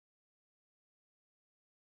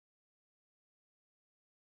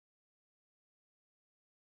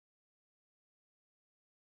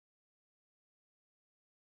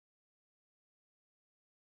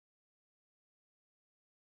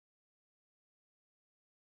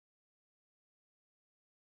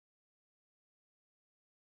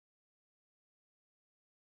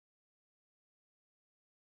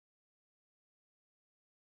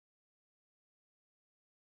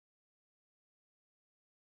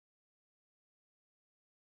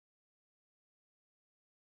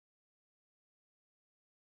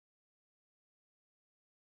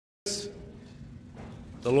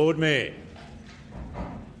The Lord Mayor.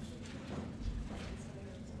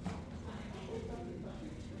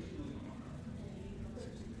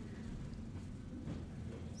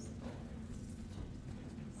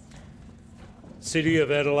 City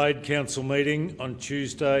of Adelaide Council meeting on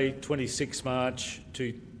Tuesday, 26 March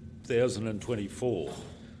 2024.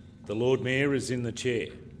 The Lord Mayor is in the chair.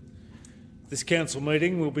 This council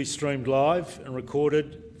meeting will be streamed live and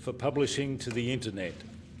recorded for publishing to the internet.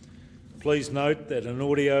 Please note that an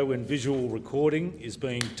audio and visual recording is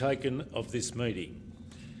being taken of this meeting.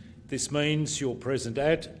 This means you're present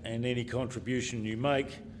at, and any contribution you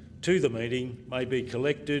make to the meeting may be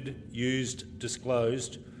collected, used,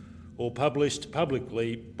 disclosed or published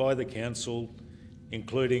publicly by the Council,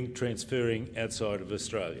 including transferring outside of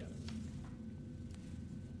Australia.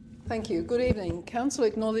 Thank you. Good evening. Council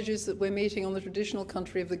acknowledges that we're meeting on the traditional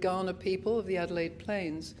country of the Kaurna people of the Adelaide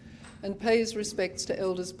Plains and pays respects to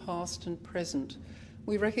elders past and present.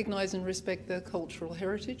 We recognise and respect their cultural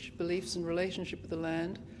heritage, beliefs and relationship with the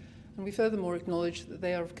land, and we furthermore acknowledge that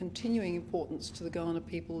they are of continuing importance to the Kaurna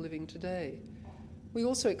people living today. We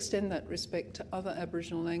also extend that respect to other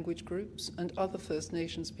Aboriginal language groups and other First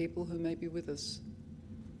Nations people who may be with us.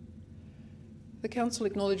 The Council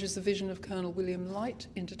acknowledges the vision of Colonel William Light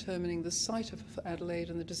in determining the site for Adelaide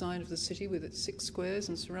and the design of the city with its 6 squares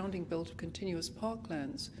and surrounding belt of continuous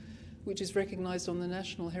parklands, which is recognised on the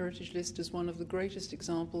National Heritage List as one of the greatest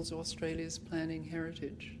examples of Australia's planning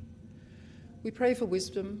heritage. We pray for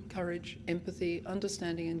wisdom, courage, empathy,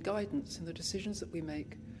 understanding and guidance in the decisions that we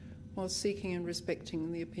make, while seeking and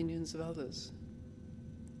respecting the opinions of others.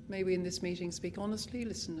 May we in this meeting speak honestly,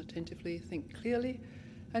 listen attentively, think clearly,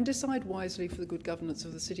 and decide wisely for the good governance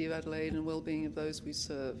of the City of Adelaide and well-being of those we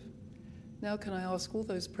serve. Now can I ask all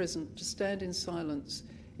those present to stand in silence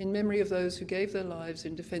in memory of those who gave their lives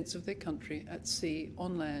in defence of their country at sea,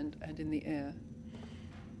 on land and in the air.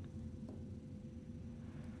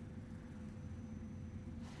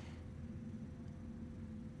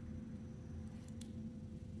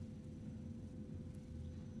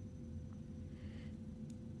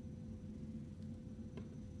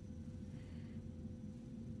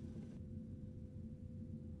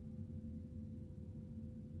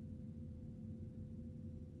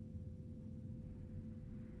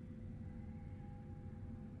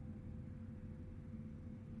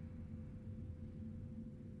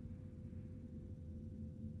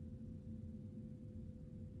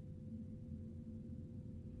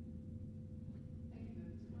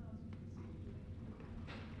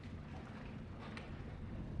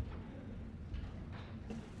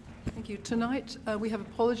 Thank you. Tonight we have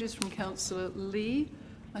apologies from Councillor Lee.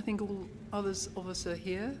 I think all others of us are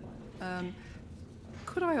here.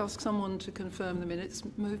 Could I ask someone to confirm the minutes?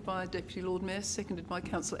 Moved by Deputy Lord Mayor, seconded by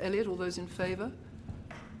Councillor Elliott. All those in favour?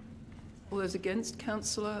 All those against?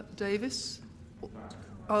 Councillor Davis?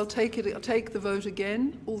 I'll take the vote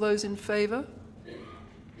again. All those in favour?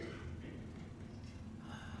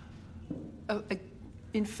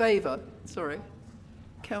 In favour, sorry.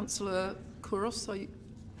 Councillor Kouros, are you?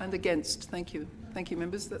 And against. Thank you. Thank you,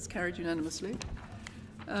 members. That's carried unanimously.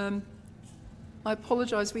 I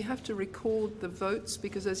apologise. We have to record the votes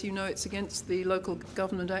because, as you know, it's against the Local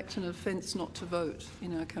Government Act an offence not to vote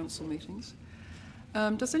in our council meetings.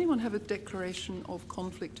 Does anyone have a declaration of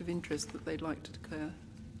conflict of interest that they'd like to declare?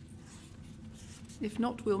 If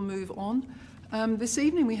not, we'll move on. This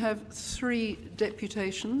evening we have 3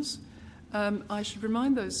 deputations. I should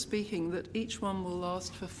remind those speaking that each one will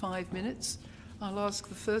last for 5 minutes. I'll ask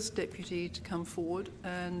the first deputy to come forward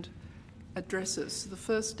and address us. The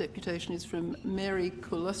first deputation is from Mary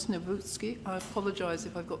Kolosnevutsky. I apologise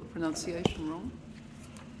if I've got the pronunciation wrong.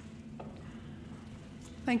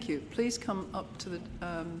 Thank you. Please come up to the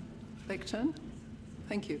lectern.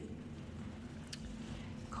 Thank you.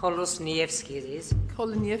 Kolosnievsky it is.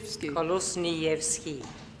 Kolosnievsky. Kolosnievsky.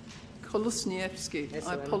 Kolosnievsky.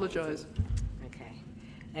 I apologise. Okay.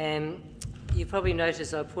 You probably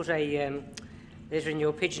noticed I put a letter in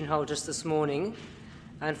your pigeonhole just this morning.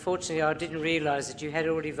 Unfortunately, I didn't realise that you had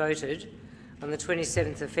already voted on the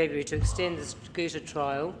 27th of February to extend the scooter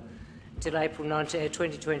trial until April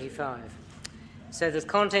 2025. So the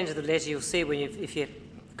content of the letter you'll see if you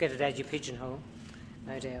get it out of your pigeonhole,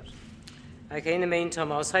 no doubt. Okay, in the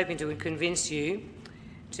meantime, I was hoping to convince you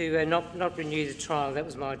to not renew the trial. That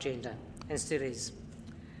was my agenda, and still is.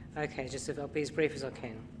 Okay, I'll be as brief as I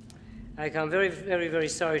can. Okay, I'm very, very, very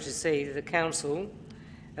sorry to see that the Council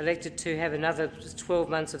elected to have another 12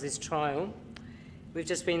 months of this trial. We've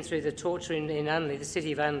just been through the torture in Unley, the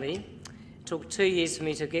city of Unley. It took 2 years for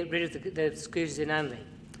me to get rid of the scooters in Unley.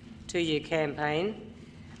 2-year campaign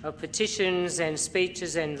of petitions and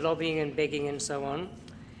speeches and lobbying and begging and so on.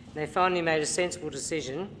 They finally made a sensible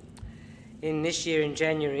decision in this year in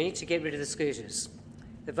January to get rid of the scooters.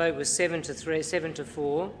 The vote was 7 to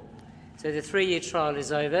 4. So the 3-year trial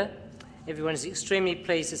is over. Everyone is extremely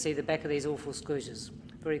pleased to see the back of these awful scooters.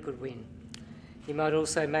 Very good win. You may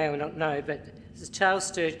or not know, but the Charles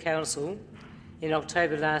Sturt Council in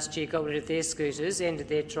October last year got rid of their scooters, ended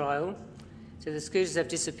their trial. So the scooters have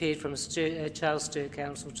disappeared from Charles Sturt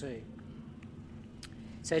Council too.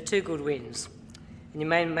 So 2 good wins. And you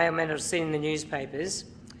may or may not have seen in the newspapers,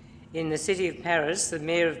 in the city of Paris, the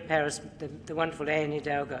mayor of Paris, the wonderful Anne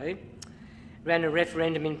Hidalgo, ran a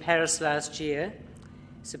referendum in Paris last year.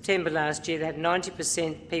 September last year, they had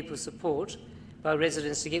 90% people support by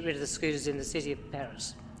residents to get rid of the scooters in the city of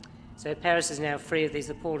Paris. So Paris is now free of these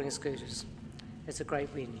appalling scooters. That's a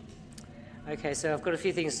great win. Okay, so I've got a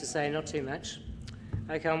few things to say, not too much.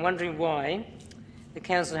 Okay, I'm wondering why the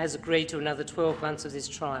council has agreed to another 12 months of this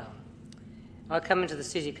trial. I come into the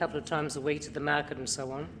city a couple of times a week to the market and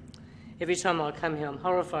so on. Every time I come here, I'm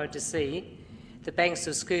horrified to see the banks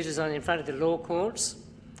of scooters on in front of the law courts,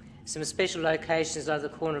 some special locations like the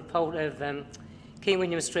corner of King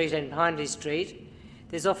William Street and Hindley Street.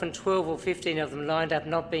 There's often 12 or 15 of them lined up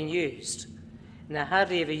not being used. And they're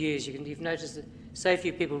hardly ever used. You've noticed that so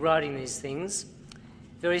few people riding these things,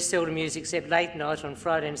 very seldom used except late night on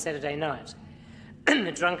Friday and Saturday night.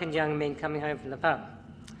 The drunken young men coming home from the pub.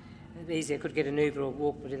 Easier could get an Uber or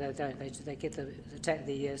walk, but they don't. They get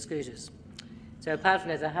the scooters. So apart from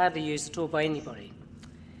that, they're hardly used at all by anybody.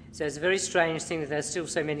 So it's a very strange thing that there's still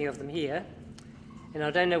so many of them here. And I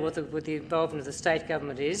don't know what the involvement of the state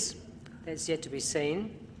government is. That's yet to be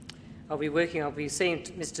seen. I'll be seeing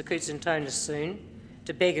Mr. Koutsantonis soon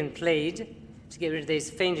to beg and plead to get rid of these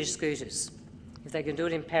fiendish scooters. If they can do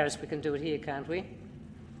it in Paris, we can do it here, can't we?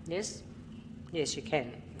 Yes? Yes, you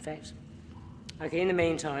can, in fact. Okay, in the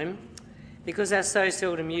meantime, because they're so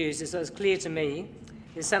seldom used, it's clear to me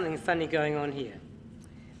there's something funny going on here.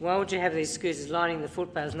 Why would you have these scooters lining the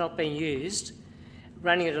footpaths not being used,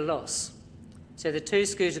 running at a loss? So the 2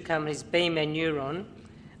 scooter companies, Beam and Neuron,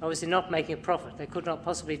 obviously not making a profit. They could not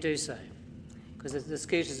possibly do so because the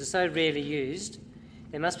scooters are so rarely used.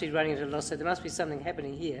 They must be running at a loss, so there must be something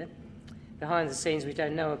happening here behind the scenes we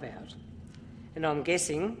don't know about. And I'm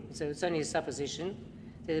guessing, so it's only a supposition,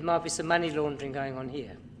 that there might be some money laundering going on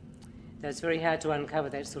here. Now, it's very hard to uncover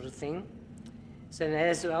that sort of thing. So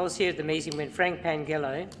as I was here at the meeting when Frank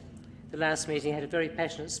Pangello, the last meeting, had a very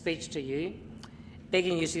passionate speech to you,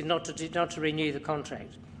 begging you not to renew the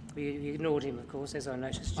contract. You ignored him, of course, as I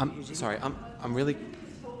noticed. Sorry, I'm really...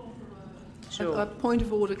 Sure. A point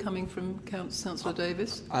of order coming from Councillor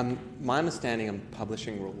Davis. My understanding on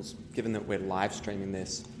publishing rules, given that we're live streaming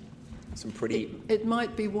this, some pretty... It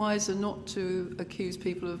might be wiser not to accuse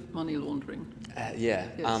people of money laundering. Yeah.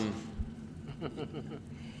 Yes.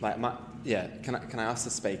 Can I ask the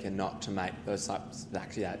Speaker not to make those types of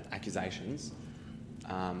accusations?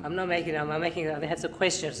 I'm not making... That's a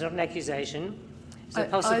question. It's not an accusation. It's a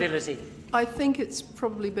possibility. I think it's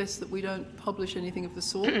probably best that we don't publish anything of the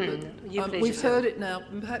sort, but we've heard it now.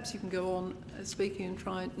 Perhaps you can go on speaking and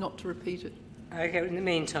try not to repeat it. Okay, in the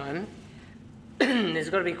meantime, there's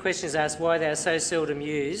got to be questions asked why they are so seldom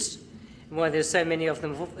used and why there's so many of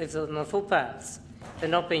them on the footpaths. They're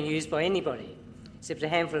not being used by anybody, except a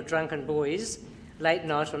handful of drunken boys late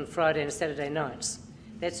night on Friday and Saturday nights.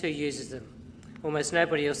 That's who uses them. Almost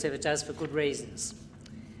nobody else ever does for good reasons.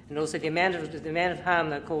 And also the amount of harm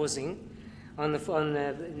they're causing in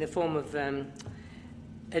the form of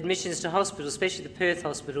admissions to hospital, especially the Perth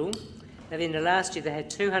Hospital. Now, in the last year, they had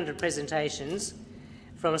 200 presentations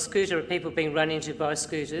from a scooter of people being run into by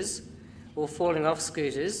scooters or falling off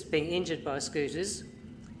scooters, being injured by scooters.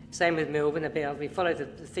 Same with Melbourne. We follow the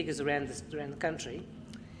figures around the country.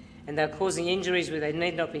 And they're causing injuries where they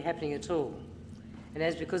need not be happening at all.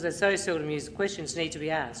 And because they're so seldom used, questions need to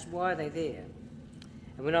be asked. Why are they there?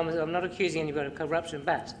 And I'm not accusing anybody of corruption,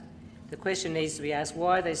 but the question needs to be asked,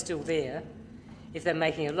 why are they still there if they're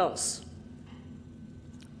making a loss?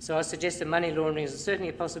 So I suggest that money laundering is certainly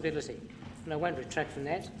a possibility, and I won't retract from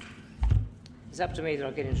that. It's up to me that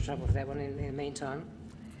I'll get into trouble for that one in the meantime.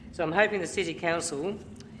 So I'm hoping the City Council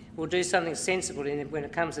will do something sensible when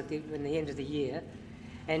it comes at the end of the year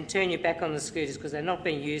and turn you back on the scooters because they're not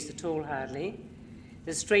being used at all, hardly.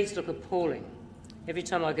 The streets look appalling. Every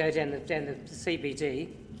time I go down the CBD,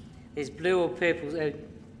 there's blue or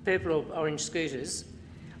purple or orange scooters,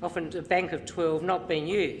 often a bank of 12 not being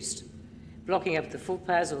used, blocking up the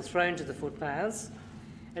footpaths or thrown to the footpaths.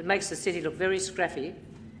 It makes the city look very scruffy.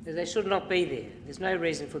 They should not be there. There's no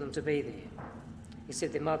reason for them to be there,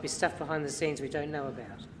 except there might be stuff behind the scenes we don't know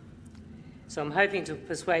about. So I'm hoping to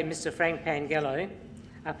persuade Mr. Frank Pangello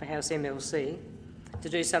Upper House MLC, to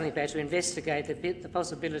do something about to investigate the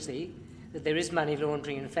possibility that there is money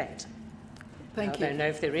laundering in fact. Thank you. I don't know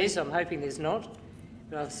if there is, I'm hoping there's not,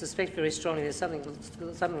 but I suspect very strongly there's something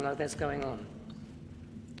like that's going on.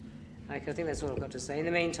 Okay, I think that's all I've got to say. In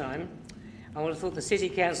the meantime, I would have thought the City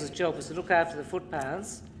Council's job was to look after the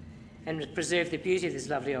footpaths and preserve the beauty of this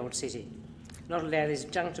lovely old city, not allow this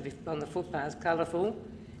junk to be on the footpaths, colourful,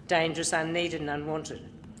 dangerous, unneeded and unwanted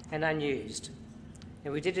and unused.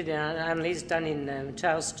 And we did it in Unleys, done in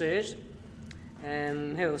Charles Sturt.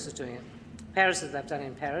 Who else is doing it? Paris, they've done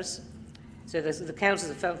in Paris. So the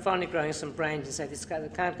councils are finally growing some brains and say this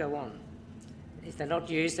can't go on. If they're not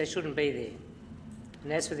used, they shouldn't be there.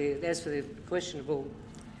 And as for the questionable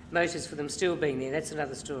motives for them still being there, that's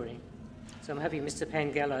another story. So I'm hoping Mr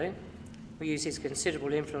Pangallo will use his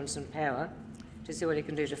considerable influence and power to see what he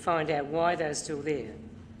can do to find out why they're still there.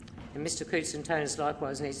 And Mr Coutts-Tonus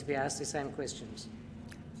likewise needs to be asked the same questions.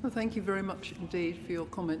 Well, thank you very much indeed for your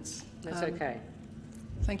comments. That's okay.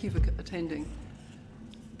 Thank you for attending.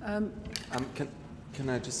 Can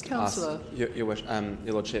I just Councillor. ask Your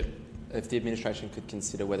Lordship, if the administration could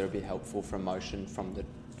consider whether it would be helpful for a motion from the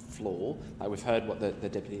floor? We've heard what the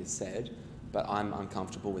deputy has said, but I'm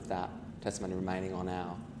uncomfortable with that testimony remaining on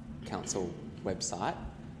our council website,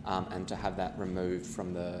 and to have that removed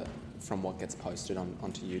from what gets posted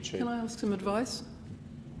onto YouTube. Can I ask some advice?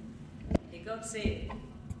 He got said.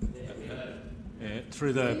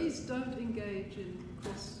 Please don't engage in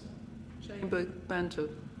cross-chamber banter.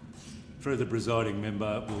 Through the presiding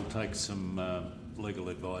member, we'll take some legal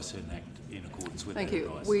advice and act in accordance with that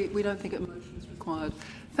advice. Thank you. We don't think a motion is required.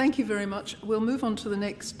 Thank you very much. We'll move on to the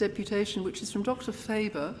next deputation, which is from Dr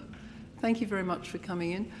Faber. Thank you very much for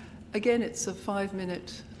coming in. Again, it's a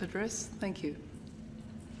 5-minute address. Thank you.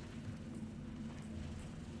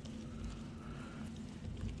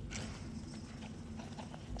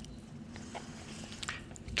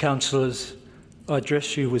 Councillors, I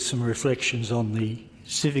address you with some reflections on the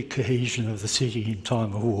civic cohesion of the city in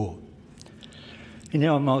time of war. In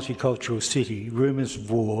our multicultural city, rumours of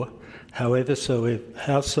war,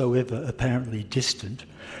 howsoever apparently distant,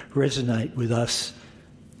 resonate with us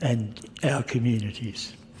and our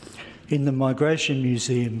communities. In the Migration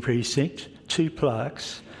Museum precinct, 2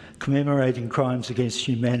 plaques commemorating crimes against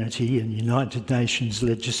humanity and United Nations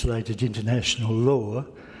legislated international law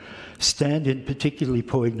stand in particularly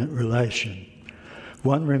poignant relation.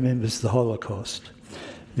 One remembers the Holocaust,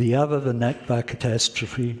 the other the Nakba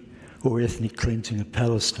catastrophe or ethnic cleansing of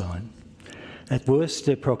Palestine. At worst,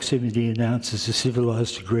 their proximity announces a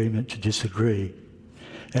civilised agreement to disagree.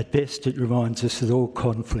 At best, it reminds us that all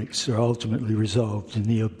conflicts are ultimately resolved in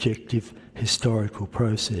the objective historical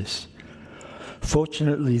process.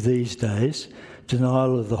 Fortunately, these days,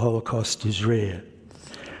 denial of the Holocaust is rare.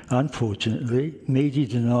 Unfortunately, media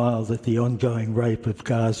denial that the ongoing rape of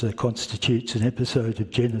Gaza constitutes an episode of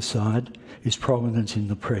genocide is prominent in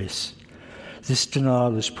the press. This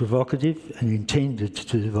denial is provocative and intended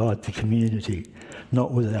to divide the community,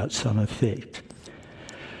 not without some effect.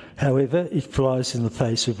 However, it flies in the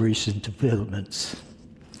face of recent developments.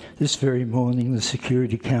 This very morning, the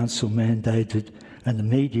Security Council mandated an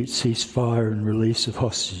immediate ceasefire and release of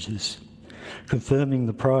hostages, confirming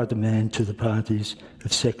the prior demand to the parties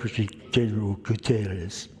of Secretary-General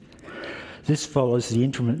Guterres. This follows the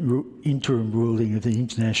interim ruling of the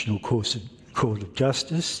International Court of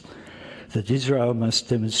Justice that Israel must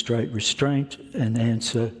demonstrate restraint and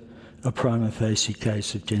answer a prima facie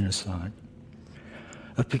case of genocide.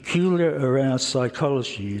 A peculiar aroused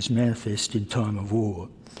psychology is manifest in time of war.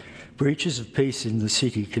 Breaches of peace in the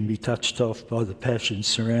city can be touched off by the passions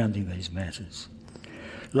surrounding these matters.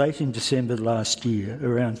 Late in December last year,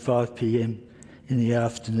 around 5 p.m. in the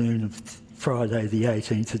afternoon of Friday the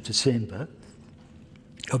 18th of December,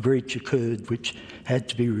 a breach occurred which had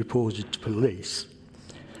to be reported to police.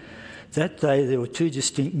 That day there were 2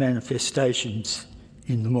 distinct manifestations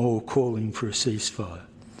in the mall calling for a ceasefire.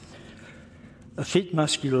 A fit,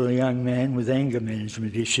 muscular young man with anger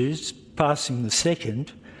management issues, passing the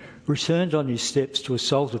second, returned on his steps to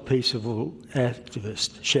assault a peaceable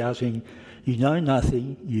activist, shouting, "You know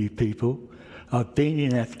nothing, you people. I've been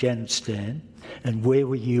in Afghanistan, and where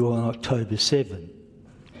were you on October 7?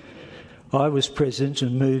 I was present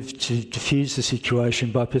and moved to defuse the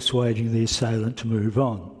situation by persuading the assailant to move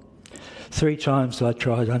on. 3 times I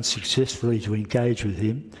tried unsuccessfully to engage with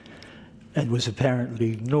him and was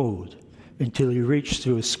apparently ignored until he reached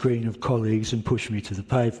through a screen of colleagues and pushed me to the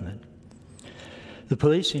pavement. The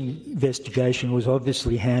police investigation was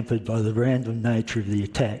obviously hampered by the random nature of the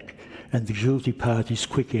attack and the guilty party's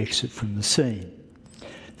quick exit from the scene.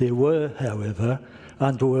 There were, however,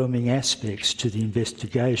 underwhelming aspects to the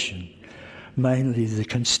investigation, mainly the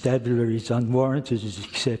constabulary's unwarranted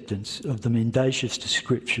acceptance of the mendacious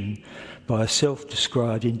description by a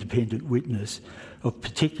self-described independent witness of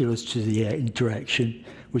particulars to the interaction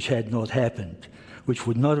which had not happened, which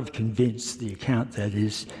would not have convinced the account, that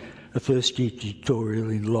is, a first-year tutorial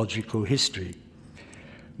in logical history.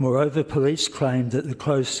 Moreover, police claimed that the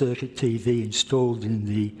closed-circuit TV installed in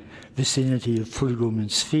the vicinity of Flugelman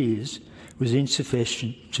Spheres was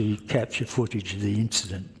insufficient to capture footage of the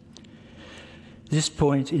incident. This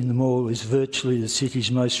point in the mall is virtually the city's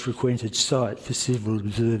most frequented site for civil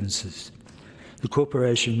observances. The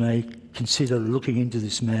corporation may consider looking into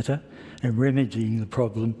this matter and remedying the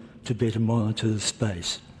problem to better monitor the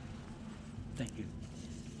space. Thank you.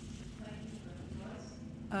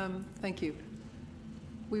 Thank you.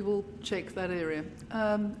 We will check that area.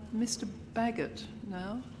 Mr. Baggott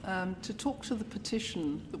now, to talk to the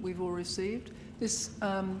petition that we've all received. This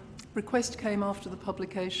request came after the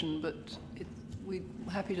publication, but we're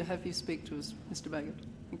happy to have you speak to us, Mr. Baggott.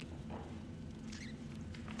 Thank you.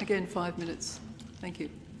 Again, 5 minutes. Thank you.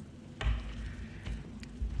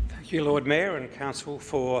 Thank you, Lord Mayor and Council,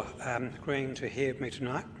 for agreeing to hear me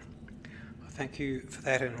tonight. I thank you for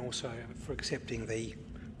that and also for accepting the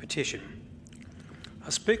petition. I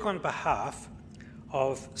speak on behalf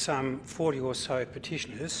of some 40 or so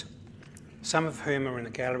petitioners, some of whom are in the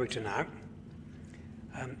gallery tonight.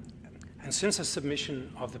 And since the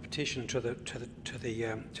submission of the petition to the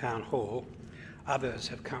Town Hall, others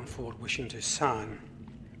have come forward wishing to sign.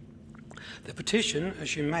 The petition,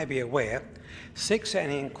 as you may be aware, seeks an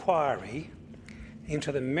inquiry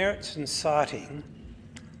into the merits and siting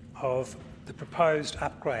of the proposed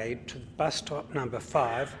upgrade to bus stop number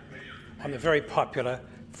 5 on the very popular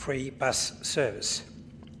free bus service.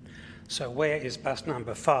 So where is bus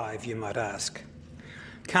number 5, you might ask?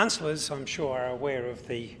 Councillors, I'm sure, are aware of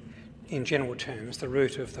the, in general terms, the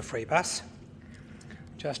route of the free bus.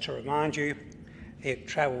 Just to remind you, it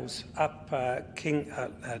travels up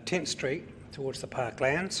 10th Street towards the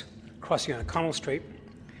Parklands, crossing O'Connell Street,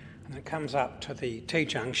 and it comes up to the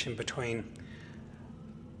T-junction between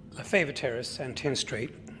Lefevre Terrace and 10th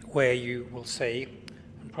Street, where you will see,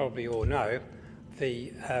 and probably all know,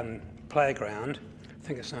 the playground. I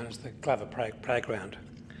think it's known as the Glover Playground.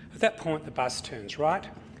 At that point, the bus turns right,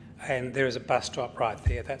 and there is a bus stop right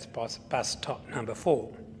there. That's bus stop number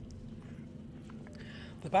 4.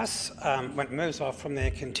 The bus, when it moves off from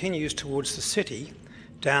there, continues towards the city,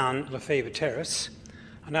 down Lefevre Terrace,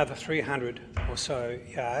 another 300 or so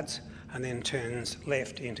yards, and then turns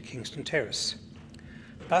left into Kingston Terrace.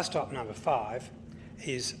 Bus stop number 5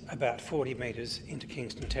 is about 40 metres into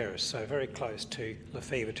Kingston Terrace, so very close to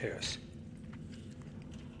Lefevre Terrace.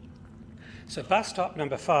 So bus stop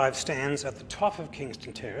number 5 stands at the top of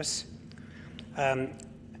Kingston Terrace,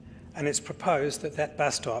 and it's proposed that that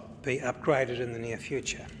bus stop be upgraded in the near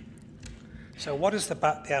future. So what is the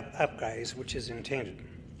upgrades which is intended?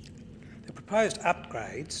 The proposed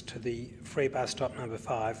upgrades to the free bus stop number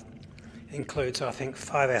 5 includes, I think,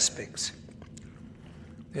 5 aspects.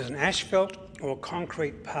 There's an asphalt or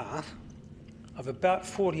concrete path of about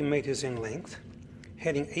 40 metres in length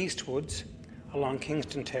heading eastwards along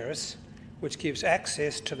Kingston Terrace, which gives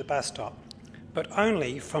access to the bus stop, but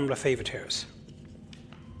only from Lefevre Terrace.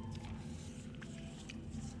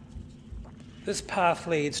 This path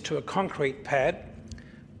leads to a concrete pad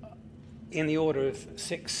in the order of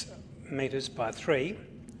 6 metres by 3,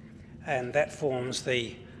 and that forms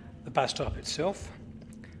the bus stop itself.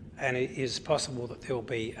 And it is possible that there will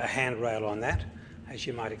be a handrail on that, as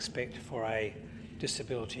you might expect for a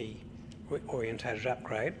disability-orientated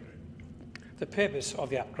upgrade. The purpose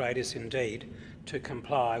of the upgrade is indeed to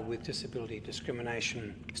comply with disability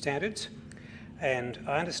discrimination standards, and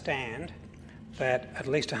I understand that at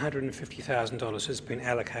least $150,000 has been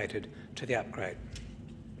allocated to the upgrade.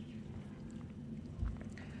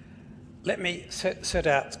 Let me set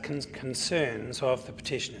out concerns of the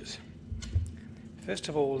petitioners. First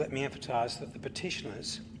of all, let me emphasise that the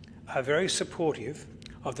petitioners are very supportive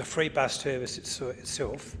of the free bus service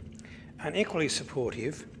itself, and equally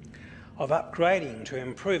supportive of upgrading to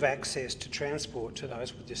improve access to transport to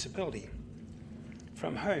those with disability,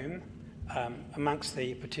 from whom, amongst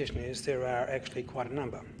the petitioners, there are actually quite a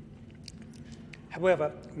number.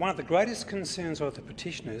 However, one of the greatest concerns of the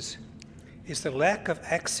petitioners is the lack of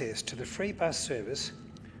access to the free bus service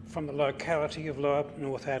from the locality of Lower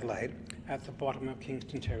North Adelaide at the bottom of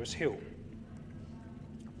Kingston Terrace Hill.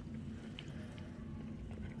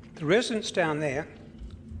 The residents down there,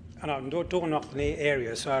 and I'm door knocked in the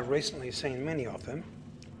area, so I've recently seen many of them,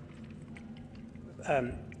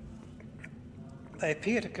 they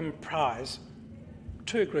appear to comprise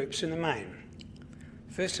two groups in the main.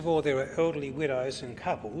 First of all, there are elderly widows and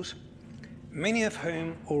couples, many of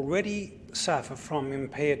whom already suffer from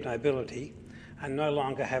impaired mobility and no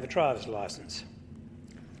longer have a driver's licence.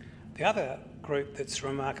 The other group that's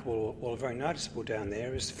remarkable or very noticeable down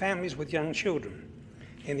there is families with young children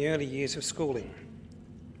in the early years of schooling.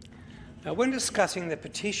 Now, when discussing the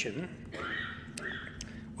petition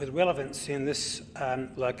with relevance in this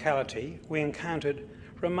locality, we encountered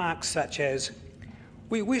remarks such as,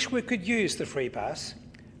 "We wish we could use the free bus,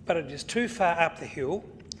 but it is too far up the hill,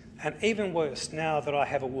 and even worse now that I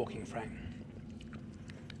have a walking frame."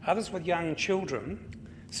 Others with young children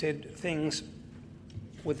said things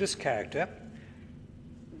with this character: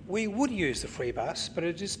 "We would use the free bus, but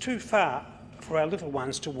it is too far for our little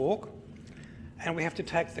ones to walk, and we have to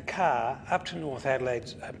take the car up to North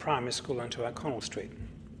Adelaide's primary school and to O'Connell Street."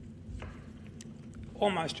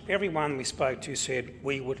 Almost everyone we spoke to said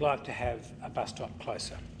we would like to have a bus stop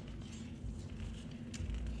closer.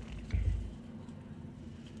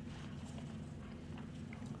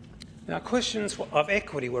 Now, questions of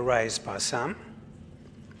equity were raised by some.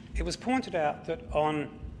 It was pointed out that on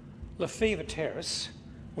Lefevre Terrace,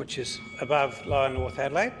 which is above Lower North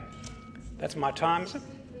Adelaide, that's my time, is it?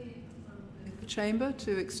 The Chamber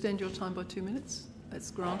to extend your time by 2 minutes. That's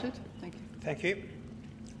granted. Thank you. Thank you.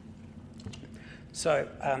 So,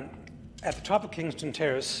 at the top of Kingston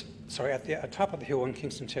Terrace, at the top of the hill on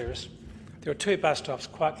Kingston Terrace, there are two bus stops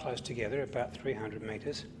quite close together, about 300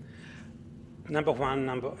 metres. Number 1,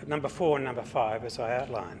 number 4 and number 5, as I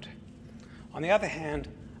outlined. On the other hand,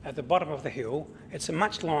 at the bottom of the hill, it's a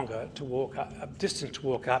much longer to walk up, a distance to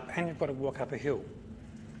walk up, and you've got to walk up a hill.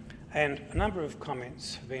 And a number of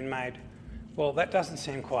comments have been made, well, that doesn't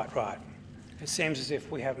seem quite right. It seems as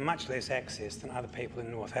if we have much less access than other people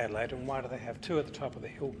in North Adelaide, and why do they have two at the top of the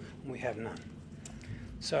hill and we have none?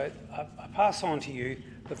 So I pass on to you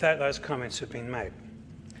that those comments have been made.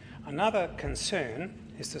 Another concern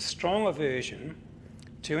is the strong aversion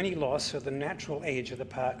to any loss of the natural edge of the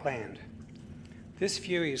parkland. This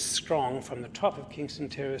view is strong from the top of Kingston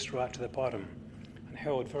Terrace right to the bottom and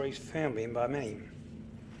held very firmly by many.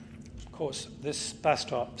 Of course, this bus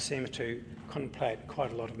stop seems to contemplate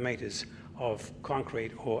quite a lot of metres of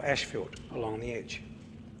concrete or asphalt along the edge.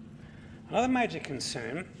 Another major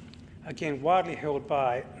concern, again widely held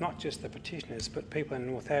by not just the petitioners but people in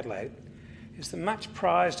North Adelaide, is the much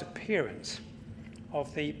prized appearance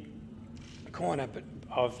of the corner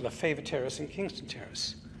of Lefevre Terrace and Kingston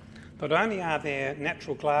Terrace. Not only are there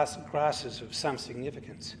natural grasses of some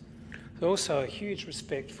significance, there's also a huge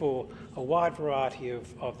respect for a wide variety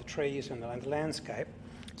of the trees and the landscape.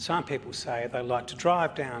 Some people say they like to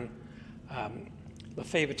drive down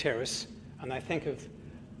Lefevre Terrace and they think of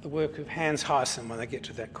the work of Hans Hyson when they get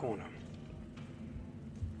to that corner.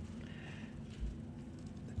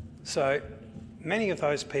 So many of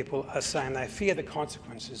those people are saying they fear the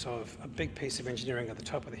consequences of a big piece of engineering at the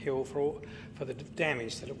top of the hill for the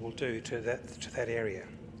damage that it will do to that area.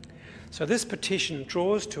 So this petition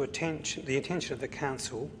draws to the attention of the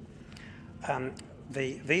council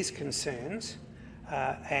these concerns,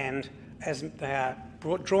 and as they are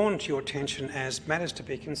drawn to your attention as matters to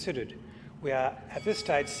be considered. We are at this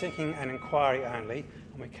stage seeking an inquiry only,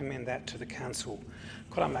 and we commend that to the council.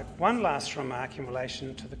 Could I make one last remark in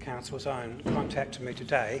relation to the council's own contact to me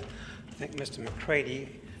today? I think Mr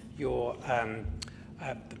McCready,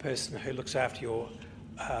 the person who looks after your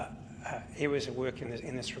areas of work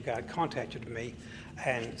in this regard, contacted me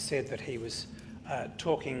and said that he was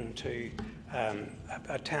talking to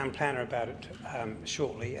a town planner about it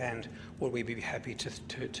shortly, and would we be happy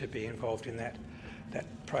to be involved in that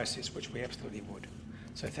process, which we absolutely would.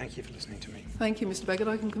 So thank you for listening to me. Thank you, Mr Baggett.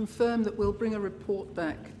 I can confirm that we'll bring a report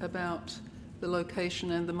back about the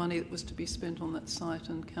location and the money that was to be spent on that site,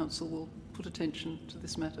 and council will put attention to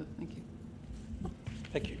this matter. Thank you.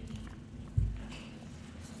 Thank you.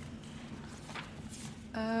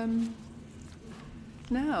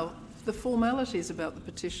 Now, the formalities about the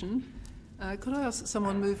petition. Could I ask that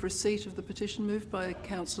someone move receipt of the petition? Moved by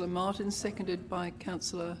Councillor Martin, seconded by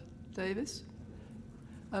Councillor Davis.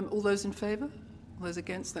 All those in favour? All those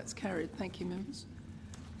against? That's carried. Thank you, members.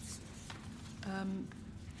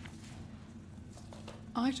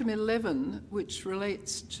 Item 11, which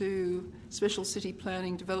relates to Special City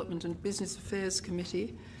Planning, Development and Business Affairs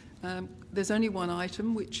Committee. There's only one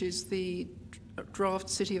item, which is the draft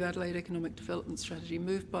City of Adelaide Economic Development Strategy,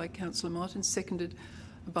 moved by Councillor Martin, seconded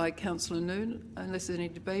by Councillor Noon. Unless there's any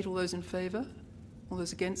debate, all those in favour? All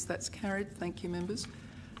those against? That's carried. Thank you, members.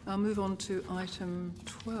 I'll move on to item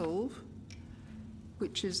 12,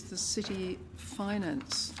 which is the City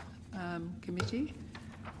Finance Committee.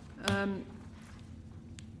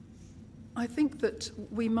 I think that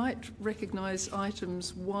we might recognise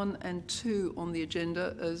items 1 and 2 on the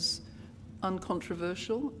agenda as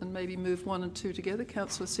uncontroversial and maybe move 1 and 2 together.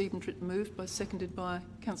 Councillor Siebentritt moved, seconded by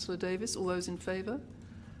Councillor Davis. All those in favour?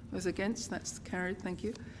 Those against? That's carried. Thank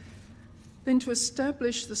you. Then to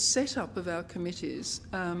establish the setup of our committees,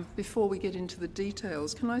 before we get into the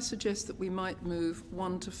details, can I suggest that we might move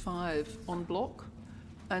 1 to 5 en bloc,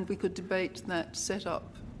 and we could debate that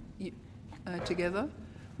setup together?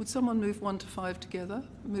 Would someone move 1 to 5 together?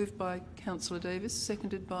 Moved by Councillor Davis,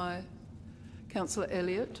 seconded by Councillor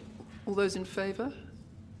Elliott. All those in favour?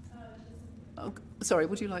 Sorry,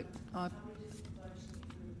 would you like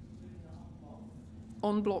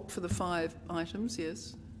en bloc for the 5 items?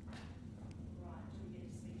 Yes.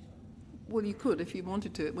 Well, you could if you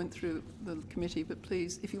wanted to. It went through the committee, but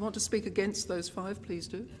please, if you want to speak against those 5, please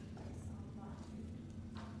do.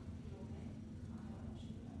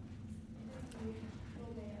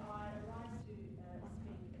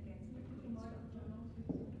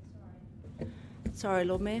 Sorry,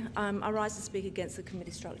 Lord Mayor. I rise to speak against the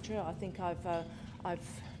committee structure. I think I've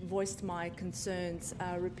voiced my concerns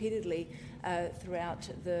repeatedly throughout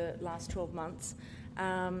the last 12 months.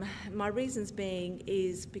 My reasons being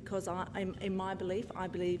is because in my belief, I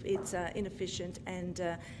believe it's inefficient and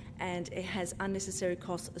it has unnecessary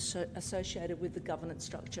costs associated with the governance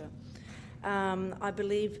structure. I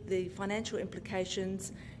believe the financial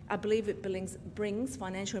implications. I believe it brings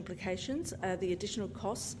financial implications. The additional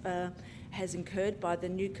costs has incurred by the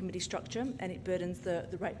new committee structure, and it burdens the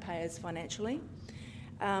ratepayers financially.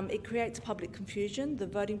 It creates public confusion. The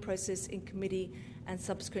voting process in committee and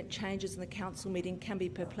subsequent changes in the council meeting can be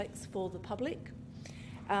perplexed for the public.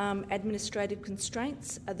 Administrative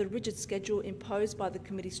constraints. The rigid schedule imposed by the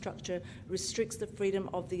committee structure restricts the freedom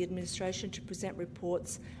of the administration to present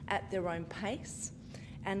reports at their own pace.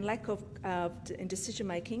 And lack of in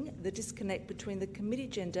decision-making, the disconnect between the committee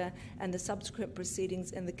agenda and the subsequent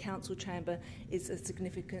proceedings in the council chamber is a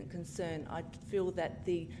significant concern. I feel that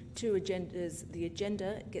the two agendas, the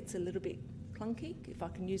agenda gets a little bit clunky, if I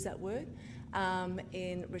can use that word,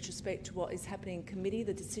 in retrospect to what is happening in committee,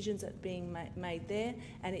 the decisions that are being made there,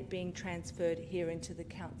 and it being transferred here into the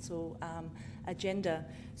council agenda.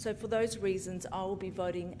 So for those reasons, I will be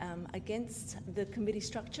voting against the committee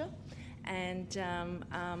structure. And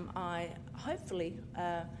I hopefully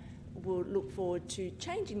will look forward to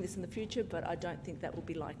changing this in the future, but I don't think that will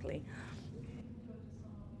be likely.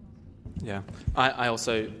 Yeah, I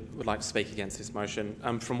also would like to speak against this motion.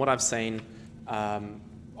 From what I've seen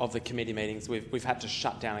of the committee meetings, we've had to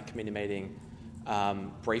shut down a committee meeting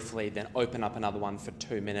briefly, then open up another one for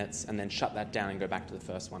 2 minutes, and then shut that down and go back to the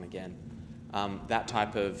first one again. That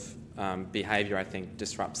type of behaviour, I think,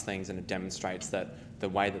 disrupts things, and it demonstrates that the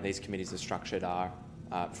way that these committees are structured are,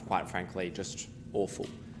 quite frankly, just awful.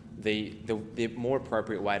 The more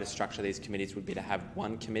appropriate way to structure these committees would be to have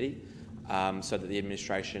one committee so that the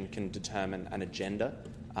administration can determine an agenda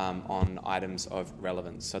on items of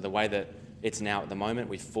relevance. So the way that it's now at the moment,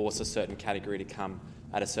 we force a certain category to come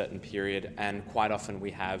at a certain period, and quite often we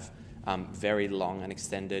have very long and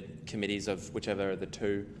extended committees of whichever are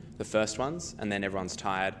the first ones, and then everyone's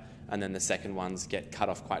tired, and then the second ones get cut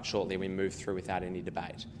off quite shortly. We move through without any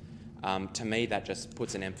debate. To me, that just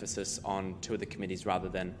puts an emphasis on 2 of the committees rather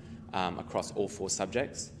than across all 4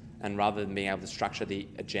 subjects, and rather than being able to structure the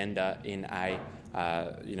agenda in a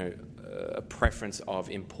preference of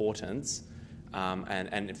importance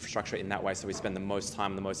and structure it in that way so we spend the most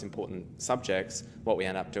time on the most important subjects, what we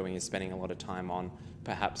end up doing is spending a lot of time on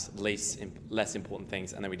perhaps less important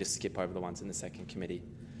things, and then we just skip over the ones in the second committee.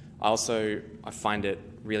 I find it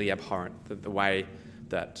really abhorrent the way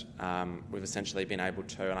that we've essentially been able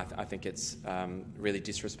to, and I think it's really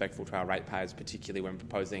disrespectful to our ratepayers, particularly when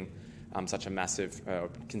proposing such a massive,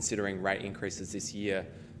 considering rate increases this year,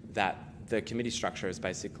 that the committee structure is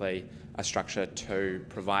basically a structure to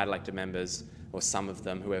provide elected members, or some of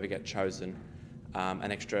them, whoever get chosen,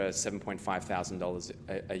 an extra $7,500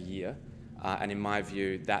 a year. And in my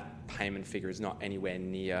view, that payment figure is not anywhere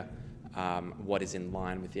near what is in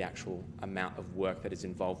line with the actual amount of work that is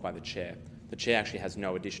involved by the chair. The chair actually has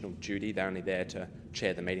no additional duty. They're only there to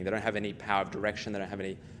chair the meeting. They don't have any power of direction. They don't have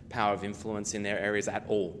any power of influence in their areas at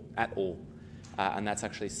all. And that's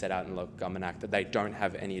actually set out in the Local Government Act, that they don't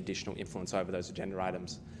have any additional influence over those agenda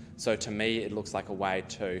items. So to me, it looks like a way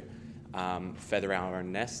to feather our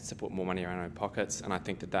own nests, to put more money in our own pockets, and I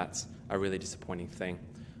think that that's a really disappointing thing.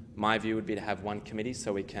 My view would be to have one committee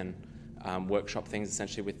so we can workshop things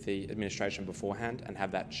essentially with the administration beforehand, and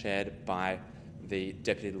have that chaired by the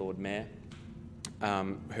Deputy Lord Mayor,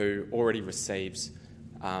 who already receives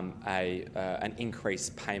an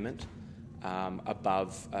increased payment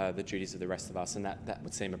above the duties of the rest of us, and that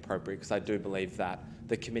would seem appropriate, because I do believe that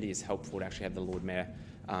the committee is helpful to actually have the Lord Mayor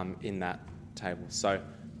in that table. So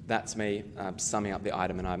that's me summing up the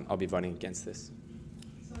item, and I'll be voting against this.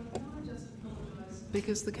 So can I just apologise?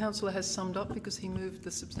 Because the councillor has summed up, because he moved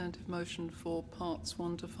the substantive motion for parts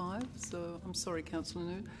 1 to 5. So I'm sorry, Councillor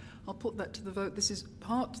Noon. I'll put that to the vote. This is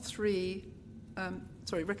part 3,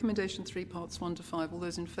 recommendation 3, parts 1 to 5. All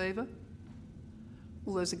those in favour?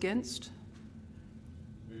 All those against?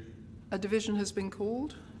 A division has been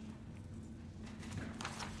called.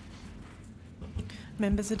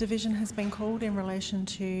 Members, a division has been called in relation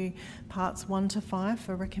to parts 1 to 5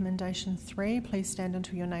 for recommendation 3. Please stand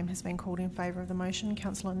until your name has been called in favour of the motion.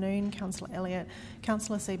 Councillor Noon, Councillor Elliott,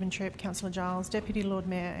 Councillor Siebentripp, Councillor Giles, Deputy Lord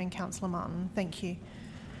Mayor and Councillor Martin. Thank you.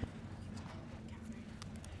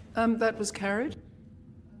 That was carried.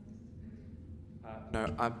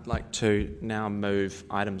 No, I'd like to now move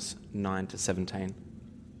items 9 to 17.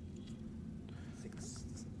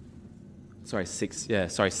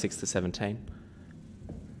 6 to 17.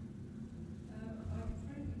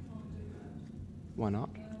 Why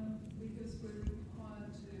not? Because we're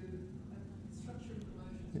required to structure the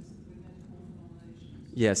motions that we're meant to call for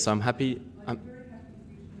nominations. Yes, I'm happy. I'm very happy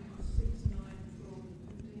for you to move 6, 9, 12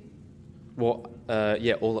 and 15. Well,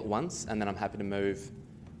 yeah, all at once, and then I'm happy to move.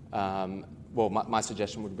 Well, my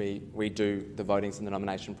suggestion would be we do the votings in the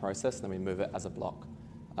nomination process, and then we move it as a block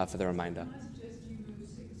for the remainder. Can I suggest you move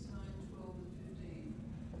 6, 9, 12 and 15?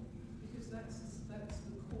 Because that's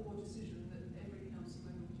the core decision that every council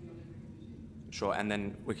member will do on every committee. Sure, and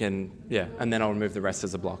then we can, and then I'll remove the rest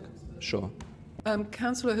as a block. Sure.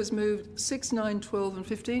 Councillor has moved 6, 9, 12 and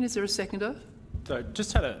 15. Is there a seconder? So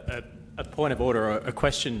just had a point of order, or a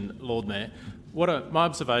question, Lord Mayor. My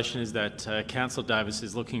observation is that Councillor Davis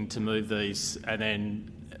is looking to move these and then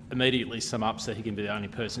immediately sum up so he can be the only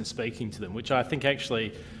person speaking to them, which I think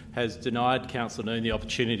actually has denied Councillor Noon the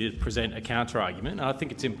opportunity to present a counter-argument. And I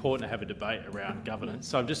think it's important to have a debate around governance.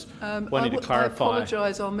 So I'm just wanting to clarify. I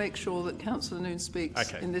apologise. I'll make sure that Councillor Noon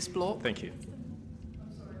speaks in this block. Thank you.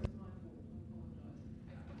 I'm sorry, it's my fault. I apologise.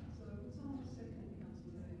 So someone second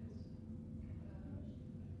Councillor Davis.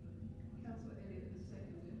 Councillor Elliott has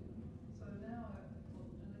seconded. So now, unless you want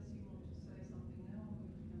to say something now,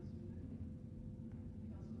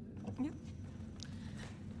 I'll move to Councillor Noon.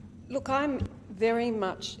 Look, I'm very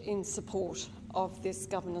much in support of this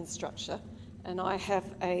governance structure, and I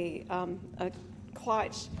have a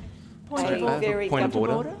quite very point of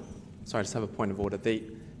order. Sorry, I just have a point of order. Who's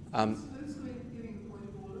giving a point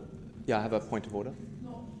of order? Yeah, I have a point of order.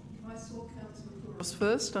 No, I saw Councillor Couros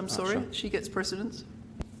first. I'm sorry. Sure. She gets precedence.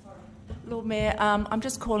 Lord Mayor, I'm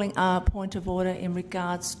just calling a point of order in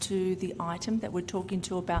regards to the item that we're talking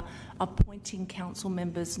to about appointing council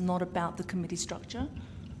members, not about the committee structure.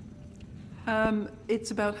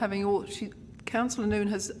 It's about having all... Councillor Noon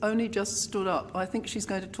has only just stood up. I think she's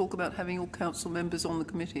going to talk about having all council members on the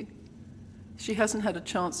committee. She hasn't had a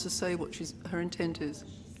chance to say what her intent is.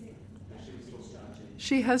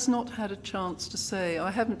 She has not had a chance to say.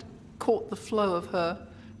 I haven't caught the flow of her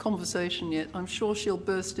conversation yet. I'm sure she'll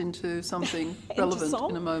burst into something relevant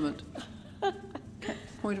in a moment.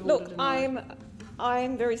 Point of order. Look,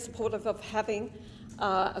 I'm very supportive of having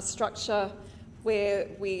a structure where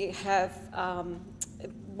we have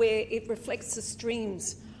where it reflects the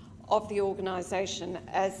streams of the organisation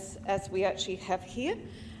as we actually have here,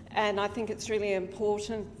 and I think it's really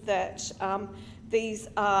important that these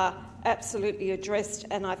are absolutely addressed.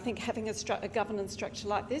 And I think having a governance structure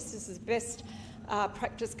like this is the best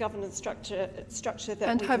practice governance structure that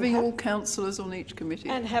and we having can have. all councillors on each committee.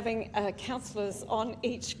 And having councillors on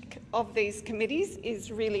each of these committees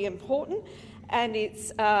is really important. And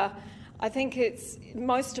it's, I think it's,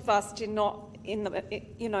 most of us did not, in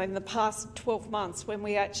the past 12 months when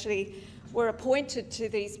we actually were appointed to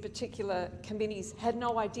these particular committees, had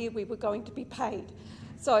no idea we were going to be paid.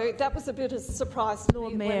 So that was a bit of a surprise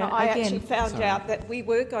to me when I actually found out that we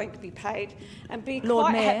were going to be paid, and be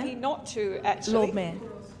quite happy not to actually. Lord Mayor.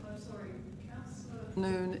 I'm sorry, Councillor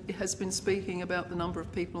Noon has been speaking about the number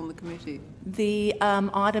of people on the committee. The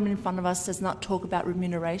item in front of us does not talk about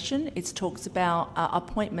remuneration. It talks about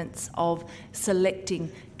appointments of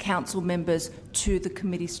selecting council members to the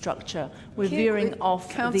committee structure. We're veering off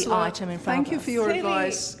the item in front of us. Thank you for your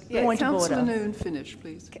advice. Point of order. Councillor Noon, finish,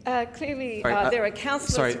 please. Clearly, there are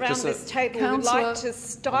councillors around this table who would like to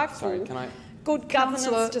stifle good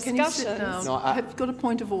governance discussions. Can you sit down? No, I've got a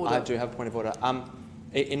point of order. I do have a point of order.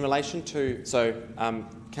 In relation to,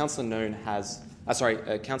 Councillor Noon has,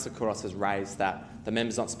 Councillor Couros has raised that the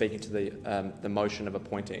member's not speaking to the motion of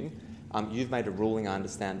appointing. You've made a ruling, I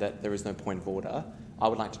understand, that there is no point of order I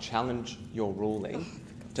would like to challenge your ruling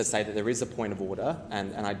to say that there is a point of order,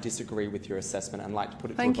 and I disagree with your assessment and like to put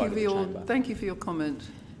it to a vote in the chamber. Thank you for your comment.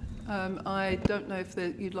 I don't know if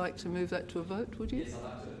you'd like to move that to a vote, would you? Yes,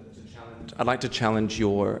 I'd like to challenge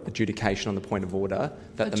your adjudication on the point of order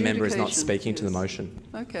that the member is not speaking to the motion.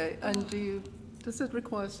 Okay, and does it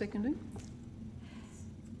require seconding?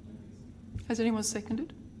 Has anyone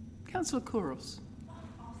seconded? Councillor Kouros.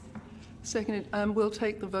 Seconded. We'll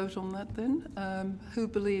take the vote on that then.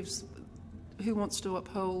 Who wants to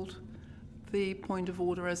uphold the point of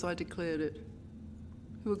order as I declared it?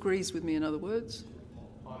 Who agrees with me, in other words?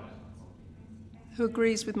 Who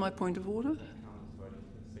agrees with my point of order?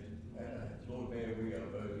 Lord Mayor, we are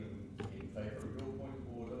voting in favour of your point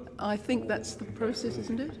of order. I think that's the process,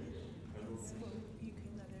 isn't it?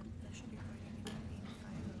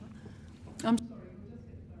 I'm sorry.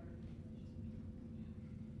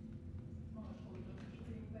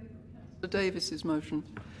 Davis's motion,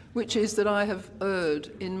 which is that I have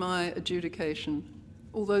erred in my adjudication.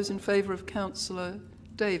 All those in favour of Councillor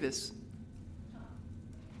Davis?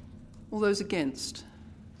 All those against?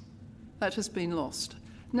 That has been lost.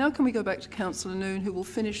 Now can we go back to Councillor Noon, who will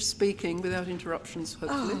finish speaking without interruptions,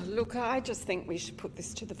 hopefully. Oh, look, I just think we should put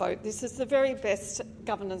this to the vote. This is the very best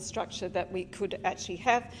governance structure that we could actually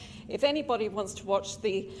have. If anybody wants to watch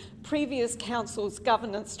the previous council's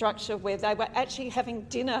governance structure where they were actually having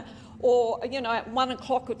dinner or, you know, at 1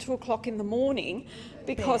 o'clock or 2 o'clock in the morning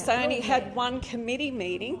because they only had one committee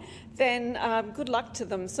meeting, then good luck to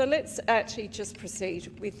them. So let's actually just proceed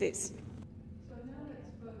with this. So now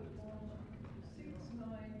let's vote on 6, 9,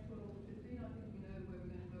 12, 15. I think we know where we're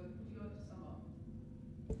going to vote. Would you like to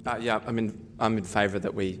sum up? Yeah, I'm in favour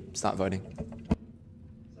that we start voting.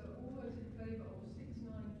 So all those in favour of 6,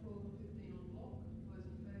 9, 12 and 15 on block, those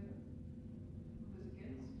in favour? Those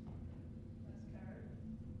against? That's carried.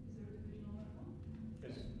 Is there a division on that one?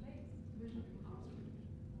 Yes. Division.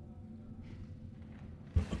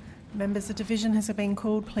 Members, a division has been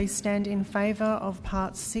called. Please stand in favour of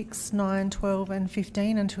parts 6, 9, 12 and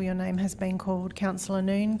 15 until your name has been called. Councillor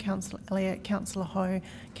Noon, Councillor Elliott, Councillor Ho,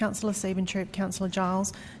 Councillor Siebentroop, Councillor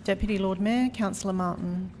Giles, Deputy Lord Mayor, Councillor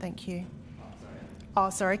Martin. Thank you. Oh,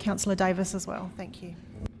 sorry, Councillor Davis as well. Thank you.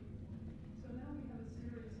 So now we have a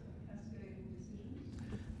series of cascading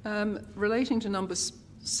decisions. Relating to number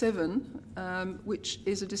 7, which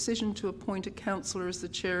is a decision to appoint a councillor as the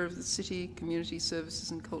chair of the City Community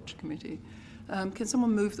Services and Culture Committee. Can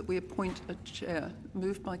someone move that we appoint a chair?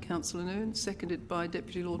 Moved by Councillor Noon, seconded by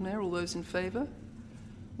Deputy Lord Mayor. All those in favour?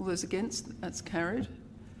 All those against? That's carried.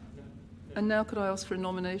 And now could I ask for a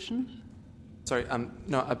nomination? Sorry,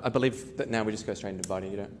 no, I believe that now we just go straight into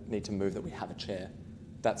voting. You don't need to move that we have a chair.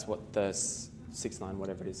 That's what the 6, 9,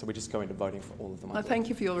 whatever it is. So we just go into voting for all of them. I thank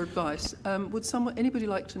you for your advice. Would anybody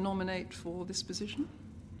like to nominate for this position?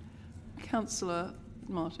 Councillor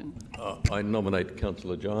Martin. I nominate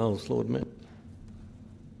Councillor Giles, Lord Mayor.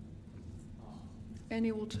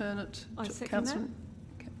 Any alternate? I to second Councillor?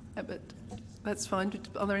 Okay, but that's fine.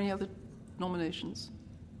 Are there any other nominations?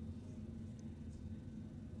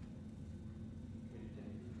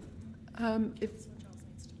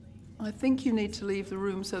 I think you need to leave the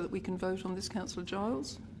room so that we can vote on this, Councillor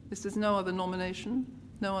Giles. If there's no other nomination,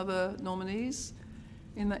 no other nominees,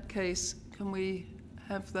 in that case, can we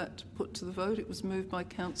have that put to the vote? It was moved by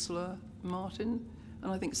Councillor Martin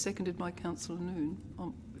and I think seconded by Councillor Noon.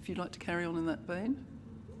 If you'd like to carry on in that vein.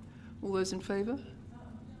 All those in favour?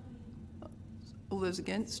 All those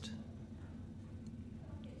against?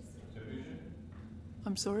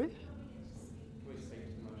 I'm sorry?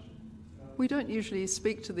 We don't usually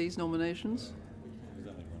speak to these nominations.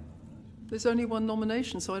 There's only one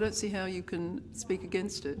nomination, so I don't see how you can speak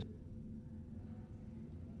against it.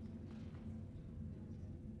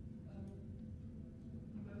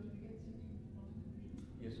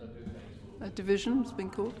 Yes, I do. A division has been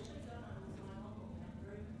called.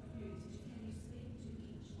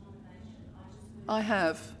 I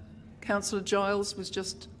have. Councillor Giles was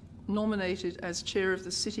just nominated as chair of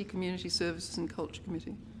the City Community Services and Culture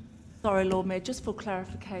Committee. Sorry, Lord Mayor, just for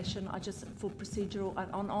clarification, for procedural...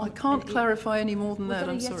 I can't clarify any more than that,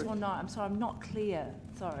 I'm sorry. Yes or no? I'm sorry, I'm not clear.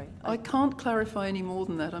 Sorry. I can't clarify any more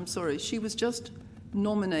than that, I'm sorry. She was just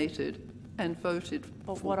nominated and voted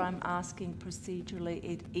But for. what I'm asking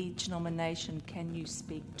procedurally, each nomination, can you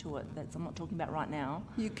speak to it? I'm not talking about right now.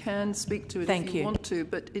 You can speak to it if you want to,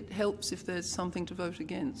 but it helps if there's something to vote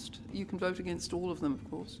against. You can vote against all of them, of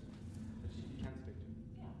course.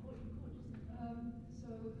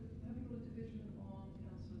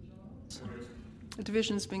 A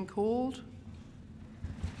division's been called.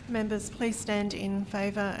 Members, please stand in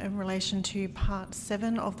favour in relation to Part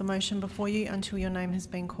 7 of the motion before you until your name has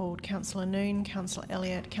been called. Councillor Noon, Councillor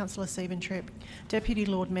Elliott, Councillor Siebentrip, Deputy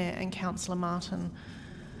Lord Mayor and Councillor Martin.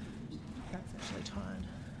 That's actually tied.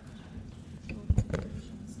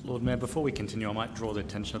 Lord Mayor, before we continue, I might draw the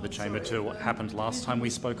attention of the Chamber to what happened last time we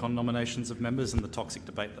spoke on nominations of members and the toxic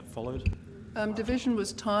debate that followed. Division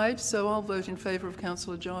was tied, so I'll vote in favour of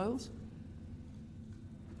Councillor Giles.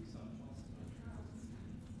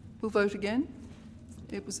 We'll vote again.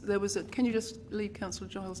 Can you just leave Councillor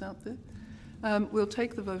Giles out there? We'll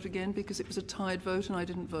take the vote again because it was a tied vote and I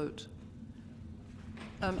didn't vote.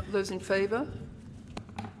 Those in favour?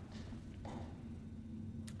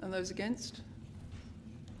 And those against?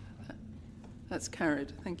 That's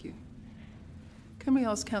carried. Thank you. Can we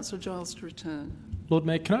ask Councillor Giles to return? Lord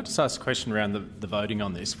Mayor, can I just ask a question around the voting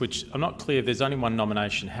on this, which I'm not clear, if there's only one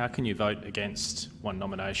nomination, how can you vote against one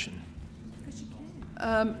nomination?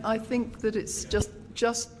 I think that it's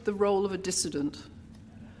just the role of a dissident.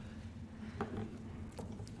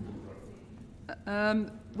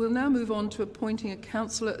 We'll now move on to appointing a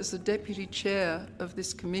councillor as the deputy chair of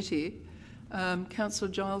this committee. Councillor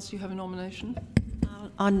Giles, you have a nomination?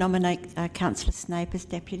 I'll nominate Councillor Snape as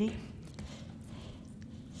deputy.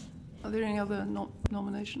 Are there any other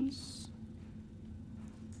nominations?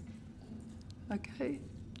 Okay.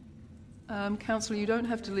 Councillor, you don't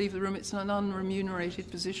have to leave the room. It's an unremunerated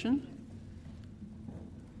position.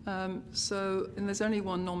 And there's only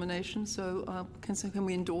one nomination, so can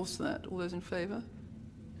we endorse that? All those in favour?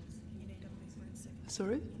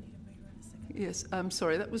 Sorry? Yes,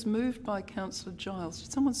 sorry, that was moved by Councillor Giles.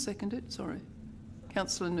 Did someone second it? Sorry.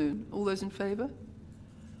 Councillor Noon. All those in favour?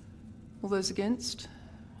 All those against?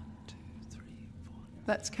 1, 2, 3, 4.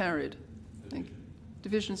 That's carried. Thank you.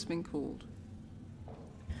 Division's been called.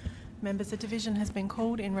 Members, a division has been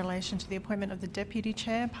called in relation to the appointment of the Deputy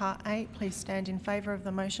Chair. Part 8, please stand in favour of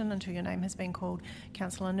the motion until your name has been called.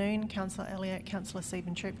 Councillor Noon, Councillor Elliott, Councillor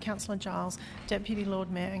Siebentrip, Councillor Giles, Deputy Lord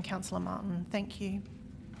Mayor and Councillor Martin. Thank you.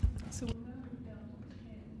 So we'll now move down to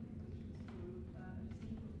 10, which is to appoint a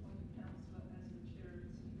councillor as the chair of the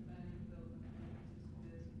City Planning Development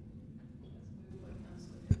Committee. That's moved by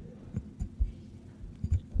Councillor Elliott.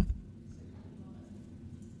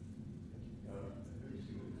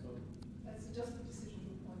 That's just a decision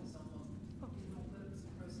to appoint someone. In all purpose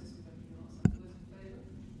of process, we have to ask those in favour.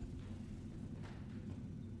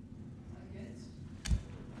 Against?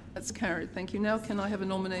 That's carried. Thank you. Now can I have a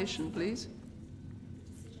nomination, please?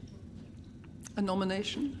 A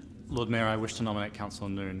nomination? Lord Mayor, I wish to nominate Councillor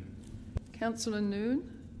Noon. Councillor Noon,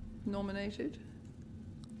 nominated.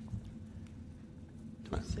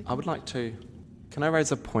 I would like to. Can I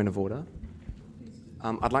raise a point of order?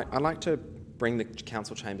 I'd like to bring the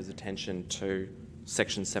council chamber's attention to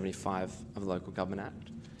Section 75 of the Local Government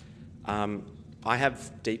Act. I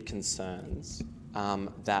have deep concerns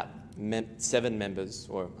that 7 members,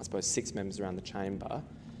 or I suppose 6 members around the chamber,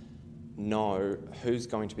 know who's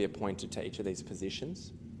going to be appointed to each of these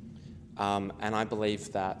positions. And I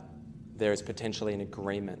believe that there is potentially an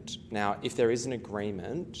agreement. Now, if there is an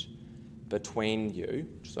agreement between you,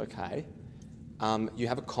 which is okay, you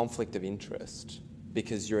have a conflict of interest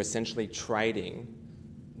because you're essentially trading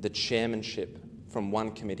the chairmanship from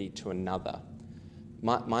one committee to another.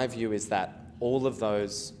 My view is that all of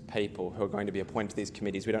those people who are going to be appointed to these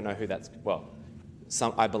committees, we don't know who that's, well,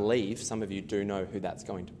 I believe some of you do know who that's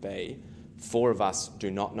going to be. 4 of us do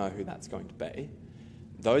not know who that's going to be.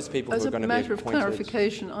 Those people who are going to be appointed... As a matter of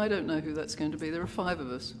clarification, I don't know who that's going to be. There are 5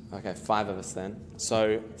 of us. Okay, 5 of us then.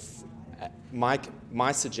 So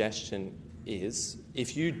my suggestion is,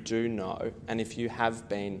 if you do know, and if you have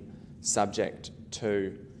been subject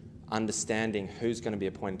to understanding who's going to be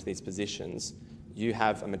appointed to these positions, you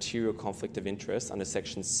have a material conflict of interest under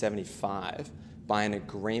Section 75 by an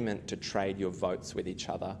agreement to trade your votes with each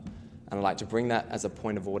other. And I'd like to bring that as a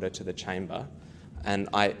point of order to the chamber. And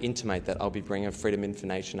I intimate that I'll be bringing a Freedom of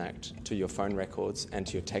Information Act to your phone records and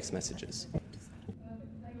to your text messages. Thank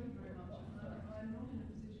you very much. I'm not in a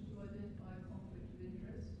position to identify a conflict of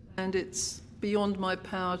interest, and it's beyond my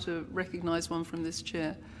power to recognise one from this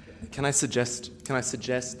chair. Can I suggest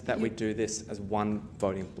that we do this as one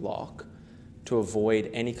voting block to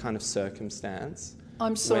avoid any kind of circumstance?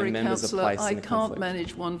 I'm sorry, Councillor, I can't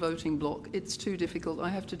manage one voting block. It's too difficult. I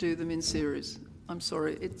have to do them in series. I'm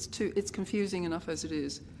sorry. It's confusing enough as it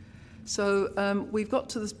is. So we've got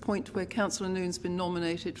to this point where Councillor Noon's been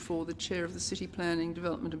nominated for the chair of the City Planning,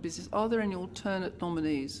 Development and Business. Are there any alternate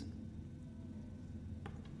nominees?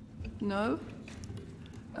 No?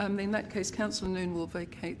 In that case, Councillor Noon will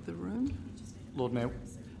vacate the room. Lord Mayor,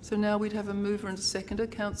 So now we'd have a mover and a seconder.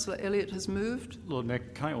 Councillor Elliott has moved. Lord Mayor,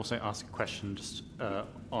 can I also ask a question just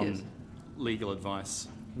on Yes. legal advice,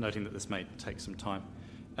 noting that this may take some time?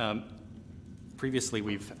 Previously,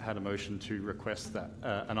 we've had a motion to request that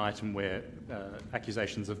an item where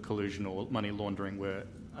accusations of collusion or money laundering were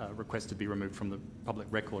requested to be removed from the public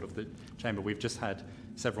record of the chamber. We've just had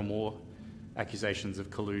several more accusations of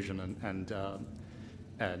collusion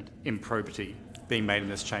and improbity being made in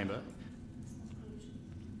this chamber.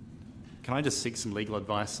 Can I just seek some legal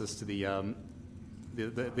advice as to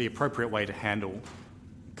the appropriate way to handle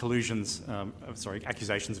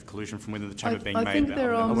accusations of collusion from within the chamber being made? I think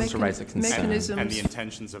there are mechanisms and the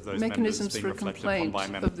intentions of those members being for a reflected upon complaint by a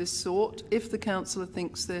member. of this sort if the councillor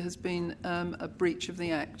thinks there has been a breach of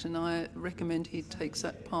the Act, and I recommend he takes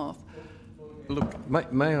that path. Look,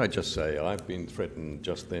 may I just say, I've been threatened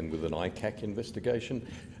just then with an ICAC investigation.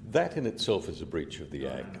 That in itself is a breach of the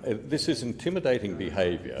Act. This is intimidating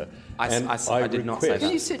behaviour. I did not say that.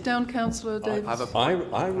 Can you sit down, Councillor Davis?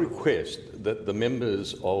 I request that the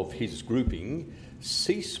members of his grouping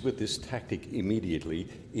cease with this tactic immediately.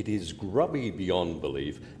 It is grubby beyond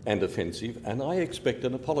belief and offensive, and I expect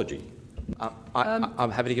an apology.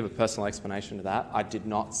 I'm happy to give a personal explanation to that. I did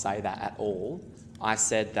not say that at all. I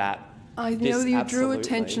said that I know you drew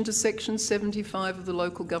attention to Section 75 of the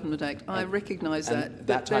Local Government Act. I recognise that,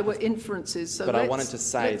 but there were inferences. So but I wanted to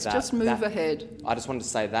say let's just move ahead. I just wanted to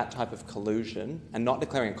say that type of collusion, and not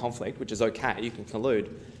declaring a conflict, which is okay, you can collude,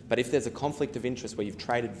 but if there's a conflict of interest where you've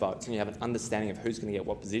traded votes and you have an understanding of who's going to get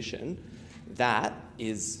what position, that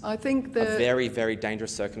is a very, very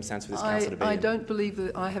dangerous circumstance for this council to be in. I don't believe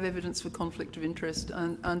that I have evidence for conflict of interest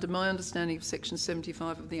under my understanding of Section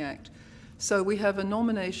 75 of the Act. So we have a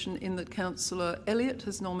nomination in that Councillor Elliott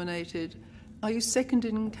has nominated. Are you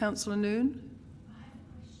seconding Councillor Noon?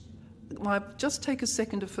 Well, just take a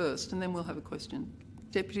seconder first and then we'll have a question.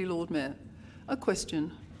 Deputy Lord Mayor, a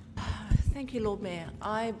question. Thank you, Lord Mayor.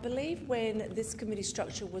 I believe when this committee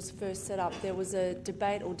structure was first set up, there was a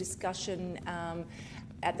debate or discussion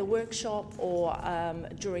at the workshop or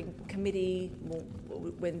during committee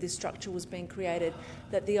when this structure was being created,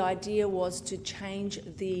 that the idea was to change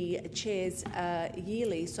the chairs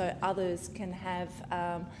yearly so others can have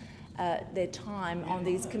their time on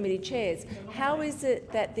these committee chairs. How is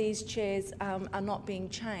it that these chairs are not being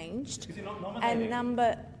changed? And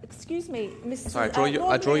excuse me, Mr. Sorry,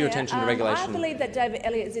 I draw your attention to regulation. I believe that David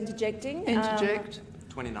Elliott is interjecting. Interject.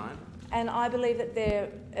 29. And I believe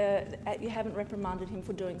that you haven't reprimanded him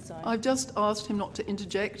for doing so. I've just asked him not to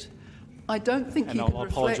interject. I don't think I'll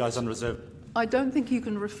apologise on reserve. I don't think you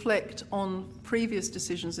can reflect on previous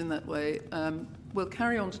decisions in that way. We'll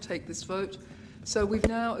carry on to take this vote. So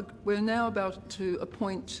we're now about to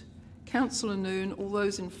appoint Councillor Noon. All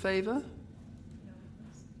those in favour?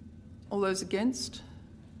 All those against?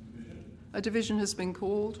 A division has been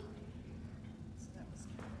called.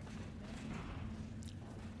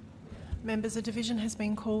 Members, a division has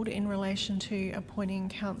been called in relation to appointing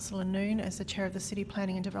Councillor Noon as the Chair of the City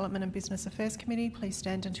Planning and Development and Business Affairs Committee. Please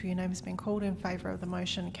stand until your name has been called. In favour of the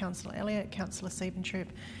motion, Councillor Elliott, Councillor Siebentrip,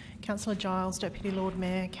 Councillor Giles, Deputy Lord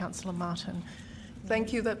Mayor, Councillor Martin.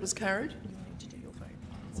 Thank you. That was carried. You need to do your vote.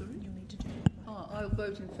 Sorry? You'll need to do your vote. I'll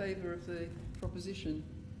vote in favour of the proposition.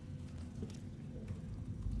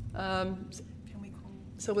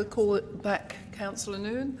 So we'll call it back Councillor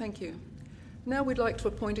Noon. Thank you. Now we'd like to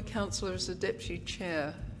appoint a councillor as the Deputy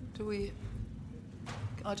Chair.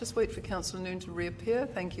 I'll just wait for Councillor Noon to reappear.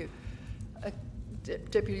 Thank you.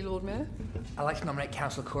 Deputy Lord Mayor? I'd like to nominate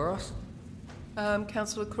Councillor Kouros.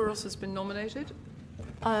 Councillor Kouros has been nominated.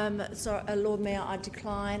 Sorry, Lord Mayor, I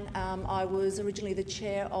decline. I was originally the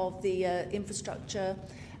Chair of the Infrastructure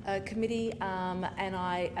Committee and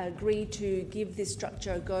I agreed to give this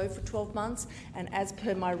structure a go for 12 months, and as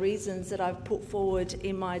per my reasons that I've put forward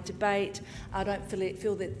in my debate, I don't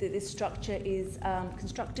feel that this structure is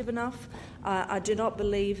constructive enough. I do not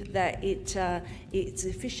believe that it's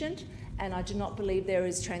efficient, and I do not believe there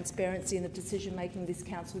is transparency in the decision-making of this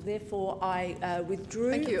council. Therefore, I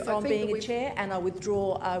withdrew from being a chair, and I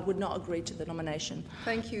would not agree to the nomination.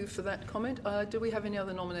 Thank you for that comment. Do we have any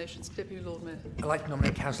other nominations? Deputy Lord Mayor. I'd like to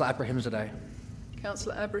nominate Councillor Abrahimzadeh.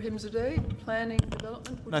 Councillor Abrahimzadeh, Planning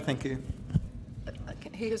Development. No, thank you.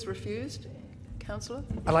 He has refused. Councillor?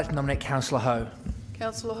 I'd like to nominate Councillor Ho.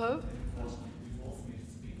 Councillor Ho?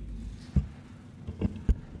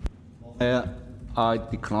 I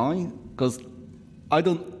decline because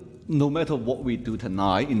no matter what we do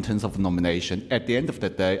tonight in terms of nomination, at the end of the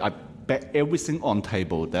day, I bet everything on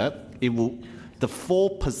table that the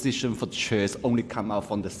 4 position for chairs only come out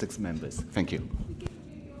from the 6 members. Thank you.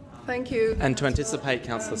 Thank you. And to anticipate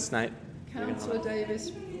Councillor Snape. Councillor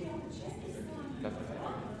Davis,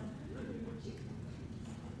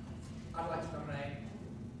 I'd like to nominate...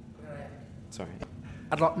 Sorry.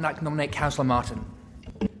 I'd like to nominate Councillor Martin.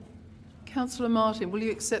 Councillor Martin, will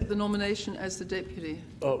you accept the nomination as the Deputy?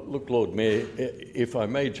 Oh, look, Lord Mayor, if I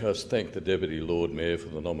may just thank the Deputy Lord Mayor for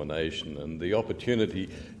the nomination and the opportunity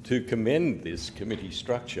to commend this committee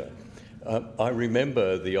structure. I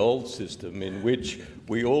remember the old system in which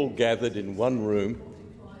we all gathered in one room.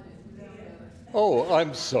 Oh,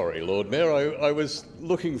 I'm sorry, Lord Mayor. I was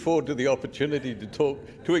looking forward to the opportunity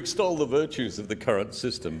to extol the virtues of the current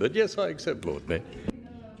system. But yes, I accept, Lord Mayor.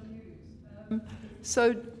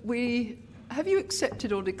 So have you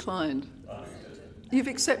accepted or declined? You've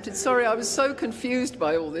accepted. Sorry, I was so confused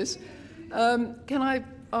by all this. Can I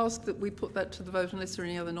ask that we put that to the vote unless there are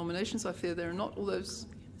any other nominations? I fear there are not. All those...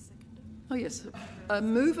 Oh, yes.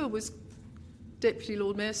 Mover was Deputy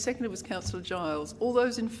Lord Mayor. Seconder was Councillor Giles. All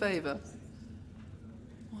those in favour?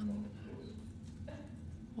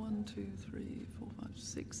 1, 2, 3, 4, 5,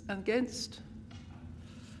 6. And against?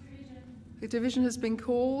 The division has been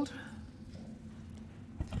called.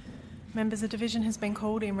 Members, a division has been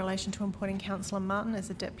called in relation to appointing Councillor Martin as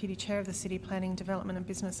the Deputy Chair of the City Planning, Development and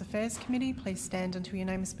Business Affairs Committee. Please stand until your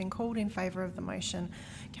name has been called in favour of the motion.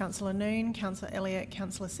 Councillor Noon, Councillor Elliott,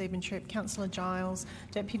 Councillor Siebentripp, Councillor Giles,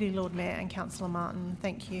 Deputy Lord Mayor and Councillor Martin.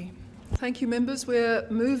 Thank you. Thank you, members. We're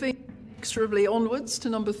moving inexorably onwards to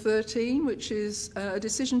number 13, which is a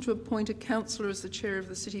decision to appoint a councillor as the Chair of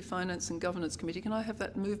the City Finance and Governance Committee. Can I have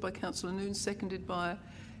that moved by Councillor Noon, seconded by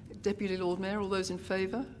Deputy Lord Mayor? All those in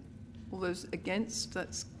favour? All those against?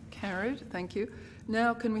 That's carried. Thank you.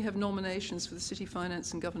 Now can we have nominations for the City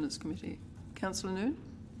Finance and Governance Committee? Councillor Noon?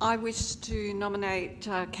 I wish to nominate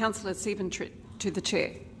Councillor Siebentritt to the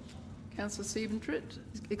Chair. Councillor Siebentritt,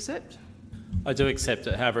 accept? I do accept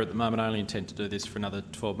it. However, at the moment I only intend to do this for another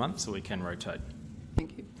 12 months, so we can rotate.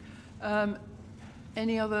 Thank you.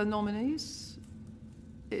 Any other nominees?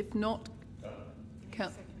 If not,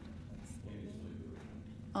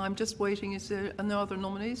 I'm just waiting. Is there no other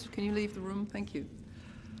nominees? Can you leave the room? Thank you.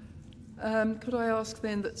 Could I ask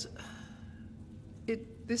then that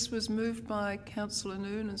this was moved by Councillor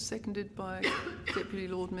Noon and seconded by Deputy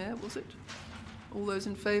Lord Mayor, was it? All those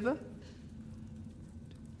in favour?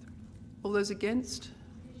 All those against?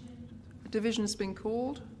 A division has been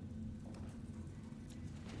called.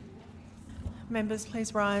 Members,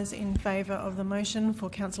 please rise in favour of the motion for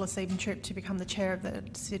Councillor Siebentripp to become the Chair of the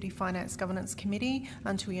City Finance Governance Committee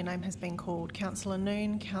until your name has been called. Councillor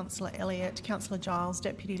Noon, Councillor Elliott, Councillor Giles,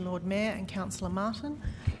 Deputy Lord Mayor and Councillor Martin.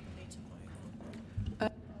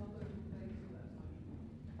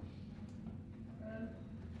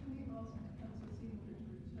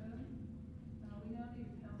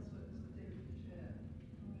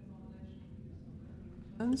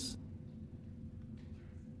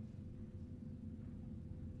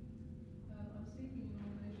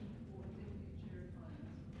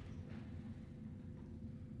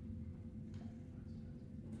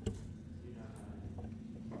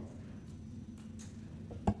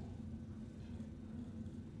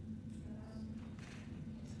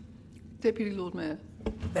 Deputy Lord Mayor.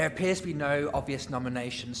 There appears to be no obvious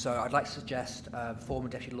nomination, so I'd like to suggest former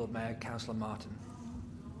Deputy Lord Mayor, Councillor Martin.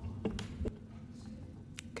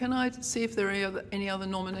 Can I see if there are any other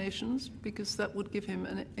nominations? Because that would give him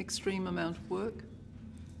an extreme amount of work.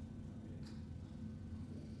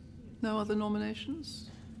 No other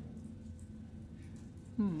nominations?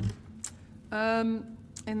 In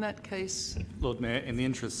that case... Lord Mayor, in the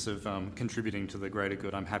interests of contributing to the greater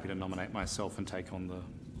good, I'm happy to nominate myself and take on the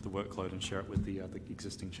workload and share it with the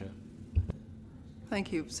existing chair.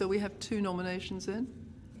 Thank you. So we have 2 nominations then.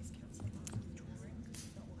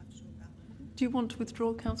 Do you want to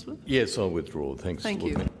withdraw, Councillor? Yes, I'll withdraw. Thanks. Thank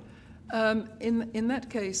Lord you. Mayor. In that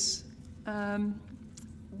case,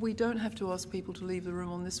 we don't have to ask people to leave the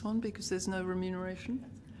room on this one because there's no remuneration.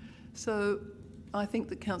 So I think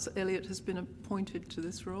that Councillor Elliott has been appointed to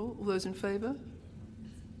this role. All those in favour?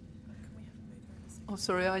 Oh,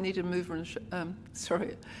 sorry, I need a mover and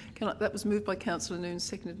sorry. That was moved by Councillor Noon,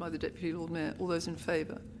 seconded by the Deputy Lord Mayor. All those in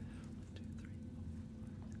favour? 1, 2,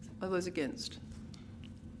 3. Are those against?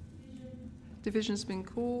 Division's been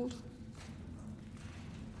called.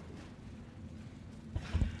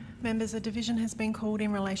 Members, a division has been called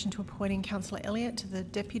in relation to appointing Councillor Elliott to the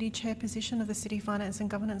Deputy Chair position of the City Finance and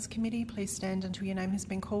Governance Committee. Please stand until your name has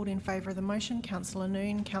been called in favour of the motion. Councillor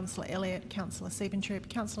Noon, Councillor Elliott, Councillor Siebentripp,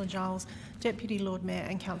 Councillor Giles, Deputy Lord Mayor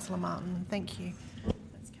and Councillor Martin. Thank you.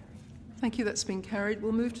 Thank you. That's been carried.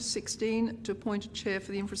 We'll move to 16 to appoint a chair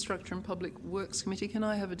for the Infrastructure and Public Works Committee. Can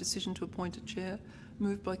I have a decision to appoint a chair?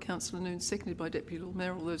 Moved by Councillor Noon, seconded by Deputy Lord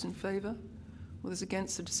Mayor. All those in favour? All those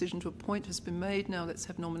against? The decision to appoint has been made. Now let's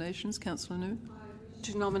have nominations. Councillor Noon. I wish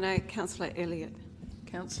to nominate Councillor Elliott.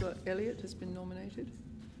 Councillor Elliott has been nominated.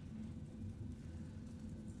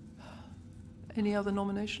 Any other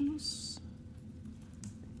nominations?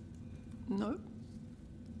 No?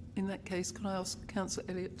 In that case, can I ask Councillor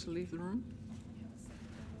Elliott to leave the room?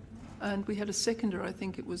 And we had a seconder, I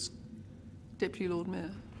think it was Deputy Lord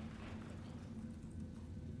Mayor.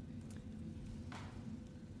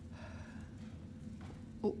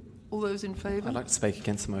 All those in favour? I'd like to speak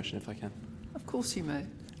against the motion if I can. Of course you may.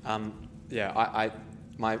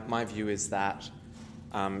 My view is that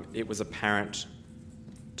it was apparent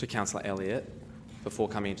to Councillor Elliott before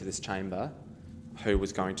coming into this chamber who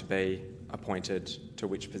was going to be appointed to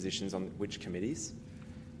which positions on which committees.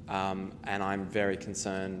 And I'm very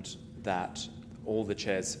concerned that all the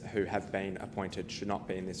chairs who have been appointed should not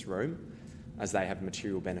be in this room, as they have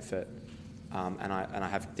material benefit. And I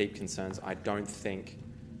have deep concerns. I don't think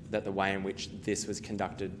that the way in which this was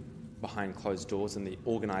conducted behind closed doors and the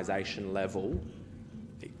organisation level,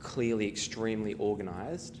 clearly extremely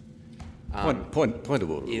organised, Point of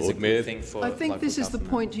order, is Lord a Mayor. good thing for I think local this is the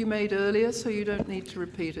government. point you made earlier, so you don't need to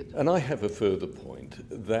repeat it. And I have a further point,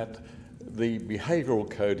 that the behavioural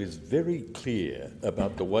code is very clear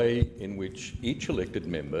about the way in which each elected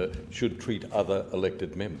member should treat other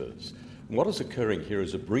elected members. What is occurring here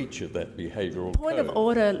is a breach of that behavioural Point code. of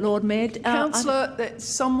order, Lord Mayor. Councillor, there's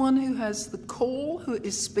someone who has the call who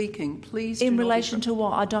is speaking. Please. In relation to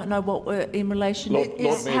what? I don't know what we're in relation Lord to.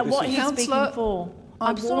 Mayor, What this he's is- speaking Councillor, for. I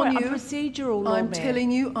I'm sorry, warn I'm you. procedural, Lord I'm Mayor.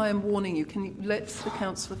 telling you, I am warning you. Can you let the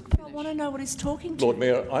councillor I want to know what he's talking to. Lord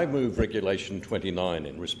Mayor, I move Regulation 29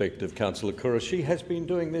 in respect of Councillor Kouros. She has been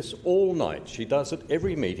doing this all night. She does it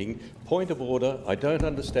every meeting. Point of order, I don't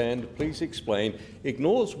understand, please explain.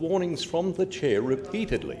 Ignores warnings from the chair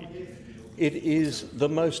repeatedly. It is the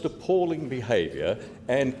most appalling behaviour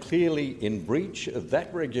and clearly in breach of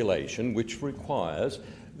that regulation which requires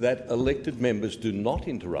that elected members do not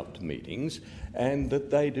interrupt meetings and that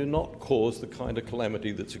they do not cause the kind of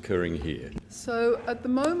calamity that's occurring here. So at the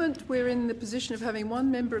moment we're in the position of having one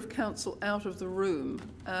member of council out of the room,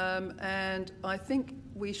 and I think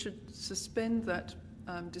we should suspend that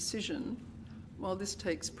decision while this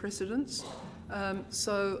takes precedence. Do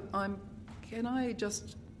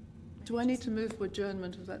I need to move for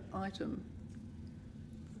adjournment of that item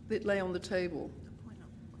that lay on the table?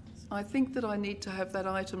 I think that I need to have that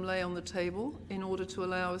item lay on the table in order to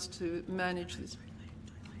allow us to manage this.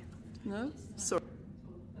 No? Sorry.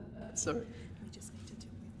 Sorry.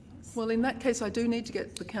 Well, in that case, I do need to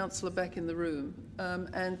get the councillor back in the room,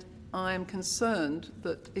 and I am concerned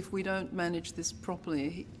that if we don't manage this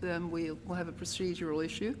properly, then we'll have a procedural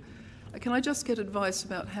issue. Can I just get advice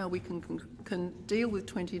about how we can deal with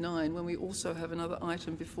 29 when we also have another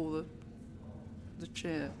item before the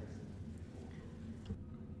chair?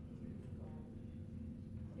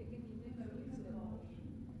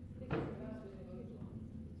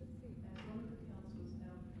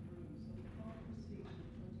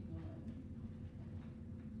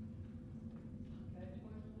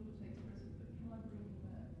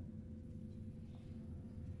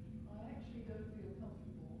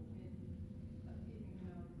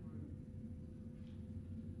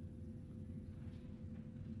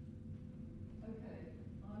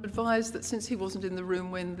 Advised that since he wasn't in the room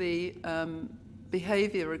when the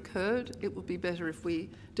behaviour occurred, it would be better if we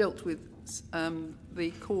dealt with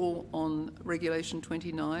the call on Regulation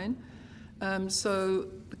 29. So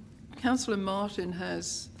Councillor Martin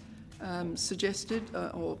has suggested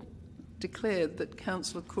or declared that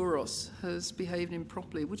Councillor Kouros has behaved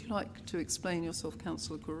improperly. Would you like to explain yourself,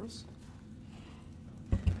 Councillor Kouros?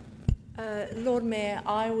 Lord Mayor,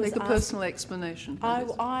 I was Make a personal explanation.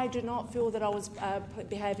 I do not feel that I was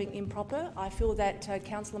behaving improper. I feel that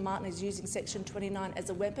Councillor Martin is using Section 29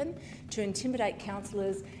 as a weapon to intimidate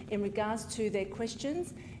councillors in regards to their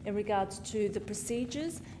questions, in regards to the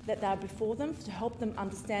procedures that are before them, to help them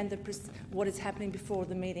understand what is happening before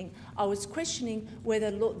the meeting. I was questioning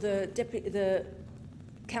whether the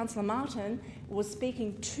Councillor Martin was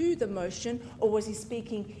speaking to the motion or was he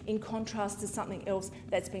speaking in contrast to something else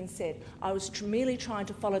that's been said. I was merely trying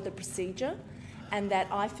to follow the procedure, and that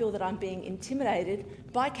I feel that I'm being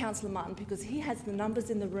intimidated by Councillor Martin because he has the numbers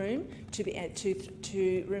in the room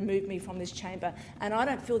to remove me from this chamber, and I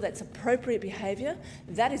don't feel that's appropriate behaviour.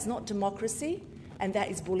 That is not democracy, and that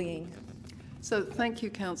is bullying. So thank you,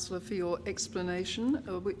 Councillor, for your explanation,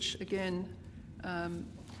 which again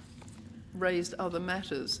raised other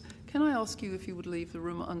matters. Can I ask you if you would leave the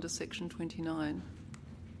room under Section 29?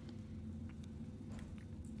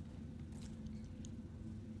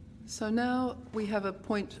 So now we have a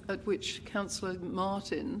point at which Councillor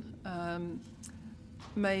Martin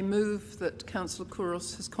may move that Councillor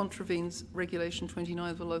Kouros has contravened Regulation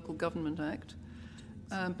 29 of the Local Government Act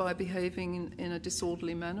by behaving in a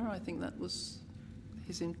disorderly manner. I think that was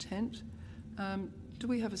his intent. Do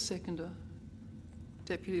we have a seconder?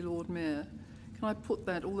 Deputy Lord Mayor. Can I put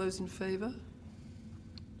that? All those in favour?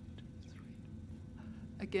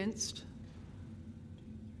 Against?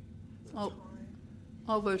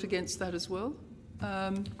 I'll vote against that as well.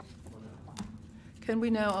 Can we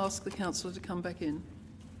now ask the councillor to come back in?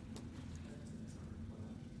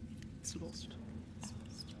 It's lost.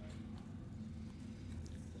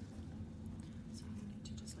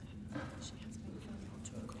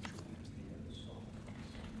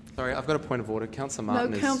 Sorry, I've got a point of order. Councillor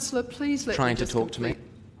Martin Councillor, please let trying me to just talk to me.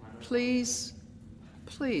 Please.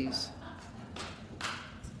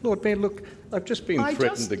 Lord Mayor, look, I've just been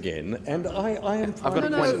threatened again, and I am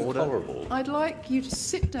finding this intolerable. I'd like you to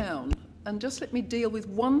sit down and just let me deal with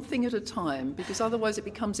one thing at a time, because otherwise it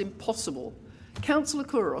becomes impossible. Councillor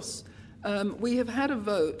Kouros, we have had a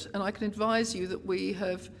vote, and I can advise you that we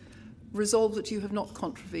have resolved that you have not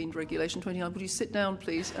contravened Regulation 29. Would you sit down,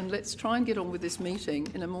 please, and let's try and get on with this meeting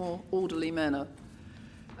in a more orderly manner.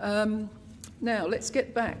 Now, let's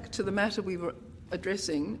get back to the matter we were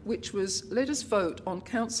addressing, which was, let us vote on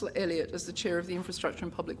Councillor Elliott as the Chair of the Infrastructure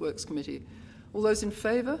and Public Works Committee. All those in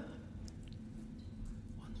favour? 1,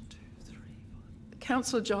 2, 3, 4.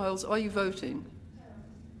 Councillor Giles, are you voting?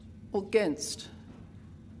 Or against?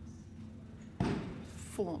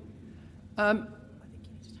 4.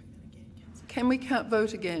 Can we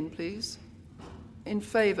vote again, please? In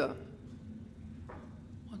favour?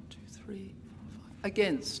 1, 2, 3, 4, 5.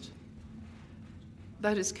 Against?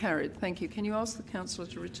 That is carried. Thank you. Can you ask the councillor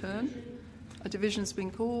to return? A division's been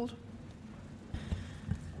called.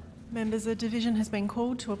 Members, a division has been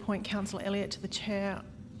called to appoint Councillor Elliott to the chair.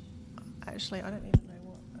 Actually, I don't even know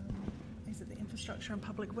what. Is it the Infrastructure and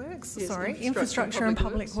Public Works? Yes, Sorry, Infrastructure and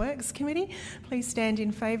Public Works Committee. Please stand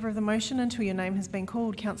in favour of the motion until your name has been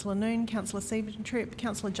called. Councillor Noon, Councillor Steventrip,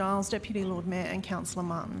 Councillor Giles, Deputy Lord Mayor and Councillor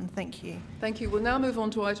Martin. Thank you. Thank you. We'll now move on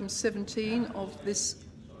to item 17 of this.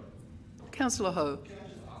 Councillor Ho.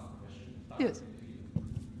 Yes.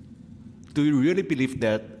 Do you really believe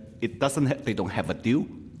that they don't have a deal?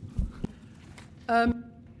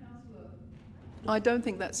 I don't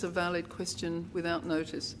think that's a valid question without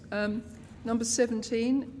notice. Number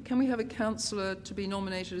 17, can we have a councillor to be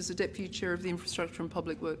nominated as the Deputy Chair of the Infrastructure and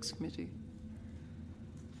Public Works Committee?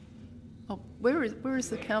 Oh, where is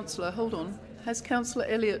the councillor? Hold on. Has Councillor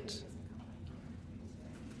Elliott...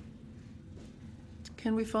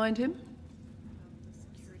 Can we find him?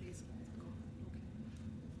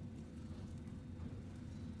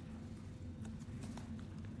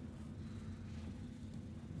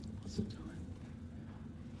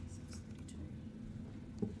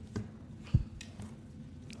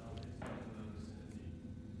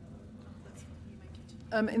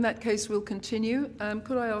 In that case, we'll continue.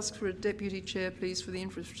 Could I ask for a Deputy Chair, please, for the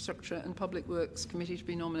Infrastructure and Public Works Committee to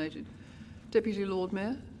be nominated? Deputy Lord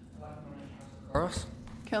Mayor. Kouros.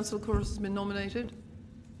 Councillor Kouros has been nominated.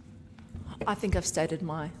 I think I've stated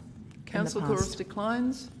my. Councillor Kouros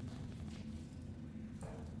declines.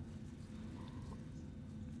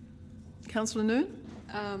 Councillor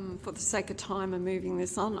Noon. For the sake of time and moving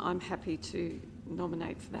this on, I'm happy to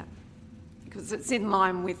nominate for that because it's in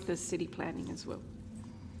line with the city planning as well.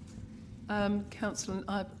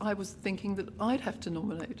 Councillor, I was thinking that I'd have to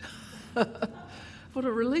nominate. What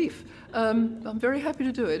a relief. I'm very happy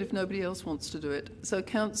to do it if nobody else wants to do it. So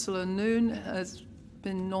Councillor Noon has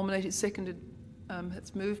been nominated,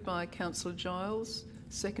 it's moved by Councillor Giles,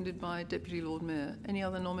 seconded by Deputy Lord Mayor. Any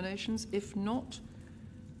other nominations? If not,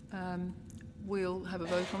 we'll have a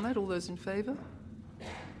vote on that. All those in favour?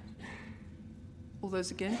 All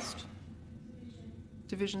those against?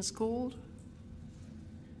 Division's called.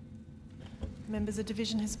 Members, a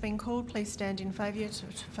division has been called. Please stand in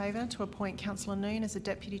favour to appoint Councillor Noon as the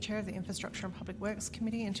Deputy Chair of the Infrastructure and Public Works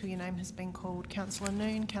Committee until your name has been called. Councillor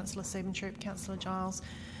Noon, Councillor Steventrip, Councillor Giles,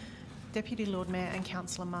 Deputy Lord Mayor and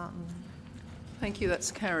Councillor Martin. Thank you. That's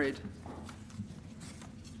carried.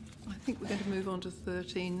 I think we're going to move on to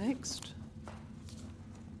 13 next.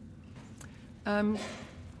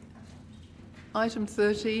 Item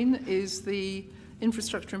 13 is the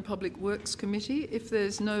Infrastructure and Public Works Committee. If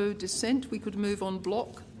there's no dissent, we could move on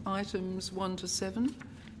block items 1 to 7.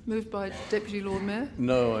 Moved by Deputy Lord Mayor.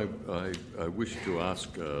 No, I wish to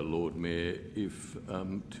ask Lord Mayor if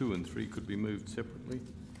 2 and 3 could be moved separately.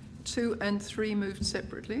 2 and 3 moved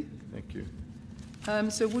separately. Thank you.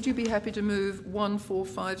 So would you be happy to move 1, 4,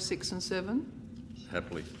 5, 6 and 7?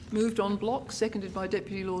 Happily. Moved on block, seconded by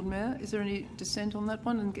Deputy Lord Mayor. Is there any dissent on that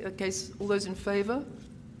one? In case, all those in favour?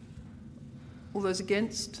 All those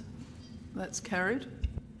against? That's carried.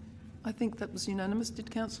 I think that was unanimous. Did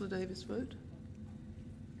Councillor Davis vote?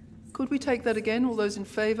 Could we take that again? All those in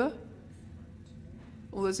favour?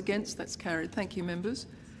 All those against? That's carried. Thank you, members.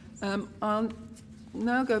 I'll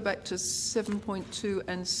now go back to 7.2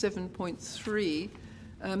 and 7.3.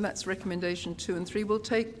 That's recommendation 2 and 3. We'll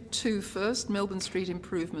take 2 first. Melbourne Street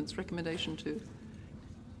improvements, recommendation 2.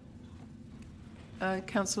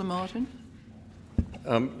 Councillor Martin.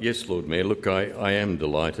 Yes, Lord Mayor. Look, I am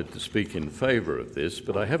delighted to speak in favour of this,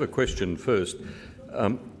 but I have a question first.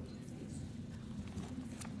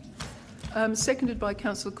 Seconded by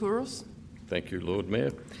Councillor Kouros. Thank you, Lord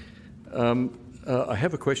Mayor. I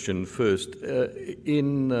have a question first.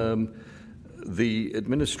 In the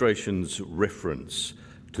administration's reference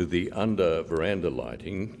to the under-veranda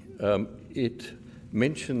lighting, it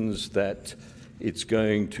mentions that it's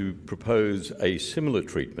going to propose a similar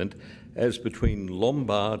treatment as between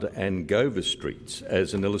Lombard and Gover Streets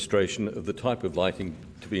as an illustration of the type of lighting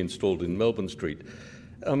to be installed in Melbourne Street.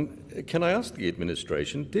 Can I ask the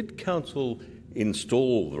administration, did Council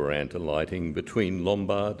install veranda lighting between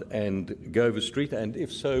Lombard and Gover Street, and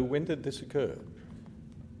if so, when did this occur?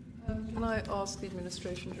 Can I ask the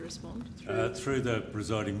administration to respond? Through the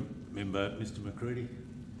presiding member, Mr McCready.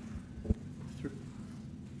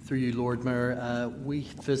 Through you, Lord Mayor, we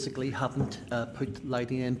physically haven't put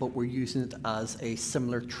lighting in, but we're using it as a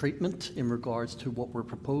similar treatment in regards to what we're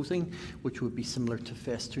proposing, which would be similar to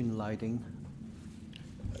festoon lighting.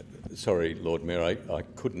 Sorry, Lord Mayor, I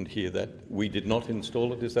couldn't hear that. We did not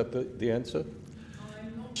install it. Is that the answer?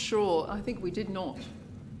 I'm not sure. I think we did not.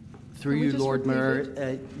 Through you, Lord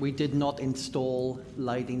Mayor, we did not install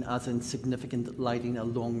lighting as in significant lighting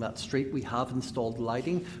along that street. We have installed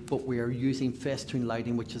lighting, but we are using festoon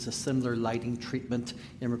lighting, which is a similar lighting treatment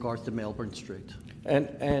in regards to Melbourne Street.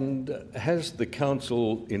 And has the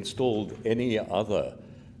council installed any other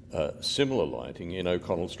similar lighting in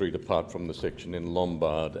O'Connell Street apart from the section in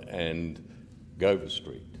Lombard and Gover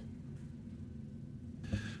Street?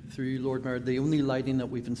 Through you, Lord Mayor, the only lighting that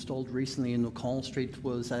we've installed recently in O'Connell Street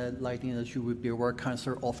was lighting, as you would be aware,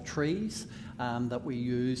 Councillor, off trees that we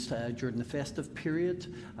used during the festive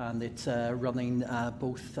period, and it's running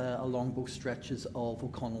along both stretches of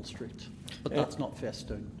O'Connell Street. But that's not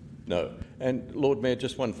festoon. No. And Lord Mayor,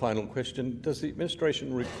 just one final question. Does the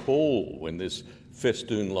administration recall when this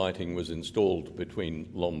festoon lighting was installed between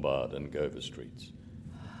Lombard and Gover Streets?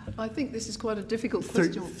 I think this is quite a difficult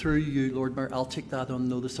question. Through you, Lord Mayor, I'll take that on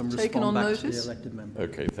notice and respond back to the elected member.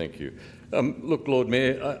 Okay, thank you. Look, Lord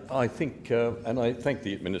Mayor, I think, and I thank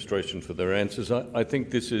the administration for their answers, I think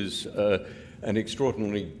this is an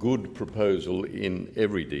extraordinarily good proposal in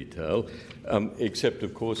every detail, except,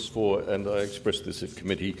 of course, for, and I expressed this at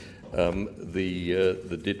committee,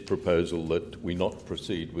 the DIT proposal that we not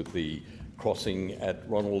proceed with the crossing at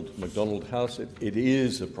Ronald McDonald House. It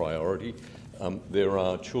is a priority. There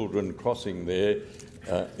are children crossing there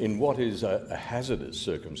in what is a hazardous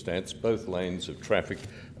circumstance, both lanes of traffic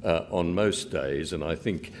on most days, and I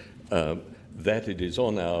think that it is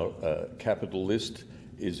on our capital list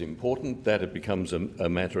is important. That it becomes a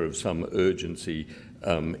matter of some urgency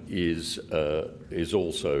is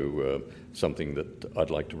also something that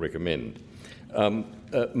I'd like to recommend.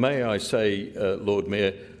 May I say, Lord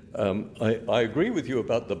Mayor, I agree with you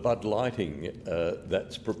about the bud lighting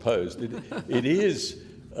that's proposed. It is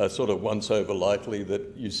sort of once-over lightly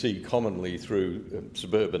that you see commonly through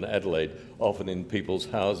suburban Adelaide, often in people's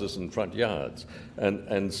houses and front yards,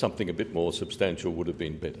 and something a bit more substantial would have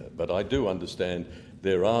been better. But I do understand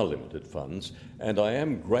there are limited funds, and I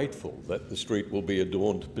am grateful that the street will be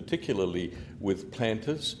adorned particularly with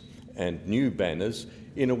planters and new banners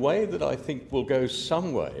in a way that I think will go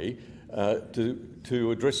some way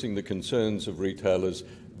to addressing the concerns of retailers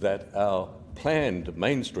that our planned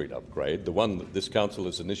Main Street upgrade, the one that this council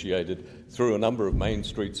has initiated through a number of main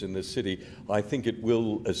streets in this city, I think it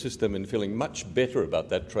will assist them in feeling much better about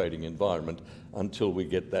that trading environment until we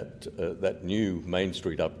get that new Main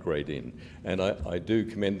Street upgrade in. And I do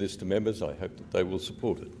commend this to members. I hope that they will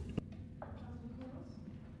support it.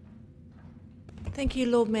 Thank you,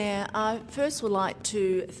 Lord Mayor. I first would like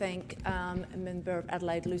to thank Member of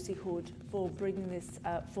Adelaide, Lucy Hood, for bringing this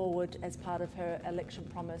forward as part of her election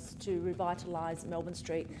promise to revitalise Melbourne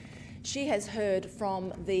Street. She has heard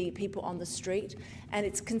from the people on the street, and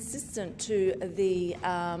it's consistent to the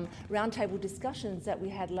roundtable discussions that we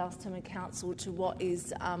had last time in council to what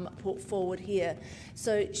is put forward here.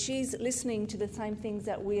 So she's listening to the same things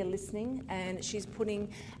that we are listening, and she's putting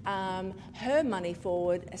her money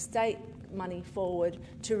forward, state money forward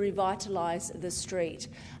to revitalise the street.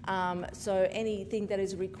 So anything that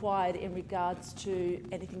is required in regards to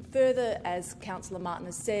anything further, as Councillor Martin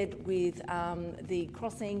has said, with the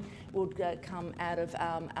crossing would come out of,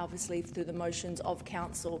 obviously, through the motions of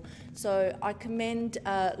Council. So I commend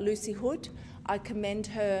Lucy Hood. I commend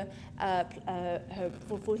her,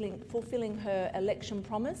 fulfilling her election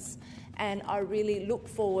promise, and I really look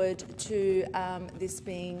forward to this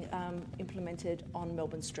being implemented on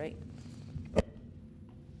Melbourne Street.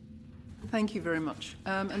 Thank you very much.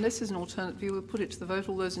 Unless there's an alternate view, we'll put it to the vote.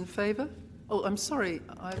 All those in favour? Oh, I'm sorry.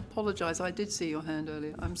 I apologise. I did see your hand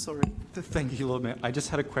earlier. I'm sorry. Thank you, Lord Mayor. I just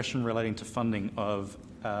had a question relating to funding of,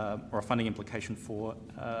 or a funding implication for.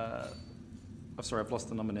 I'm sorry, I've lost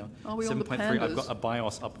the number now. Are we on the 7.3. I've got pandas? a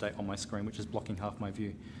BIOS update on my screen, which is blocking half my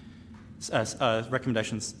view.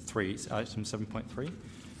 Recommendations 3, item 7.3.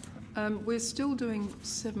 We're still doing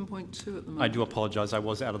 7.2 at the moment. I do apologise. I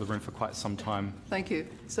was out of the room for quite some time. Thank you.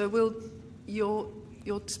 So you're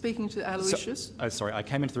speaking to Aloysius? Sorry, I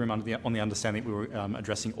came into the room on the understanding that we were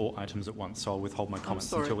addressing all items at once, so I'll withhold my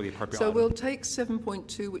comments until the appropriate So item. we'll take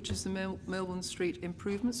 7.2, which is the Melbourne Street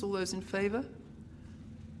improvements. All those in favour?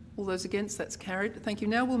 All those against? That's carried. Thank you.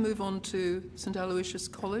 Now we'll move on to St Aloysius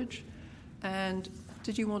College. And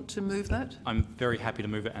did you want to move that? I'm very happy to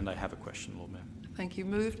move it, and I have a question, Lord Mayor. Thank you.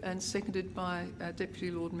 Moved and seconded by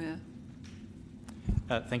Deputy Lord Mayor.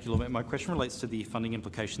 Thank you, Lord Mayor. My question relates to the funding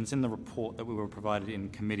implications. In the report that we were provided in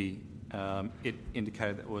committee, it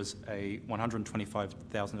indicated that it was a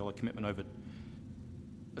 $125,000 commitment over,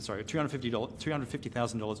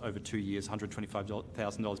 $250,000 over 2 years,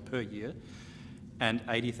 $125,000 per year, and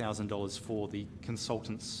 $80,000 for the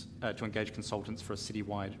consultants, to engage consultants for a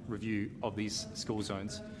citywide review of these school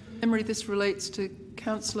zones. Memory, this relates to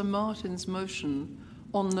Councillor Martin's motion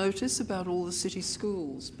on notice about all the city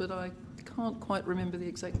schools, but I can't quite remember the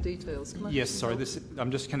exact details. Yes, sorry,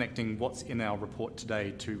 I'm just connecting what's in our report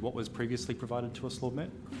today to what was previously provided to us, Lord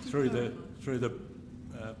Mayor. Through the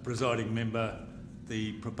presiding member,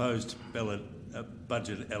 the proposed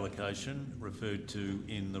budget allocation referred to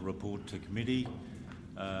in the report to committee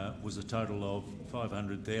was a total of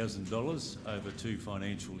 $500,000 over 2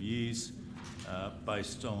 financial years,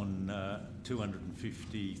 based on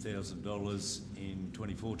 $250,000 in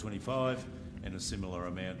 24-25 and a similar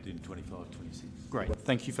amount in 25-26. Great,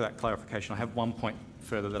 thank you for that clarification. I have one point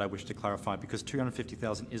further that I wish to clarify, because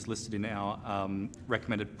 $250,000 is listed in our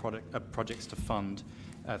recommended projects to fund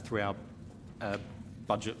through our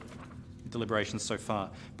budget deliberations so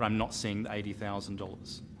far, but I'm not seeing the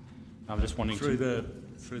 $80,000. I'm just wanting through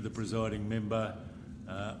the presiding member,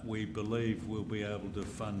 we believe we'll be able to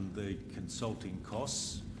fund the consulting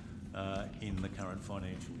costs in the current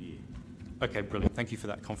financial year. Okay, brilliant. Thank you for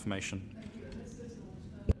that confirmation.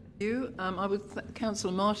 I would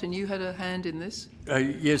Councillor Martin, you had a hand in this.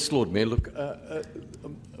 Yes, Lord Mayor. Look,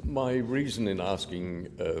 my reason in asking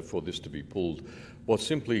for this to be pulled was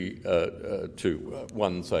simply to,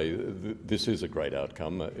 one, say this is a great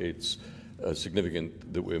outcome. It's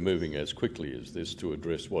significant that we're moving as quickly as this to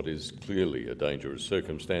address what is clearly a dangerous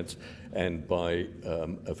circumstance, and by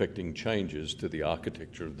effecting changes to the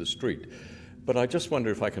architecture of the street. But I just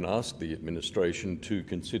wonder if I can ask the administration to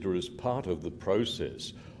consider, as part of the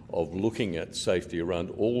process of looking at safety around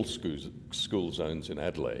all school zones in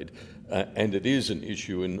Adelaide, and it is an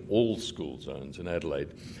issue in all school zones in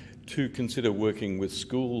Adelaide, to consider working with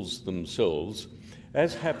schools themselves,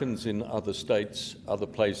 as happens in other states, other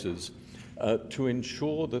places, to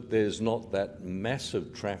ensure that there's not that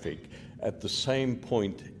massive traffic at the same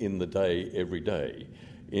point in the day every day.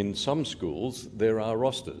 In some schools, there are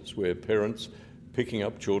rosters where parents picking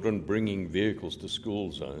up children, bringing vehicles to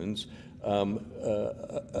school zones,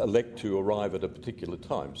 elect to arrive at a particular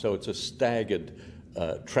time. So it's a staggered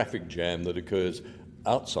traffic jam that occurs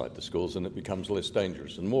outside the schools, and it becomes less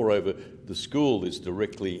dangerous. And moreover, the school is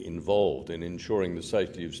directly involved in ensuring the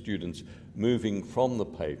safety of students moving from the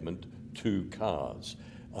pavement to cars.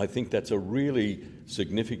 I think that's a really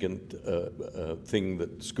significant thing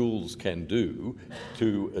that schools can do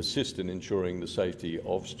to assist in ensuring the safety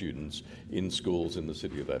of students in schools in the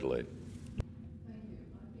City of Adelaide.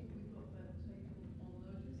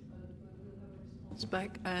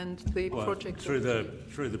 Back and the project through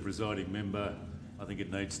the presiding member, I think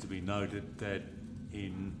it needs to be noted that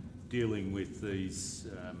in dealing with these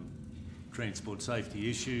transport safety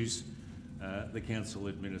issues, the council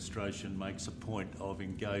administration makes a point of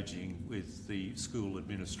engaging with the school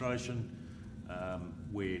administration,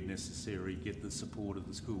 where necessary, get the support of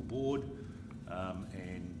the school board,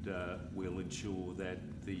 and we'll ensure that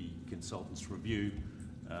the consultants' review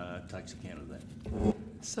takes account of that.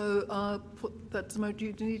 So I'll put that to the motion.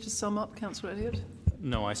 Do you need to sum up, Councillor Elliott?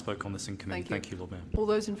 No, I spoke on this in committee. Thank you, Lord Mayor. All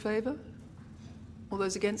those in favour? All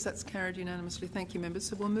those against? That's carried unanimously. Thank you, members.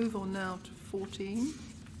 So we'll move on now to 14.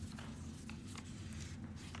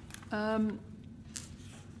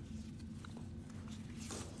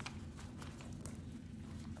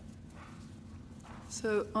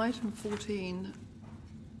 So item 14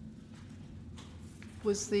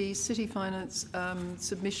 was the City Finance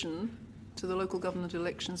submission to the Local Government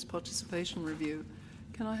Elections Participation Review.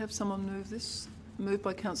 Can I have someone move this? Moved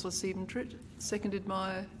by Councillor Siebentritt, seconded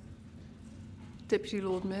by Deputy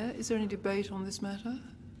Lord Mayor. Is there any debate on this matter?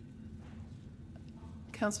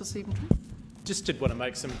 Councillor Siebentritt. Just did want to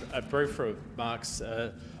make some brief remarks,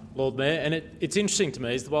 Lord Mayor, and it's interesting to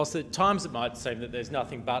me, is whilst at times it might seem that there's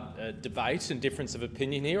nothing but debate and difference of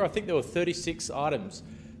opinion here, I think there were 36 items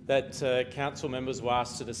that council members were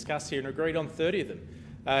asked to discuss here and agreed on 30 of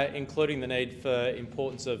them, including the need for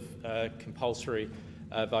importance of compulsory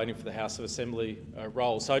voting for the House of Assembly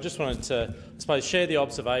role. So I just wanted to, I suppose, share the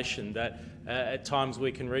observation that at times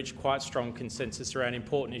we can reach quite strong consensus around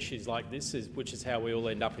important issues like this, which is how we all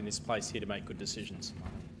end up in this place here to make good decisions.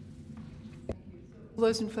 All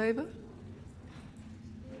those in favour?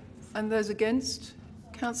 And those against?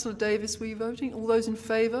 Councillor Davis, were you voting? All those in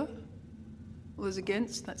favour? All those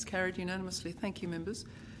against? That's carried unanimously. Thank you, members.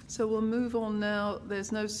 So we'll move on now.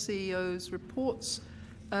 There's no CEO's reports.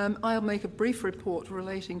 I'll make a brief report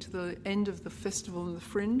relating to the end of the festival and the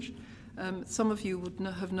Fringe. Some of you would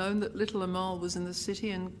have known that Little Amal was in the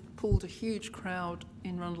city and pulled a huge crowd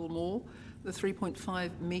in Rundle Mall. The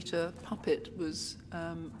 3.5-metre puppet was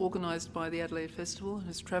organised by the Adelaide Festival and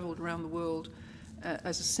has travelled around the world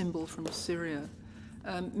as a symbol from Syria.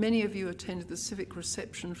 Many of you attended the civic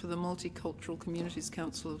reception for the Multicultural Communities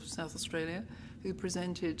Council of South Australia, who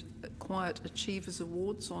presented Quiet Achievers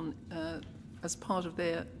Awards on as part of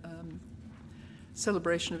their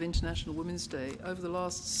celebration of International Women's Day. Over the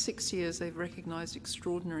last 6 years, they've recognised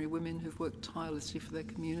extraordinary women who've worked tirelessly for their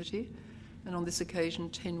community, and on this occasion,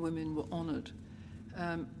 10 women were honoured.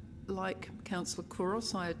 Like Councillor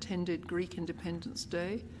Kouros, I attended Greek Independence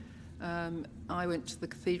Day. I went to the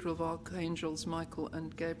Cathedral of Archangels Michael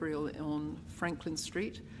and Gabriel on Franklin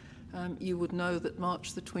Street. You would know that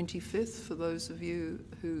March the 25th, for those of you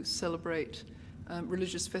who celebrate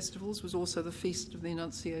religious festivals, was also the Feast of the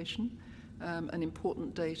Annunciation, an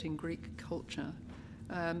important date in Greek culture.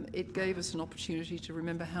 It gave us an opportunity to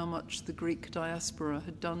remember how much the Greek diaspora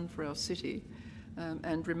had done for our city,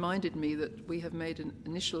 and reminded me that we have made an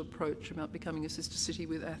initial approach about becoming a sister city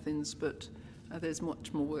with Athens, but there's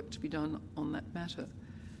much more work to be done on that matter.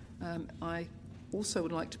 I also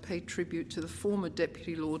would like to pay tribute to the former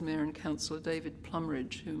Deputy Lord Mayor and Councillor David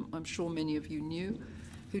Plumridge, whom I'm sure many of you knew,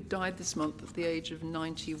 who died this month at the age of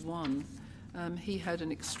 91. He had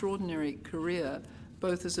an extraordinary career,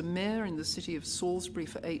 both as a mayor in the city of Salisbury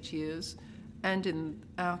for 8 years and in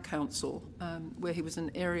our council, where he was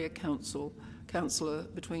an area councillor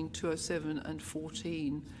between 2007 and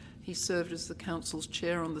 2014. He served as the council's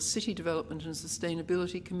chair on the City Development and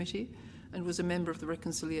Sustainability Committee and was a member of the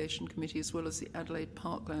Reconciliation Committee as well as the Adelaide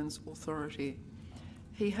Parklands Authority.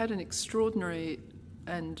 He had an extraordinary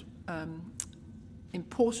and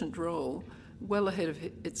important role well ahead of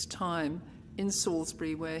its time in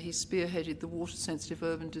Salisbury, where he spearheaded the water-sensitive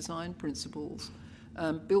urban design principles,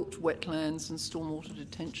 built wetlands and stormwater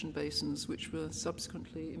detention basins, which were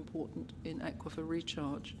subsequently important in aquifer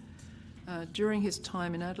recharge. During his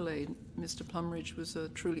time in Adelaide, Mr Plumridge was a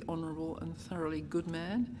truly honourable and thoroughly good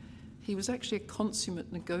man. He was actually a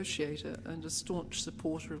consummate negotiator and a staunch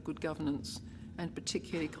supporter of good governance, and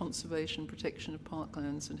particularly conservation, protection of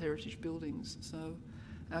parklands and heritage buildings. So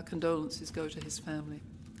our condolences go to his family.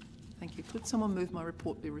 Thank you. Could someone move my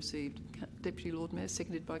report be received? Deputy Lord Mayor,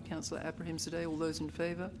 seconded by Councillor Abrahimzadeh. All those in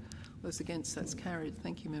favour? Those against? That's carried.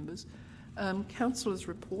 Thank you, members. Councillors'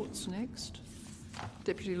 reports next.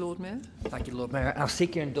 Deputy Lord Mayor. Thank you, Lord Mayor. I'll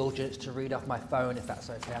seek your indulgence to read off my phone, if that's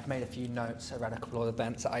okay. I've made a few notes around a couple of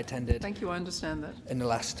events that I attended. Thank you, I understand that. In the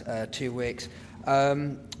last 2 weeks.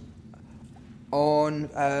 On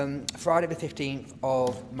Friday the 15th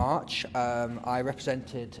of March, I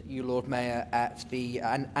represented you, Lord Mayor, at the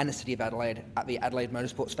and the City of Adelaide at the Adelaide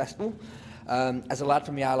Motorsports Festival. As a lad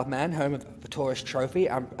from the Isle of Man, home of the Taurus Trophy,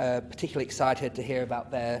 I'm particularly excited to hear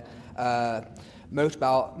about their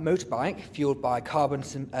motorbike fuelled by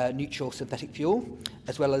carbon-neutral synthetic fuel,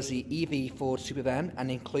 as well as the EV Ford Supervan and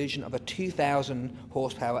the inclusion of a 2,000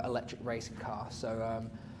 horsepower electric racing car. So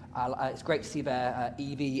it's great to see their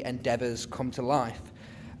EV endeavours come to life.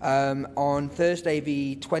 On Thursday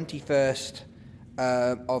the 21st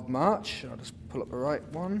of March. I'll just pull up the right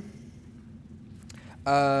one.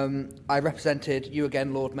 I represented you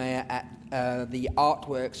again, Lord Mayor, at the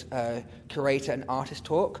Artworks Curator and Artist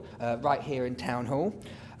Talk right here in Town Hall.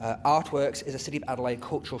 Artworks is a City of Adelaide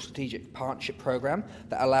cultural strategic partnership programme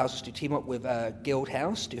that allows us to team up with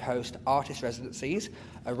Guildhouse to host artist residencies,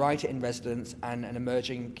 a writer in residence and an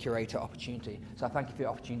emerging curator opportunity. So I thank you for the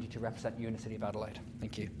opportunity to represent you in the City of Adelaide.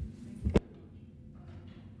 Thank you.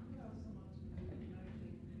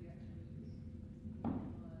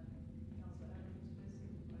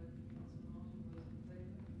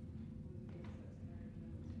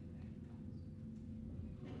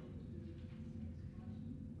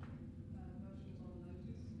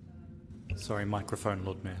 Sorry, microphone,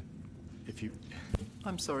 Lord Mayor. If you...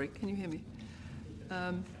 I'm sorry, can you hear me?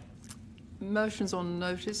 Motions on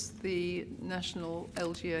notice, the National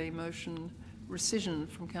LGA motion rescission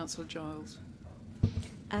from Councillor Giles.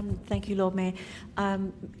 Thank you, Lord Mayor.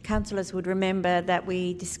 Councillors would remember that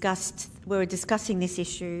we were discussing this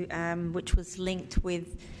issue, which was linked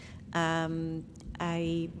with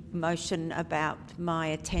a motion about my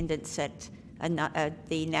attendance at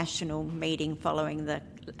the national meeting following the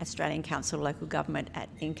Australian Council of Local Government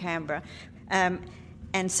in Canberra.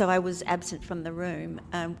 And so I was absent from the room.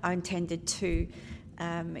 I intended to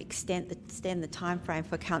extend the time frame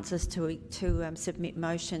for councillors to submit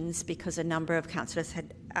motions because a number of councillors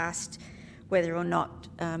had asked whether or not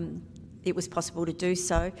it was possible to do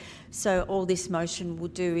so. So all this motion will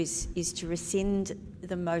do is to rescind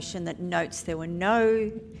the motion that notes there were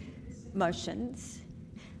no motions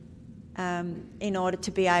in order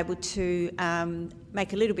to be able to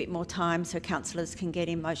make a little bit more time so councillors can get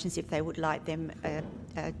in motions if they would like them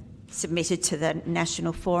submitted to the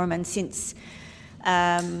National Forum. And since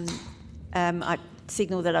I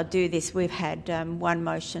signalled that I'd do this, we've had one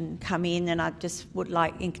motion come in, and I just would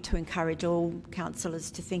like to encourage all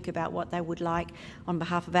councillors to think about what they would like on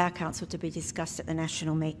behalf of our council to be discussed at the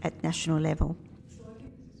national level. So I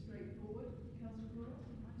think this is straightforward. Councillor Ross?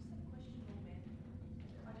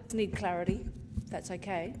 I just need clarity, if that's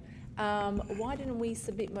okay. Why didn't we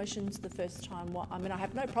submit motions the first time? I mean, I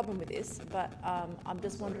have no problem with this, but I'm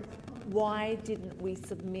just wondering, why didn't we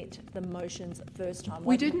submit the motions first time?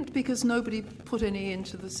 We didn't because nobody put any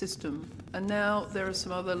into the system. And now there are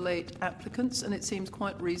some other late applicants, and it seems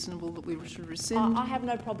quite reasonable that we should rescind. I have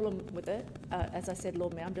no problem with it. As I said,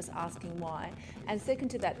 Lord Mayor, I'm just asking why. And second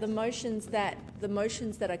to that, the motions that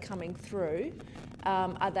are coming through,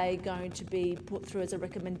 are they going to be put through as a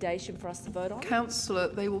recommendation for us to vote on? Councillor,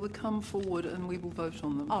 they will come forward and we will vote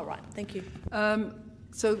on them. All right, thank you.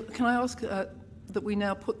 So can I ask that we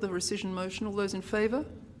now put the rescission motion? All those in favour?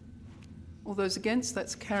 All those against?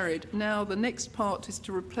 That's carried. Now the next part is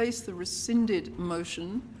to replace the rescinded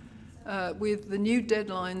motion with the new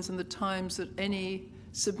deadlines and the times that any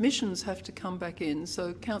submissions have to come back in.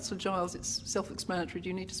 So Councillor Giles, it's self-explanatory. Do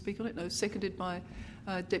you need to speak on it? No. Seconded by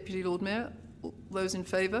Deputy Lord Mayor. All those in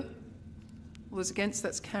favour? All those against?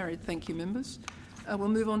 That's carried. Thank you, members. We'll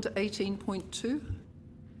move on to 18.2.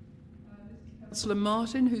 Councillor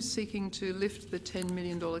Martin, who's seeking to lift the $10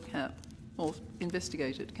 million cap, or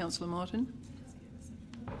investigate it. Councillor Martin.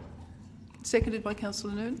 Seconded by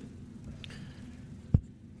Councillor Noon.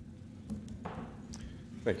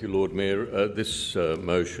 Thank you, Lord Mayor. This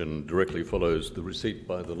motion directly follows the receipt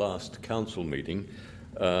by the last council meeting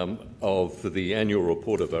of the annual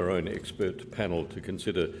report of our own expert panel to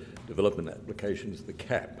consider development applications, the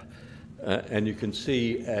CAP. And you can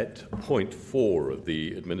see at point 4 of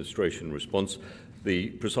the administration response, the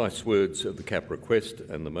precise words of the CAP request,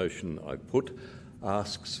 and the motion I put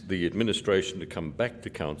asks the administration to come back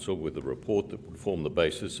to council with a report that would form the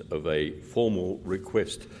basis of a formal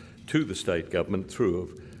request to the state government through,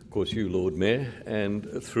 of course, you, Lord Mayor,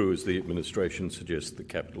 and through, as the administration suggests, the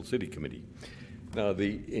Capital City Committee. Now,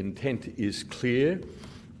 the intent is clear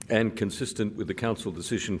and consistent with the council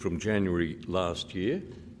decision from January last year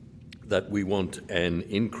that we want an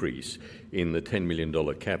increase in the $10 million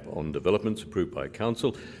cap on developments approved by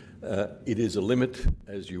council. It is a limit,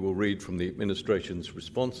 as you will read from the administration's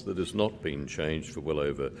response, that has not been changed for well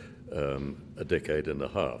over a decade and a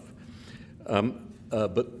half.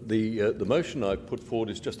 But the motion I've put forward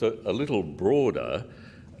is just a little broader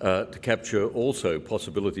to capture also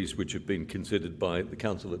possibilities which have been considered by the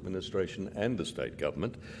council administration and the state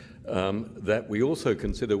government, that we also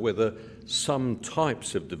consider whether some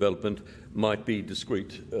types of development might be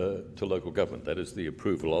discrete to local government, that is, the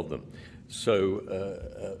approval of them. So,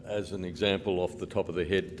 as an example off the top of the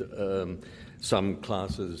head, some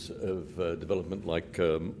classes of development like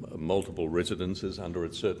multiple residences under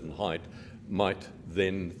a certain height might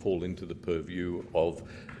then fall into the purview of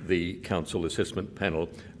the council assessment panel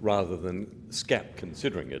rather than SCAP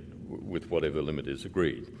considering it with whatever limit is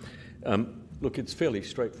agreed. Look, it's fairly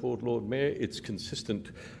straightforward, Lord Mayor. It's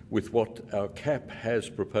consistent with what our CAP has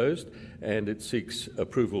proposed, and it seeks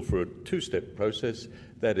approval for a two-step process.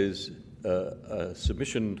 That is a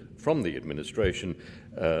submission from the administration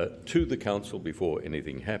to the council before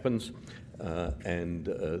anything happens, and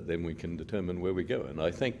then we can determine where we go. And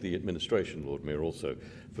I thank the administration, Lord Mayor, also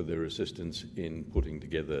for their assistance in putting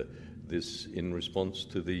together this in response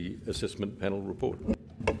to the assessment panel report.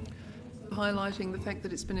 Highlighting the fact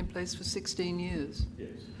that it's been in place for 16 years. Yes.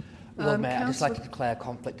 Lord Mayor, I'd just like to declare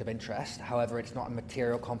conflict of interest. However, it's not a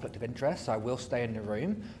material conflict of interest, so I will stay in the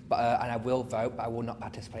room, but and I will vote, but I will not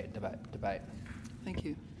participate in debate. Thank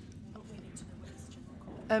you.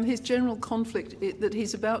 His general conflict that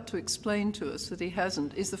he's about to explain to us that he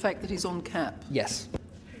hasn't is the fact that he's on cap. Yes.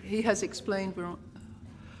 He has explained we're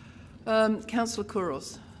on. Councillor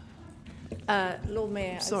Kouros. Lord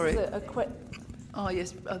Mayor, sorry. Oh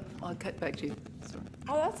yes, I'll get back to you. Sorry.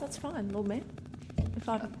 Oh, that's fine, Lord Mayor. If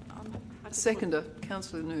Seconder,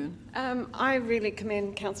 Councillor Noon. I really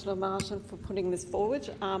commend Councillor Martin for putting this forward.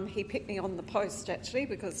 He picked me on the post actually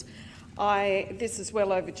because this is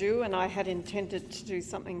well overdue and I had intended to do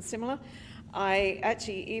something similar. I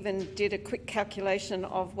actually even did a quick calculation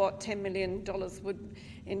of what $10 million would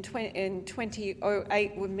in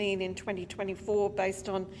 2008 would mean in 2024 based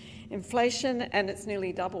on inflation, and it's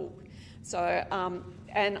nearly double. So,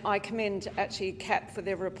 and I commend actually CAP for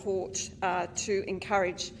their report to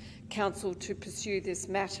encourage Council to pursue this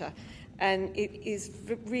matter. And it is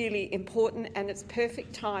really important, and it's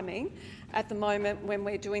perfect timing at the moment when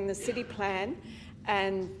we're doing the city plan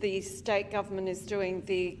and the state government is doing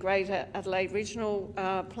the Greater Adelaide Regional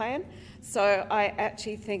Plan. So I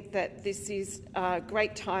actually think that this is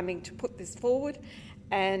great timing to put this forward,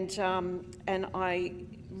 and I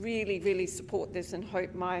really support this and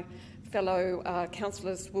hope my fellow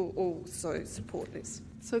councillors will also support this.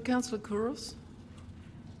 So, Councillor Kouros.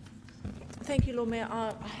 Thank you, Lord Mayor.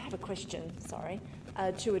 I have a question,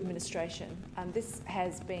 to administration. This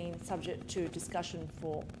has been subject to discussion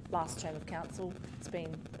for last term of council. It's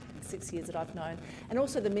been 6 years that I've known, and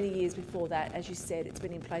also the many years before that. As you said, it's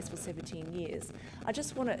been in place for 17 years. I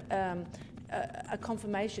just want a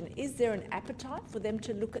confirmation. Is there an appetite for them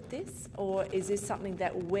to look at this, or is this something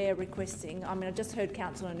that we're requesting? I mean, I just heard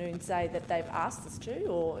Councillor Noon say that they've asked us to,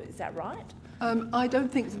 or is that right? I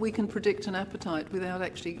don't think we can predict an appetite without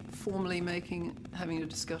actually formally having a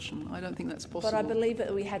discussion. I don't think that's possible. But I believe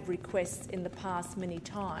that we had requests in the past many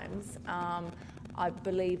times. I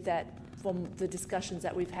believe that from the discussions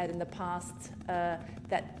that we've had in the past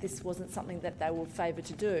that this wasn't something that they would favour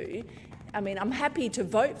to do. I mean, I'm happy to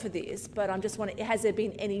vote for this, but I'm just wondering, has there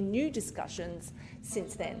been any new discussions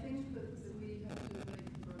since then?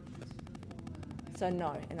 So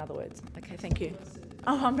no, in other words. Okay, thank you.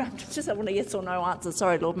 Oh, I want a yes or no answer.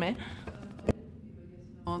 Sorry, Lord Mayor.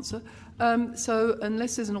 Answer. So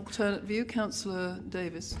unless there's an alternate view, Councillor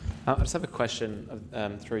Davis. I just have a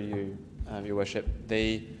question through you, Your Worship.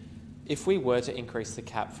 If we were to increase the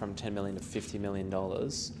cap from $10 million to $50 million,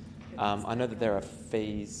 I know that there are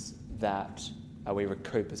fees that we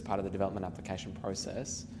recoup as part of the development application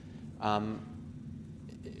process.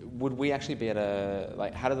 Would we actually be able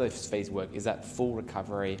to, how do those fees work? Is that full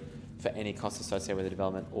recovery for any costs associated with the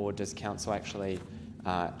development, or does council actually,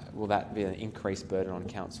 will that be an increased burden on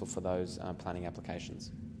council for those planning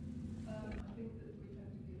applications?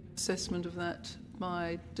 Assessment of that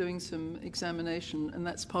by doing some examination, and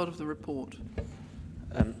that's part of the report.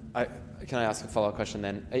 Can I ask a follow-up question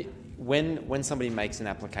then? When somebody makes an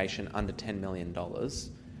application under $10 million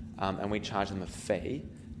and we charge them a fee,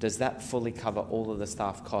 does that fully cover all of the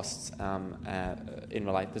staff costs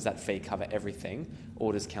does that fee cover everything,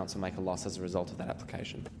 or does council make a loss as a result of that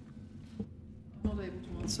application? I'm not able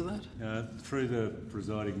to answer that. Through the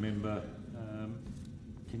presiding member,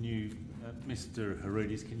 can you, Mr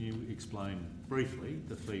Haridis, can you explain briefly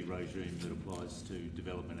the fee regime that applies to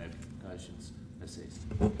development applications assessed?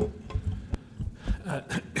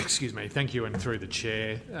 Excuse me, thank you, and through the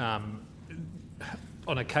chair.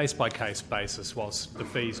 On a case-by-case basis, whilst the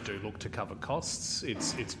fees do look to cover costs,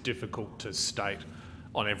 it's difficult to state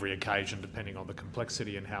on every occasion, depending on the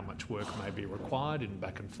complexity and how much work may be required in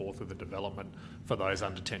back and forth with the development for those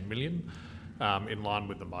under 10 million. In line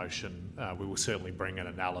with the motion, we will certainly bring an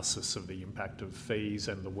analysis of the impact of fees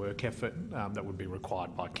and the work effort that would be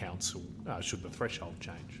required by council should the threshold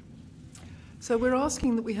change. So we're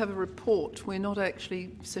asking that we have a report. We're not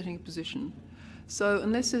actually setting a position. So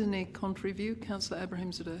unless there's any contrary view, Councillor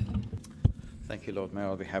Abrahimzadeh. Thank you, Lord Mayor.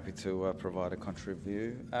 I'll be happy to provide a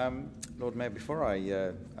contribute. Lord Mayor, before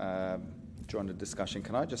I join the discussion,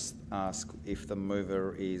 can I just ask if the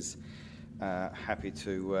mover is happy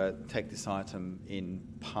to take this item in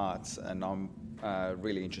parts? And I'm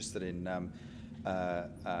really interested in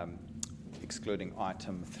excluding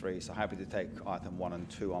item 3. So happy to take item 1 and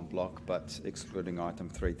 2 on block, but excluding item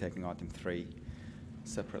 3, taking item 3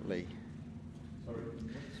 separately. Sorry.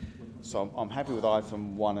 So I'm happy with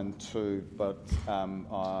item 1 and 2, but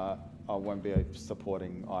I won't be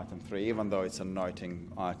supporting item 3, even though it's a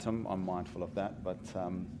noting item. I'm mindful of that, but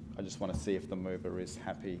I just want to see if the mover is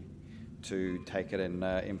happy to take it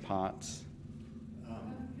in parts.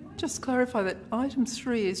 Just clarify that item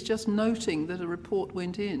 3 is just noting that a report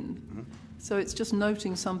went in. Mm-hmm. So it's just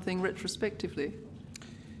noting something retrospectively.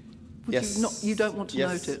 Yes. You don't want to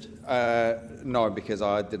note it? No, because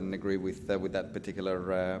I didn't agree with that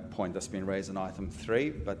particular point that's been raised in item 3.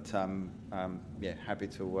 But yeah, happy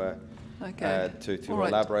to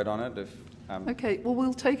elaborate on it. Okay. Well,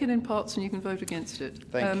 we'll take it in parts, and you can vote against it.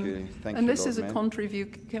 Thank you. Unless there's a contrary view,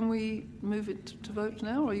 can we move it to vote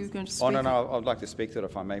now, or are you going to speak? Oh no, I'd like to speak to it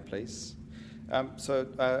if I may, please.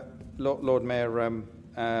 Lord Mayor.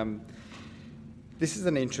 This is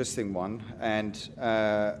an interesting one, and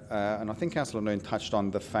I think Councillor Noon touched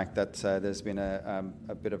on the fact that there's been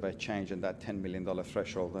a bit of a change in that $10 million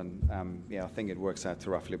threshold, and yeah, I think it works out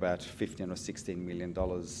to roughly about $15 or $16 million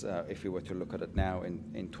if we were to look at it now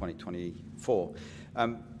in 2024.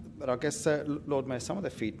 But I guess, Lord Mayor, some of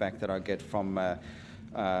the feedback that I get from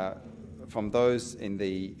those in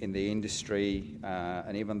the industry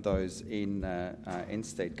and even those in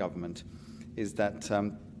state government is that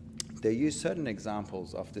they use certain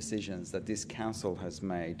examples of decisions that this council has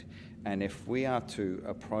made, and if we are to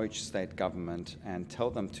approach state government and tell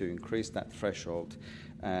them to increase that threshold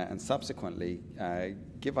and subsequently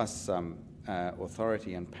give us some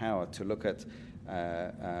authority and power to look at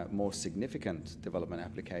more significant development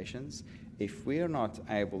applications, if we are not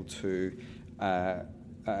able to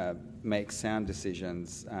make sound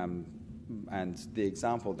decisions, and the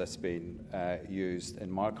example that's been used in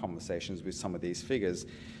my conversations with some of these figures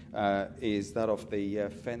is that of the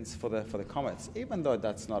fence for the comets, even though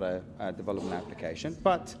that's not a development application.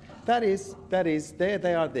 But that is there.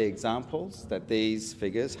 They are the examples that these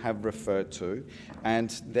figures have referred to, and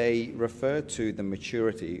they refer to the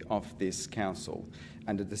maturity of this council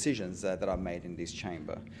and the decisions that are made in this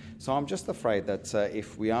chamber. So I'm just afraid that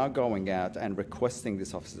if we are going out and requesting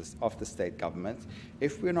this of the state government,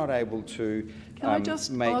 if we're not able to Can I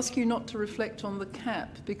just ask you not to reflect on the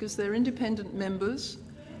cap, because they're independent members,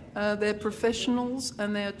 they're professionals,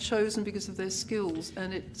 and they are chosen because of their skills,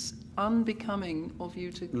 and it's unbecoming of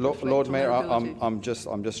you to Lord Mayor, I'm just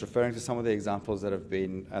referring to some of the examples that have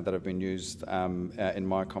been used in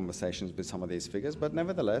my conversations with some of these figures. But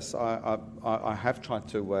nevertheless, I have tried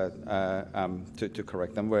to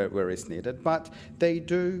correct them where it's needed. But they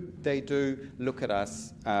do look at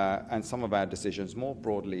us and some of our decisions more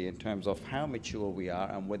broadly in terms of how mature we are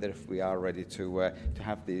and whether if we are ready to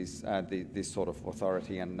have this sort of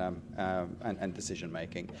authority and decision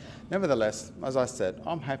making. Nevertheless, as I said,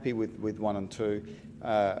 I'm happy with 1 and 2.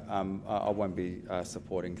 I won't be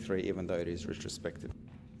supporting 3, even though it is retrospective.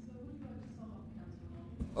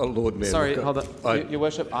 Lord Mayor, sorry, hold on. Your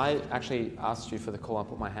Worship, I actually asked you for the call. I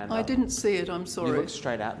put my hand up. I didn't see it. I'm sorry. You looked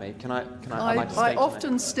straight at me. Can I? I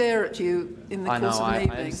often stare at you in the course of a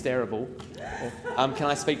meeting. I am stareable. Can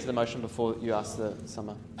I speak to the motion before you ask the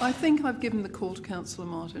summer? I think I've given the call to Councillor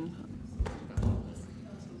Martin.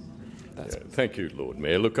 Thank you, Lord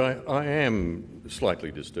Mayor. Look, I am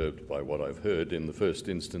slightly disturbed by what I've heard in the first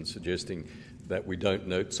instance, suggesting that we don't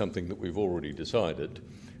note something that we've already decided,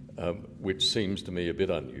 which seems to me a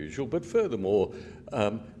bit unusual. But furthermore,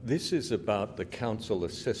 this is about the Council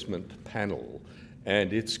Assessment Panel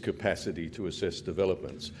and its capacity to assess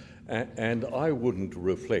developments. And I wouldn't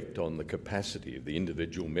reflect on the capacity of the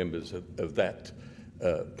individual members of that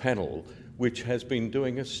panel, which has been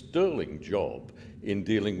doing a sterling job in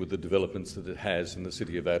dealing with the developments that it has in the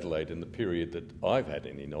City of Adelaide in the period that I've had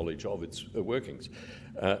any knowledge of its workings.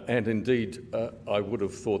 And indeed, I would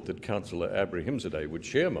have thought that Councillor Abrahimzadeh would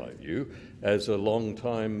share my view as a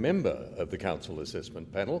long-time member of the Council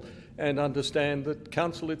Assessment Panel and understand that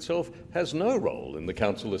Council itself has no role in the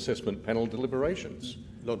Council Assessment Panel deliberations.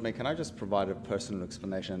 Lord Mayor, can I just provide a personal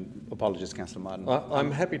explanation? Apologies, Councillor Martin.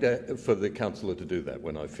 I'm happy for the Councillor to do that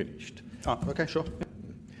when I've finished. Oh, okay, sure.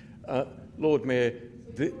 Lord Mayor,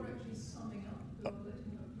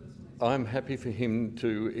 I'm happy for him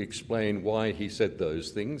to explain why he said those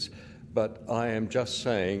things, but I am just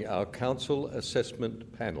saying our Council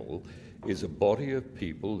Assessment Panel is a body of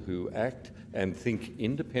people who act and think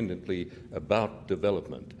independently about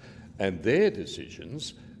development. And their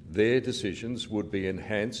decisions would be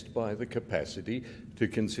enhanced by the capacity to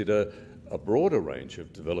consider a broader range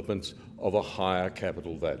of developments of a higher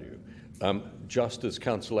capital value, just as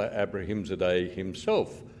Councillor Abrahimzadeh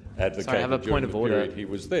himself advocated. Sorry, I have a point of order. He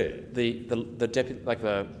was there.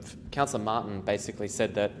 Councillor Martin basically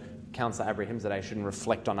said that Councillor Abrahimzadeh shouldn't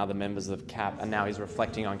reflect on other members of CAP, and now he's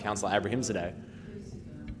reflecting on Councillor Abrahimzadeh.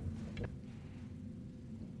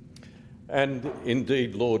 And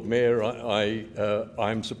indeed, Lord Mayor,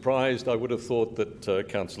 I'm surprised. I would have thought that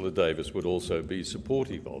Councillor Davis would also be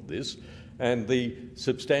supportive of this and the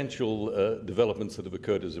substantial developments that have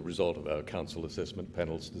occurred as a result of our Council Assessment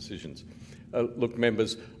Panel's decisions. Look,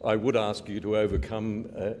 members, I would ask you to overcome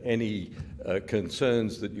any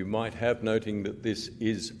concerns that you might have, noting that this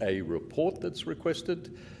is a report that's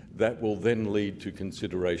requested that will then lead to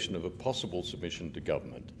consideration of a possible submission to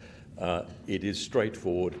government. It is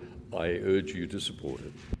straightforward. I urge you to support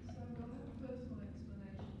it.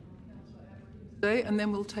 And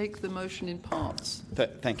then we'll take the motion in parts.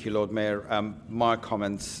 Thank you, Lord Mayor. My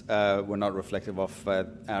comments were not reflective of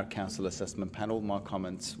our Council Assessment Panel. My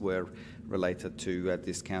comments were related to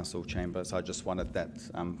this Council chamber, so I just wanted that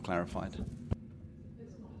clarified.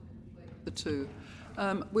 The two.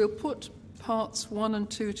 We'll put parts 1 and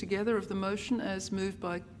 2 together of the motion as moved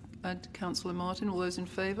by Councillor Martin. All those in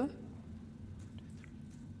favour?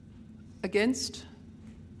 Against?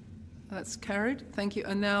 That's carried. Thank you.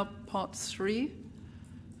 And now part 3.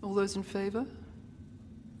 All those in favour?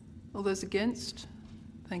 All those against?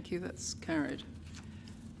 Thank you. That's carried.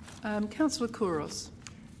 Councillor Kouros.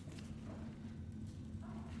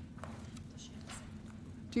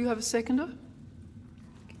 Do you have a seconder?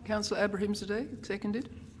 Councillor Abrahimzadeh, seconded.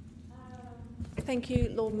 Thank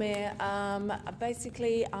you, Lord Mayor.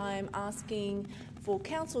 Basically, I'm asking for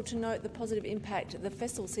Council to note the positive impact the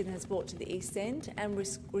festival season has brought to the East End, and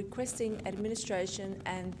requesting administration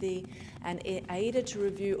and AIDA to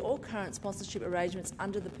review all current sponsorship arrangements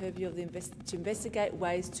under the purview of to investigate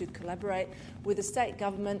ways to collaborate with the state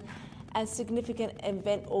government and significant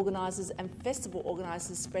event organisers and festival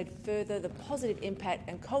organisers spread further the positive impact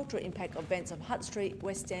and cultural impact of events of Hutt Street,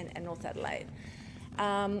 West End and North Adelaide.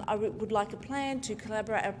 I would like a plan to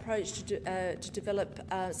collaborate approach to develop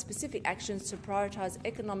specific actions to prioritise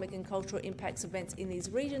economic and cultural impacts of events in these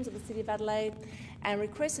regions of the City of Adelaide, and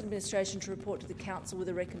request administration to report to the Council with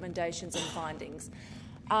the recommendations and findings.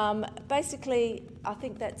 Basically, I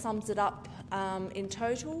think that sums it up in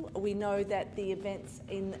total. We know that the events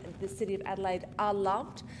in the City of Adelaide are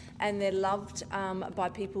loved, and they're loved by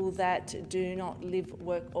people that do not live,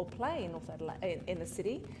 work or play in North Adelaide, in the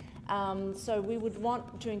city. So we would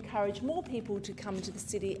want to encourage more people to come to the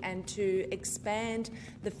city and to expand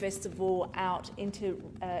the festival out into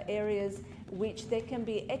areas which there can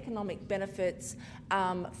be economic benefits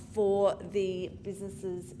for the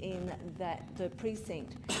businesses in the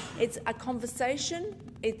precinct. It's a conversation,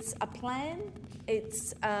 it's a plan,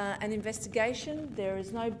 it's an investigation. There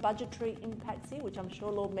is no budgetary impacts here, which I'm sure,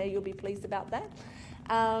 Lord Mayor, you'll be pleased about that.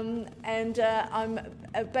 I'm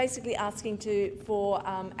basically asking for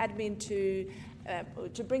admin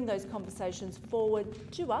to bring those conversations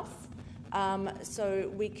forward to us,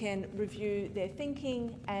 so we can review their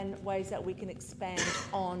thinking and ways that we can expand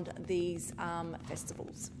on these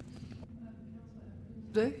festivals.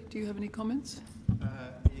 Do you have any comments?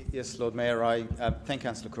 Yes, Lord Mayor. I thank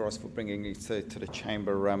Councillor Kouros for bringing it to the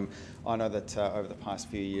chamber. I know that over the past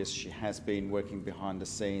few years she has been working behind the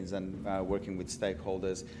scenes and working with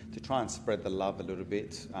stakeholders to try and spread the love a little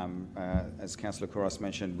bit. As Councillor Kouros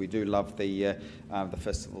mentioned, we do love the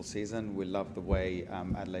festival season. We love the way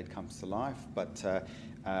Adelaide comes to life, but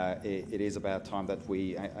it is about time that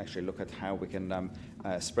we actually look at how we can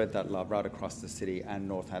spread that love right across the city and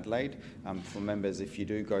North Adelaide. For members, if you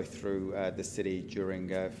do go through the city during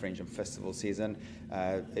Fringe and Festival season,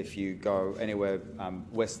 if you go anywhere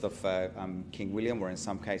west of King William, or in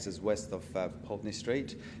some cases west of Pulteney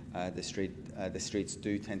Street, the streets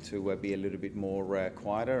do tend to be a little bit more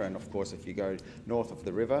quieter, and of course if you go north of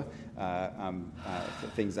the river,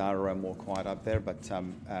 things are more quiet up there. But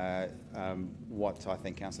what I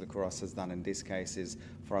think Councillor Kouros has done in this case is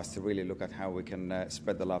for us to really look at how we can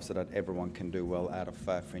spread the love so that everyone can do well out of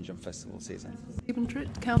Fringe and Festival season.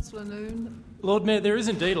 Councillor Noon. Lord Mayor, there is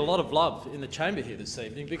indeed a lot of love in the chamber here this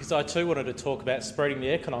evening, because I too wanted to talk about spreading the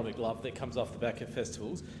economic love that comes off the back of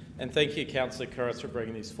festivals. And thank you, Councillor Kouros, for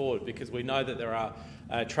bringing this forward, because we know that there are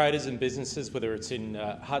traders and businesses, whether it's in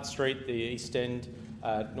Hutt Street, the East End,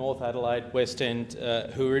 North Adelaide, West End,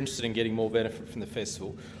 who are interested in getting more benefit from the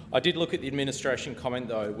festival. I did look at the administration comment,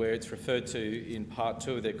 though, where it's referred to in part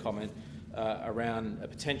 2 of their comment around a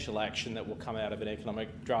potential action that will come out of an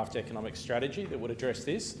draft economic strategy that would address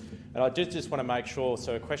this. And I just want to make sure,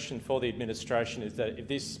 so a question for the administration is that if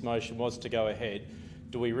this motion was to go ahead,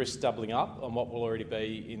 do we risk doubling up on what will already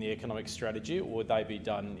be in the economic strategy, or would they be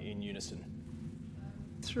done in unison?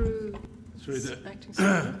 Through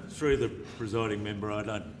the presiding member, I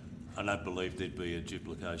don't believe there'd be a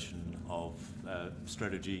duplication of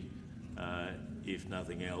strategy. If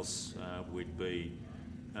nothing else, we'd be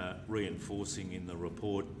reinforcing in the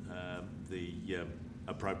report the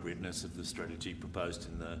appropriateness of the strategy proposed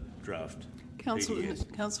in the draft.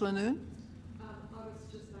 Councillor Noon. I was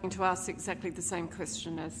just going to ask exactly the same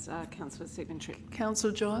question as Councillor Stephen-Tripp.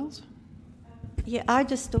 Councillor Giles. Yeah, I'd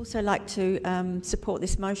just also like to support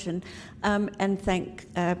this motion and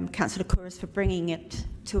thank Councillor Couros for bringing it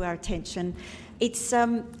to our attention. It's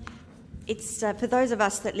for those of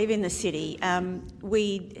us that live in the city,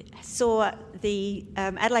 we saw the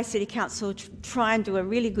Adelaide City Council try and do a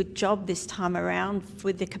really good job this time around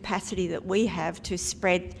with the capacity that we have to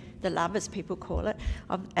spread the love, as people call it,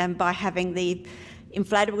 by having the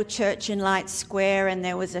inflatable church in Light Square, and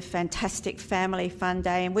there was a fantastic family fun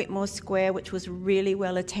day in Whitmore Square, which was really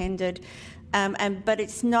well attended. But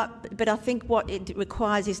it's not. But I think what it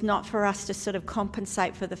requires is not for us to sort of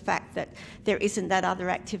compensate for the fact that there isn't that other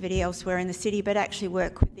activity elsewhere in the city, but actually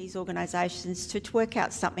work with these organisations to work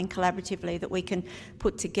out something collaboratively that we can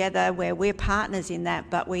put together where we're partners in that,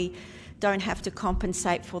 but we don't have to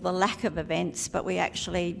compensate for the lack of events, but we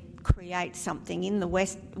actually create something in the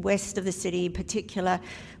west of the city in particular,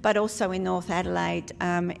 but also in North Adelaide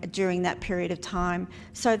during that period of time,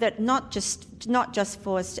 so that not just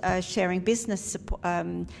for sharing business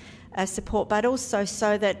support, but also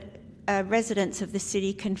so that residents of the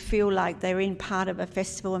city can feel like they're in part of a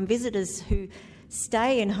festival, and visitors who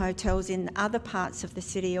stay in hotels in other parts of the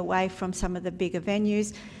city away from some of the bigger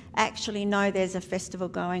venues actually know there's a festival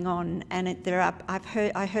going on. And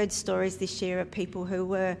I heard stories this year of people who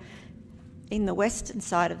were in the western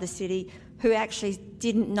side of the city who actually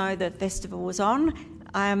didn't know the festival was on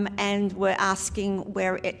and were asking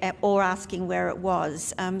where it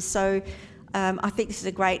was. So I think this is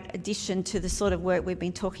a great addition to the sort of work we've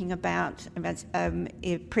been talking about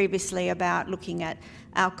previously about looking at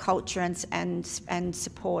our culture and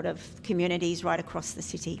support of communities right across the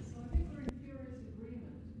city.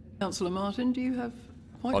 Councillor Martin, do you have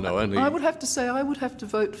a point? Oh, no, only... I would have to say I would have to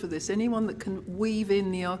vote for this. Anyone that can weave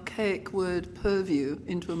in the archaic word purview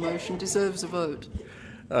into a motion deserves a vote.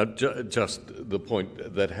 Just the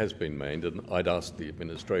point that has been made, and I'd ask the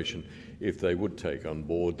administration if they would take on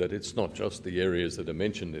board that it's not just the areas that are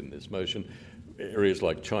mentioned in this motion, areas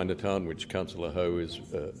like Chinatown, which Councillor Ho is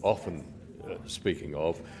often speaking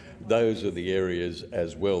of. Those are the areas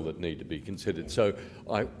as well that need to be considered. So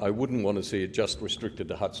I wouldn't want to see it just restricted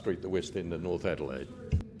to Hutt Street, the West End and North Adelaide.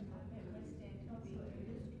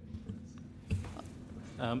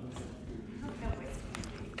 I'll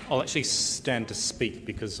actually stand to speak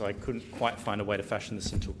because I couldn't quite find a way to fashion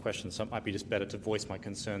this into a question, so it might be just better to voice my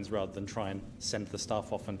concerns rather than try and send the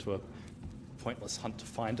staff off into a pointless hunt to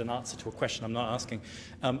find an answer to a question I'm not asking.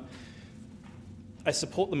 I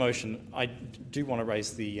support the motion. I do want to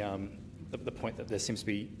raise the point that there seems to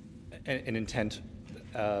be an intent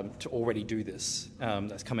to already do this.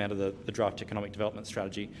 That's come out of the draft economic development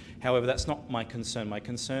strategy. However, that's not my concern. My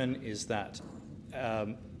concern is that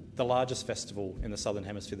the largest festival in the Southern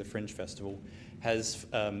Hemisphere, the Fringe Festival, has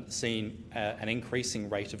seen an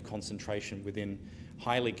increasing rate of concentration within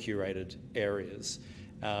highly curated areas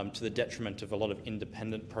to the detriment of a lot of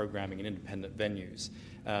independent programming and independent venues.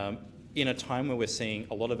 In a time where we're seeing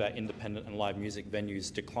a lot of our independent and live music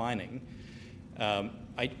venues declining,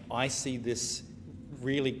 I see this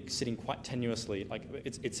really sitting quite tenuously. Like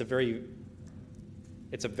it's a very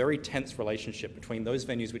tense relationship between those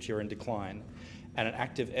venues which are in decline and an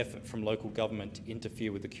active effort from local government to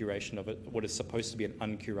interfere with the curation of what is supposed to be an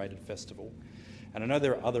uncurated festival. And I know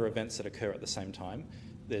there are other events that occur at the same time.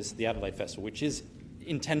 There's the Adelaide Festival, which is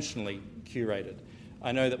intentionally curated.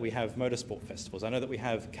 I know that we have motorsport festivals. I know that we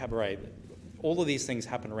have cabaret. All of these things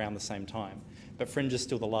happen around the same time, but Fringe is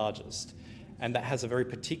still the largest, and that has a very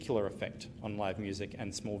particular effect on live music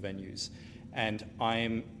and small venues. And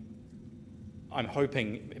I'm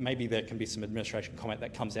hoping maybe there can be some administration comment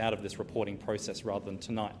that comes out of this reporting process rather than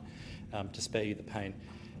tonight, to spare you the pain,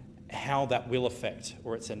 how that will affect,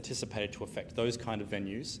 or it's anticipated to affect, those kind of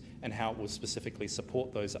venues, and how it will specifically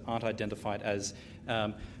support those that aren't identified as,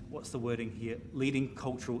 what's the wording here, leading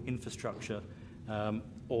cultural infrastructure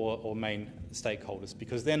or main stakeholders,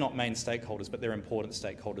 because they're not main stakeholders, but they're important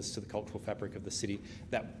stakeholders to the cultural fabric of the city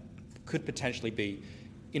that could potentially be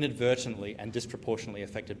inadvertently and disproportionately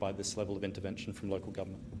affected by this level of intervention from local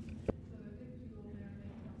government.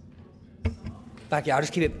 Thank you. I'll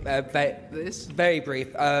just keep it very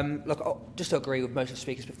brief. Look, just to agree with most of the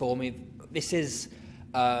speakers before me, this is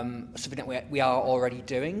something that we are already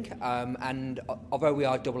doing, and although we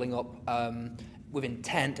are doubling up with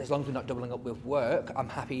intent, as long as we're not doubling up with work, I'm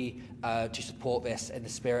happy to support this in the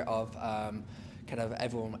spirit of kind of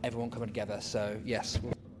everyone coming together. So yes.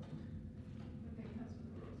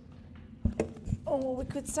 Oh, well, we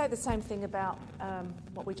could say the same thing about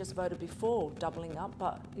what we just voted before, doubling up,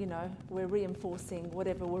 but, you know, we're reinforcing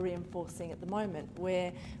whatever we're reinforcing at the moment.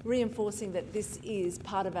 We're reinforcing that this is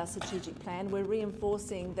part of our strategic plan. We're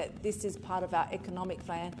reinforcing that this is part of our economic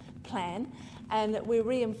plan, and we're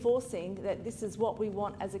reinforcing that this is what we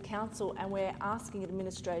want as a council, and we're asking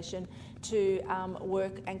administration to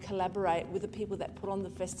work and collaborate with the people that put on the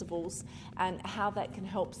festivals and how that can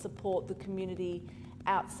help support the community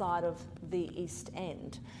outside of the East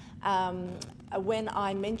End. When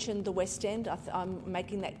I mentioned the West End, I'm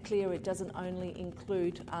making that clear. It doesn't only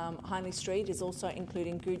include Hindley Street, it's also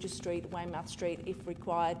including Guja Street, Weymouth Street, if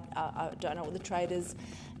required. I don't know what the traders,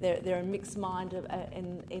 they're a mixed mind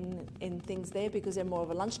in things there because they're more of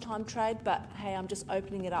a lunchtime trade, but hey, I'm just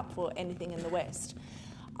opening it up for anything in the West.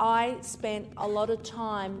 I spent a lot of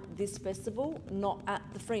time this festival not at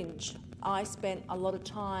the Fringe. I spent a lot of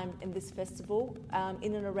time in this festival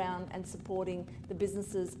in and around and supporting the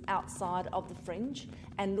businesses outside of the Fringe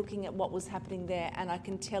and looking at what was happening there, and I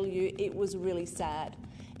can tell you it was really sad.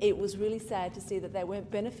 It was really sad to see that they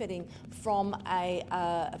weren't benefiting from the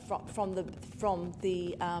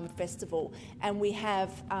festival, and we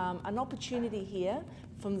have an opportunity here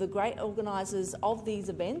from the great organisers of these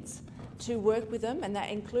events to work with them, and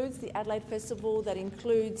that includes the Adelaide Festival, that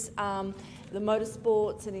includes the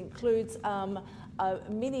motorsports, and includes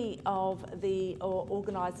many of the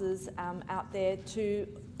organisers out there, to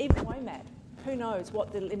even WOMAD. Who knows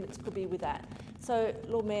what the limits could be with that. So,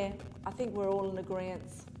 Lord Mayor, I think we're all in agreement.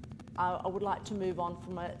 I would like to move on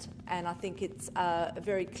from it, and I think it's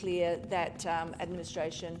very clear that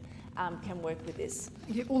administration can work with this.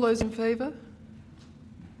 All those in favour?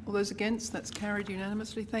 All those against? That's carried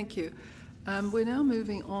unanimously. Thank you. We're now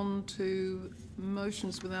moving on to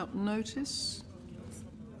motions without notice.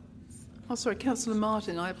 Oh, sorry, Councillor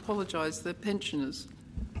Martin, I apologise, the pensioners.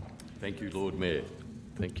 Thank you, Lord Mayor.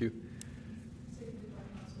 Thank you.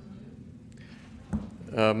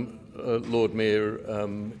 Lord Mayor,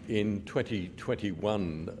 in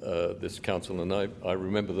 2021, this council, and I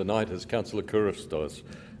remember the night as Councillor Kouros does,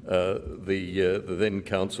 the then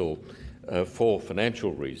council, for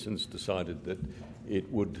financial reasons, decided that it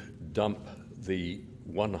would dump the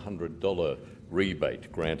 $100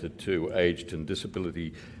 rebate granted to aged and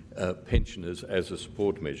disability pensioners as a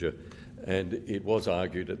support measure, and it was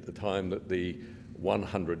argued at the time that the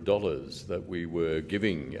 $100 that we were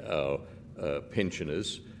giving our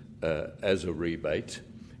pensioners as a rebate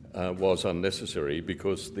was unnecessary,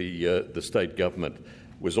 because the state government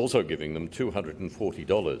was also giving them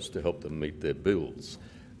 $240 to help them meet their bills.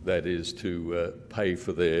 That is to pay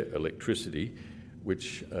for their electricity,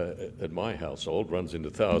 which at my household runs into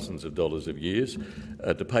thousands of dollars of years,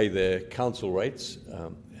 to pay their council rates,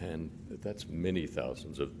 and that's many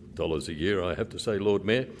thousands of dollars a year, I have to say, Lord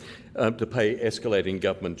Mayor, to pay escalating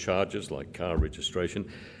government charges like car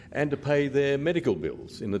registration, and to pay their medical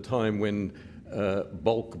bills in a time when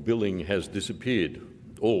bulk billing has disappeared,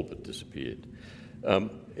 all but disappeared.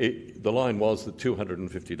 The line was that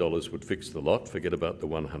 $250 would fix the lot, forget about the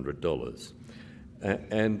 $100.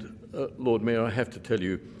 Lord Mayor, I have to tell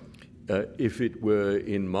you, if it were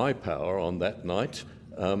in my power on that night,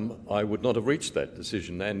 I would not have reached that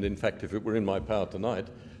decision. And in fact, if it were in my power tonight,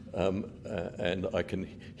 and I can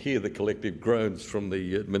hear the collective groans from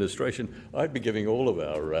the administration, I'd be giving all of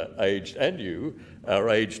our aged, and you, our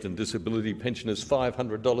aged and disability pensioners,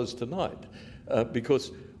 $500 tonight,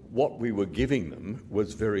 because what we were giving them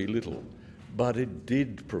was very little, but it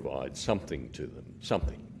did provide something to them,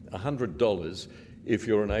 something. $100 if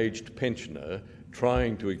you're an aged pensioner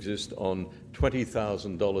trying to exist on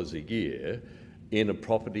 $20,000 a year in a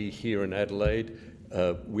property here in Adelaide,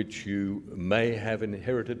 which you may have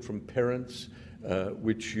inherited from parents,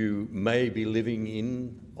 which you may be living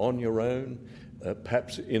in on your own,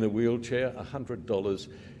 perhaps in a wheelchair. $100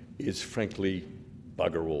 is frankly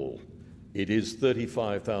bugger all. It is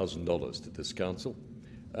 $35,000 to this council,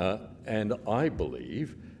 and I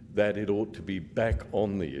believe that it ought to be back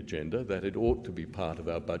on the agenda, that it ought to be part of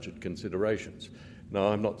our budget considerations. Now,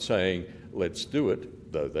 I'm not saying let's do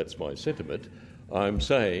it, though that's my sentiment. I'm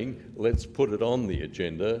saying let's put it on the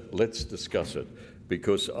agenda, let's discuss it,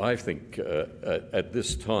 because I think at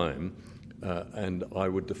this time, and I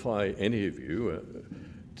would defy any of you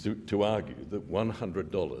to argue that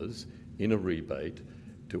 $100 in a rebate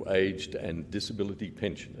to aged and disability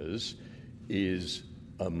pensioners is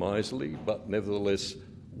a miserly but nevertheless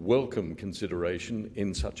welcome consideration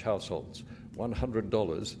in such households.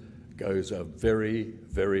 $100 goes a very,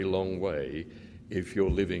 very long way if you're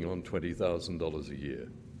living on $20,000 a year.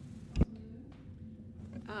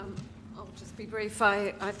 I'll just be brief.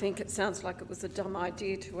 I think it sounds like it was a dumb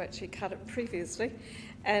idea to actually cut it previously,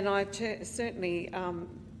 and I certainly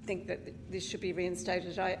think that this should be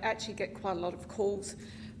reinstated. I actually get quite a lot of calls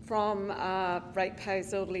from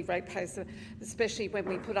ratepayers, elderly ratepayers, especially when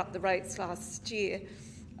we put up the rates last year,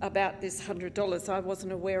 about this $100. I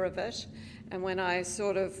wasn't aware of it, and when I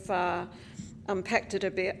sort of unpacked it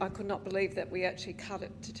a bit, I could not believe that we actually cut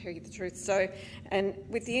it, to tell you the truth. So, and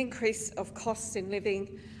with the increase of costs in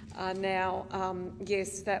living now,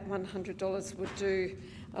 yes, that $100 would do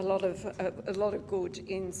a lot of good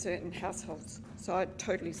in certain households. So I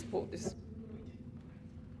totally support this.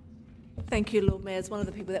 Thank you, Lord Mayor. As one of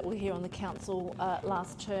the people that were here on the council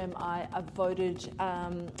last term, I voted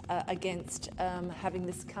against having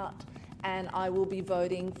this cut, and I will be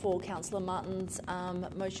voting for Councillor Martin's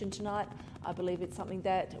motion tonight. I believe it's something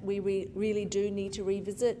that we really do need to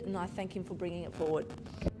revisit, and I thank him for bringing it forward.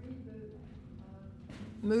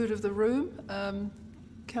 Mood of the room.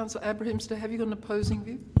 Councillor Abrahamster, have you got an opposing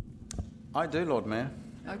view? I do, Lord Mayor.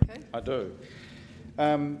 Okay. I do.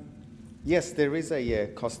 Yes, there is a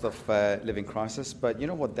cost of living crisis, but you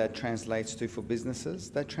know what that translates to for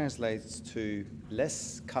businesses? That translates to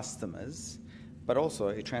less customers, but also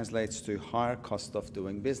it translates to higher cost of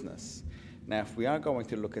doing business. Now, if we are going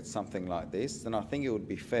to look at something like this, then I think it would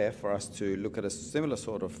be fair for us to look at a similar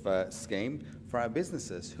sort of scheme for our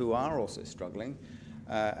businesses who are also struggling.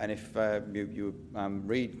 And if you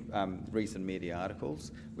read recent media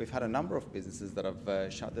articles, we've had a number of businesses that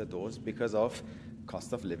have shut their doors because of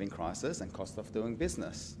cost of living crisis and cost of doing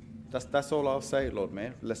business. That's all I'll say, Lord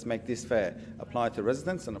Mayor. Let's make this fair. Apply it to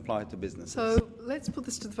residents and apply it to businesses. So let's put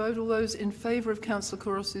this to the vote. All those in favour of Councillor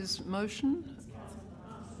Kouros's motion?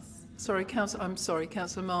 I'm sorry,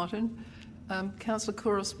 Councillor Martin. Councillor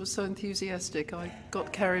Kouros was so enthusiastic, I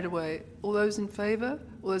got carried away. All those in favour?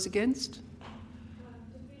 All those against?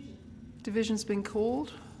 Division's been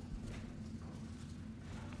called.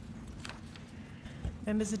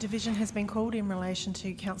 Members, a division has been called in relation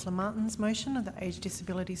to Councillor Martin's motion of the Aged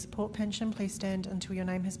Disability Support Pension. Please stand until your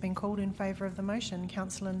name has been called in favour of the motion.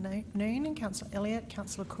 Councillor Noon, Councillor Elliott,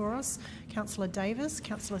 Councillor Kouros, Councillor Davis,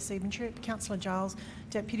 Councillor Siebentrip, Councillor Giles,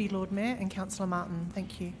 Deputy Lord Mayor and Councillor Martin.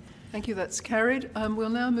 Thank you. Thank you, that's carried. We'll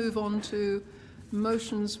now move on to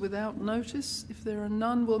motions without notice. If there are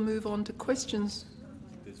none, we'll move on to questions.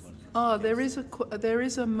 There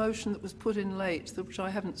is a motion that was put in late, which I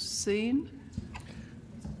haven't seen.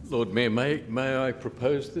 Lord Mayor, may I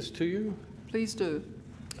propose this to you? Please do.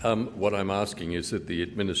 What I'm asking is that the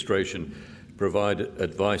administration provide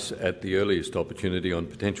advice at the earliest opportunity on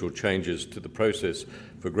potential changes to the process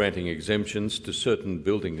for granting exemptions to certain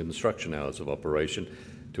building construction hours of operation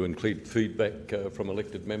to include feedback from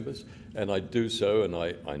elected members. And I do so, and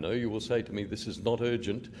I know you will say to me this is not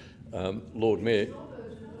urgent. Lord Mayor.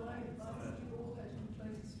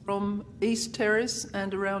 From East Terrace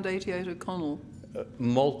and around 88 O'Connell.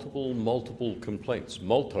 Multiple complaints,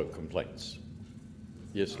 multo complaints.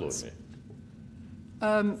 Yes, Lord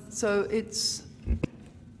Mayor. So it's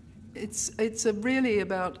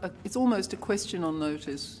almost a question on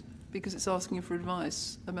notice because it's asking you for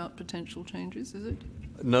advice about potential changes, is it?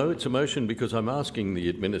 No, it's a motion because I'm asking the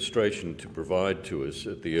administration to provide to us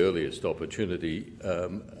at the earliest opportunity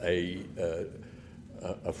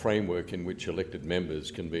a framework in which elected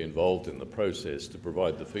members can be involved in the process to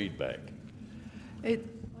provide the feedback.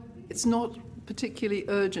 It's not particularly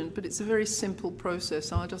urgent, but it's a very simple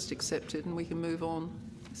process. I'll just accept it and we can move on.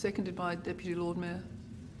 Seconded by Deputy Lord Mayor.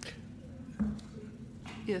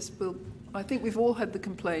 Yes, I think we've all had the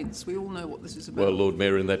complaints. We all know what this is about. Well, Lord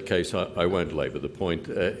Mayor, in that case, I won't labour the point.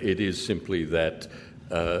 It is simply that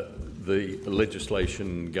the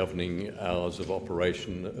legislation governing hours of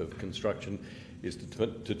operation of construction is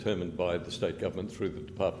determined by the state government through the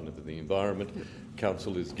Department of the Environment. Yep.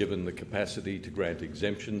 Council is given the capacity to grant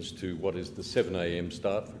exemptions to what is the 7 a.m.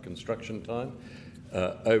 start for construction time.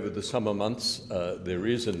 Over the summer months, there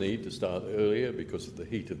is a need to start earlier because of the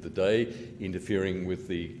heat of the day interfering with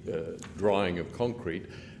the drying of concrete.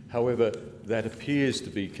 However, that appears to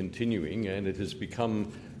be continuing and it has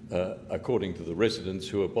become according to the residents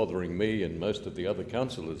who are bothering me and most of the other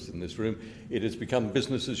councillors in this room, it has become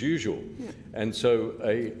business as usual. Yeah. And so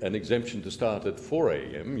an exemption to start at 4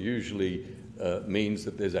 a.m. usually means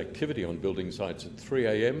that there's activity on building sites at 3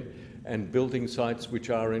 a.m. and building sites which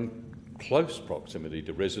are in close proximity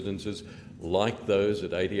to residences, like those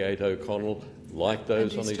at 88 O'Connell, like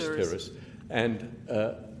those on East Terrace. And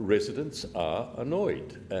residents are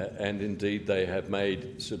annoyed, and indeed they have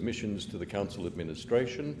made submissions to the council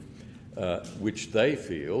administration which they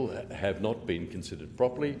feel have not been considered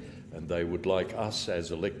properly, and they would like us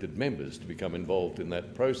as elected members to become involved in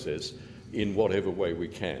that process in whatever way we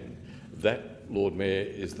can. That, Lord Mayor,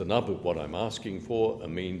 is the nub of what I'm asking for, a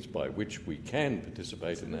means by which we can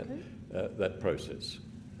participate in that process.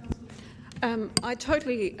 I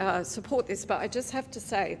totally support this, but I just have to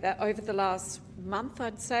say that over the last month,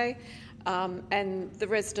 I'd say, and the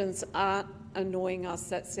residents aren't annoying us.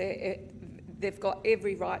 They've got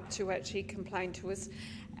every right to actually complain to us.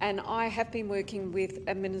 And I have been working with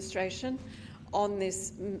administration on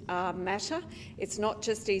this matter. It's not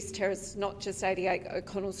just East Terrace, it's not just 88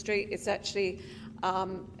 O'Connell Street, it's actually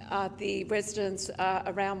the residents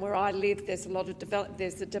around where I live. There's a lot of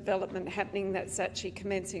there's a development happening that's actually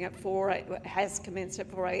commencing at has commenced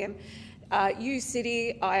at 4 a.m.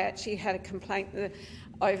 U-City, I actually had a complaint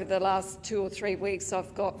over the last 2 or 3 weeks.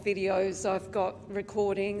 I've got videos, I've got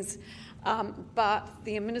recordings, but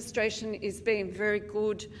the administration is being very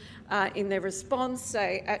good in their response.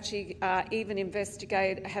 They actually even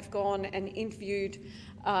have gone and interviewed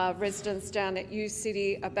residents down at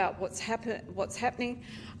U-City about what's happening.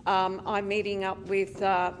 I'm meeting up with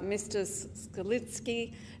Mr.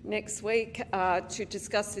 Skalitsky next week to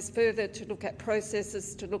discuss this further, to look at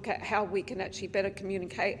processes, to look at how we can actually better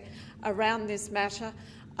communicate around this matter.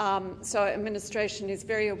 So administration is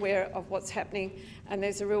very aware of what's happening, and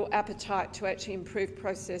there's a real appetite to actually improve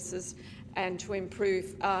processes and to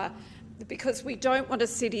improve, because we don't want a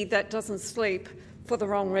city that doesn't sleep for the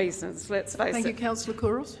wrong reasons, let's face it. Thank you, Councillor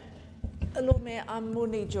Kouros. Lord Mayor, I will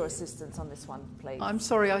need your assistance on this one, please. I'm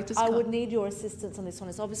sorry, I would need your assistance on this one.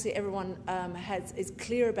 It's obviously everyone is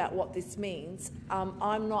clear about what this means.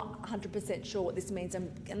 I'm not 100% sure what this means.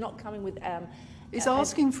 I'm not coming with... He's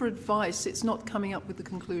asking for advice. It's not coming up with the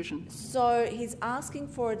conclusion. So he's asking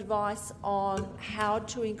for advice on how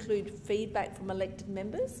to include feedback from elected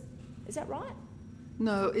members? Is that right?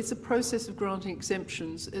 No, it's a process of granting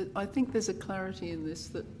exemptions. I think there's a clarity in this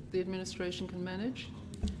that the administration can manage.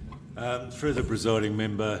 Through the presiding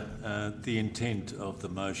member, the intent of the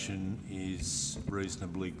motion is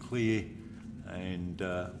reasonably clear, and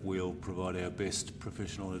we'll provide our best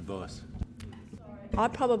professional advice. I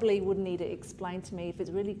probably would need to explain to me if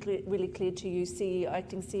it's really clear to you, CEO,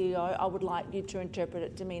 acting CEO. I would like you to interpret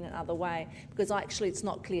it to mean another way, because actually it's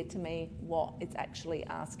not clear to me what it's actually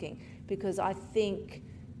asking. Because I think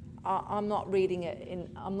I'm not reading it in.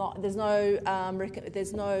 There's no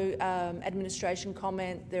administration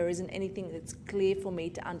comment. There isn't anything that's clear for me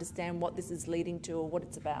to understand what this is leading to or what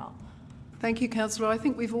it's about. Thank you, Councillor. I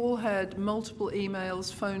think we've all had multiple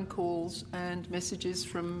emails, phone calls and messages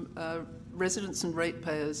from residents and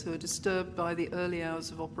ratepayers who are disturbed by the early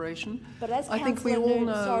hours of operation. But as Councillor Noon,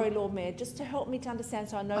 sorry, Lord Mayor, just to help me to understand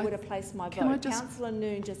so I know where to place my vote, Councillor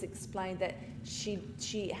Noon just explained that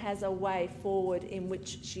she has a way forward in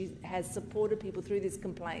which she has supported people through these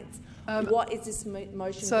complaints. What is this motion going to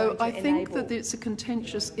enable? So I think that it's a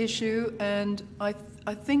contentious issue, and I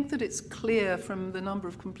think that it's clear from the number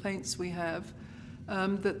of complaints we have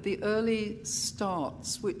that the early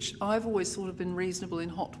starts, which I've always thought have been reasonable in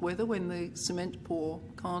hot weather when the cement pour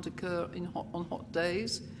can't occur on hot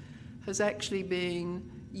days, has actually been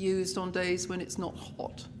used on days when it's not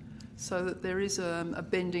hot, so that there is a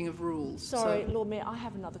bending of rules. Sorry, Lord Mayor, I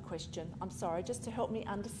have another question. I'm sorry, just to help me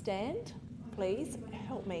understand, please,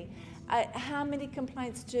 help me. How many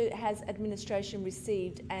complaints has administration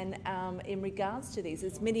received, and in regards to these?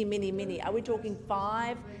 It's many, many, many. Are we talking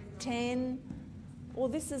 5, 10? Well,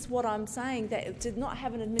 this is what I'm saying, that it did not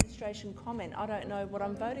have an administration comment. I don't know what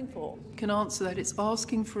I'm voting for. Can answer that. It's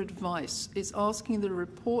asking for advice. It's asking that a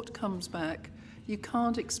report comes back. You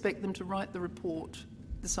can't expect them to write the report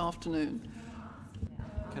this afternoon.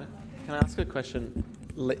 Can I ask a question?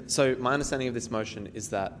 So my understanding of this motion is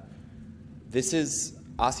that this is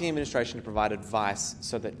asking administration to provide advice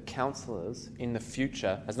so that councillors in the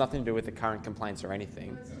future, has nothing to do with the current complaints or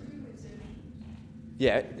anything.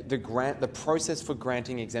 Yeah, the process for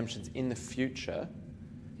granting exemptions in the future,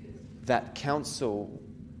 that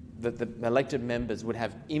the elected members would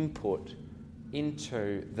have input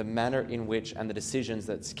into the manner in which and the decisions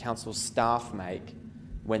that council staff make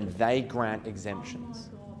when they grant exemptions.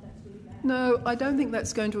 No, I don't think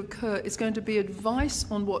that's going to occur. It's going to be advice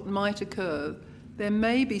on what might occur. There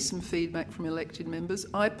may be some feedback from elected members.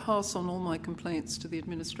 I pass on all my complaints to the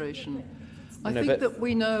administration. I think that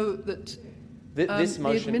we know that the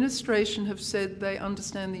administration have said they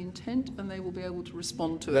understand the intent and they will be able to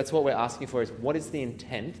respond to it. That's what we're asking for, is what is the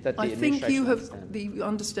intent that the administration I think you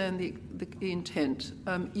understand the intent.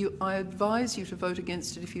 I advise you to vote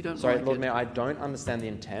against it if you don't Sorry, like Lord it. Mayor, I don't understand the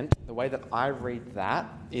intent. The way that I read that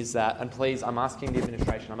is that, and please, I'm asking the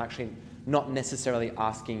administration, I'm actually not necessarily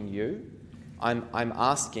asking you, I'm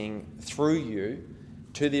asking through you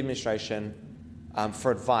to the administration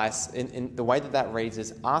for advice. In the way that reads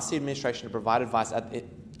is ask the administration to provide advice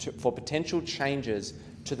for potential changes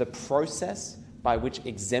to the process by which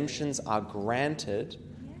exemptions are granted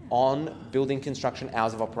on building construction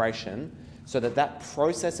hours of operation, so that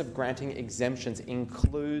process of granting exemptions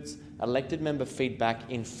includes elected member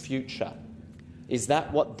feedback in future. Is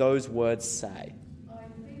that what those words say? I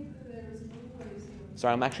think that there is always...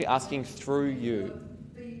 Sorry, I'm actually asking through you.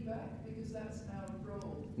 Feedback, because that's our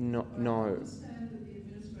role. No. I understand that the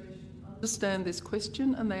administration understand this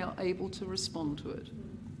question and they are able to respond to it.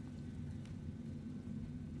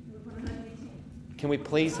 Can we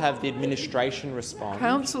please have the administration respond?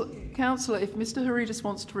 Councillor, if Mr Haridis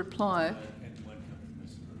wants to reply...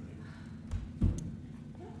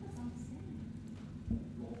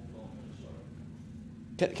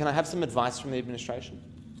 Can I have some advice from the administration?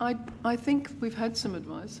 I think we've had some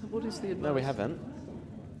advice. What is the advice? No, we haven't.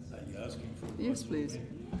 Yes, please.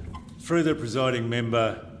 Through the presiding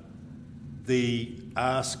member, the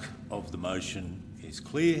ask of the motion is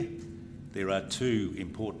clear. There are two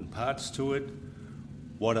important parts to it.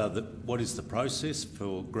 What is the process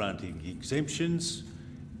for granting exemptions,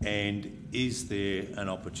 and is there an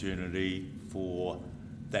opportunity for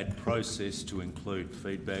that process to include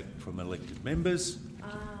feedback from elected members?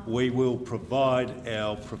 We will provide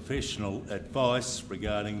our professional advice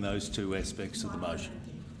regarding those two aspects of the motion.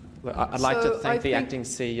 Look, I'd like to thank the acting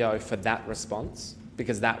CEO for that response,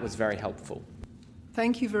 because that was very helpful.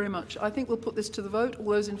 Thank you very much. I think we'll put this to the vote. All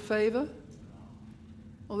those in favour?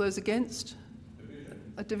 All those against?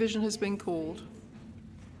 A division has been called.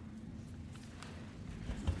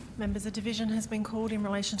 Members, a division has been called in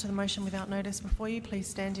relation to the motion without notice before you. Please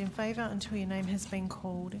stand in favour until your name has been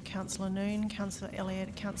called. Councillor Noon, Councillor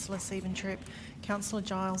Elliott, Councillor Siebentrip, Councillor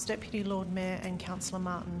Giles, Deputy Lord Mayor and Councillor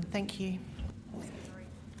Martin. Thank you.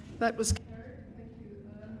 That was...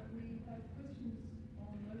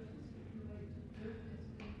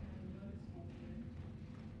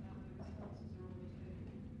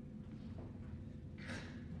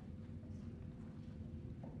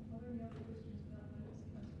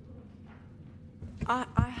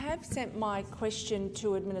 I have sent my question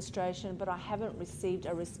to administration, but I haven't received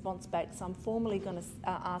a response back, so I'm formally going to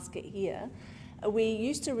ask it here. We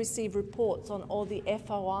used to receive reports on all the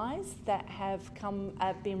FOIs that have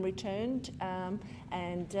been returned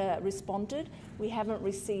and responded. We haven't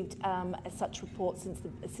received such reports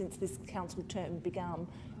since this council term began.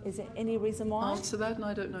 Is there any reason why? I'll answer that, and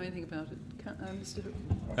I don't know anything about it.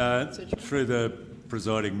 Through the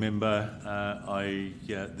presiding member,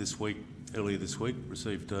 earlier this week,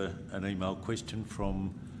 received an email question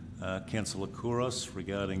from Councillor Kouros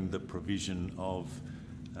regarding the provision of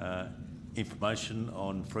information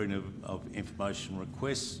on freedom of information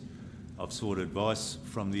requests. I've sought advice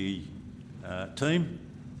from the team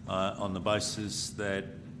on the basis that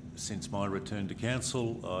since my return to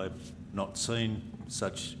council, I've not seen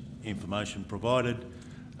such information provided,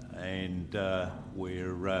 and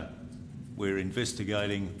we're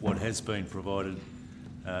investigating what has been provided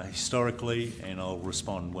historically, and I'll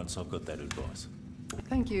respond once I've got that advice.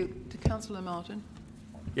 Thank you. To Councillor Martin.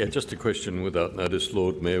 Yeah, just a question without notice,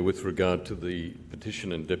 Lord Mayor, with regard to the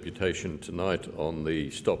petition and deputation tonight on the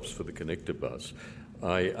stops for the connector bus.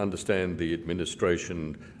 I understand the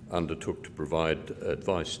administration undertook to provide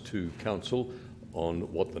advice to council on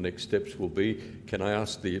what the next steps will be. Can I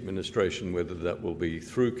ask the administration whether that will be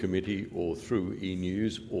through committee or through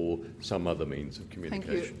e-news or some other means of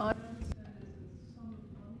communication? Thank you.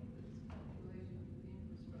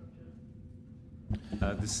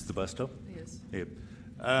 This is the bus stop? Yes. Yep.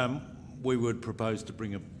 We would propose to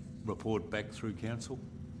bring a report back through council.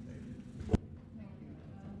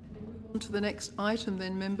 On to the next item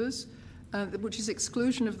then, members, which is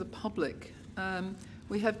exclusion of the public.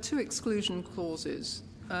 We have two exclusion clauses.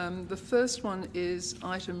 The first one is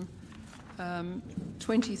item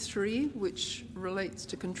 23, which relates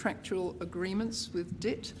to contractual agreements with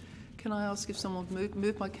DIT. Can I ask if someone would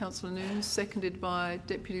move by Councillor Noon, seconded by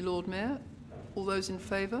Deputy Lord Mayor? All those in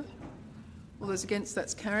favour? All those against?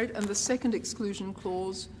 That's carried. And the second exclusion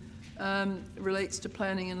clause relates to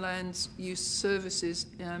planning and land use services.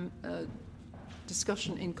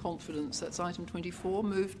 Discussion in confidence. That's item 24,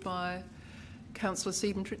 moved by Councillor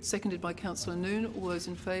Siebentritt, seconded by Councillor Noon. All those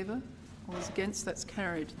in favour? All those against? That's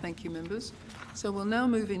carried. Thank you, members. So we'll now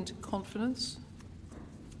move into confidence.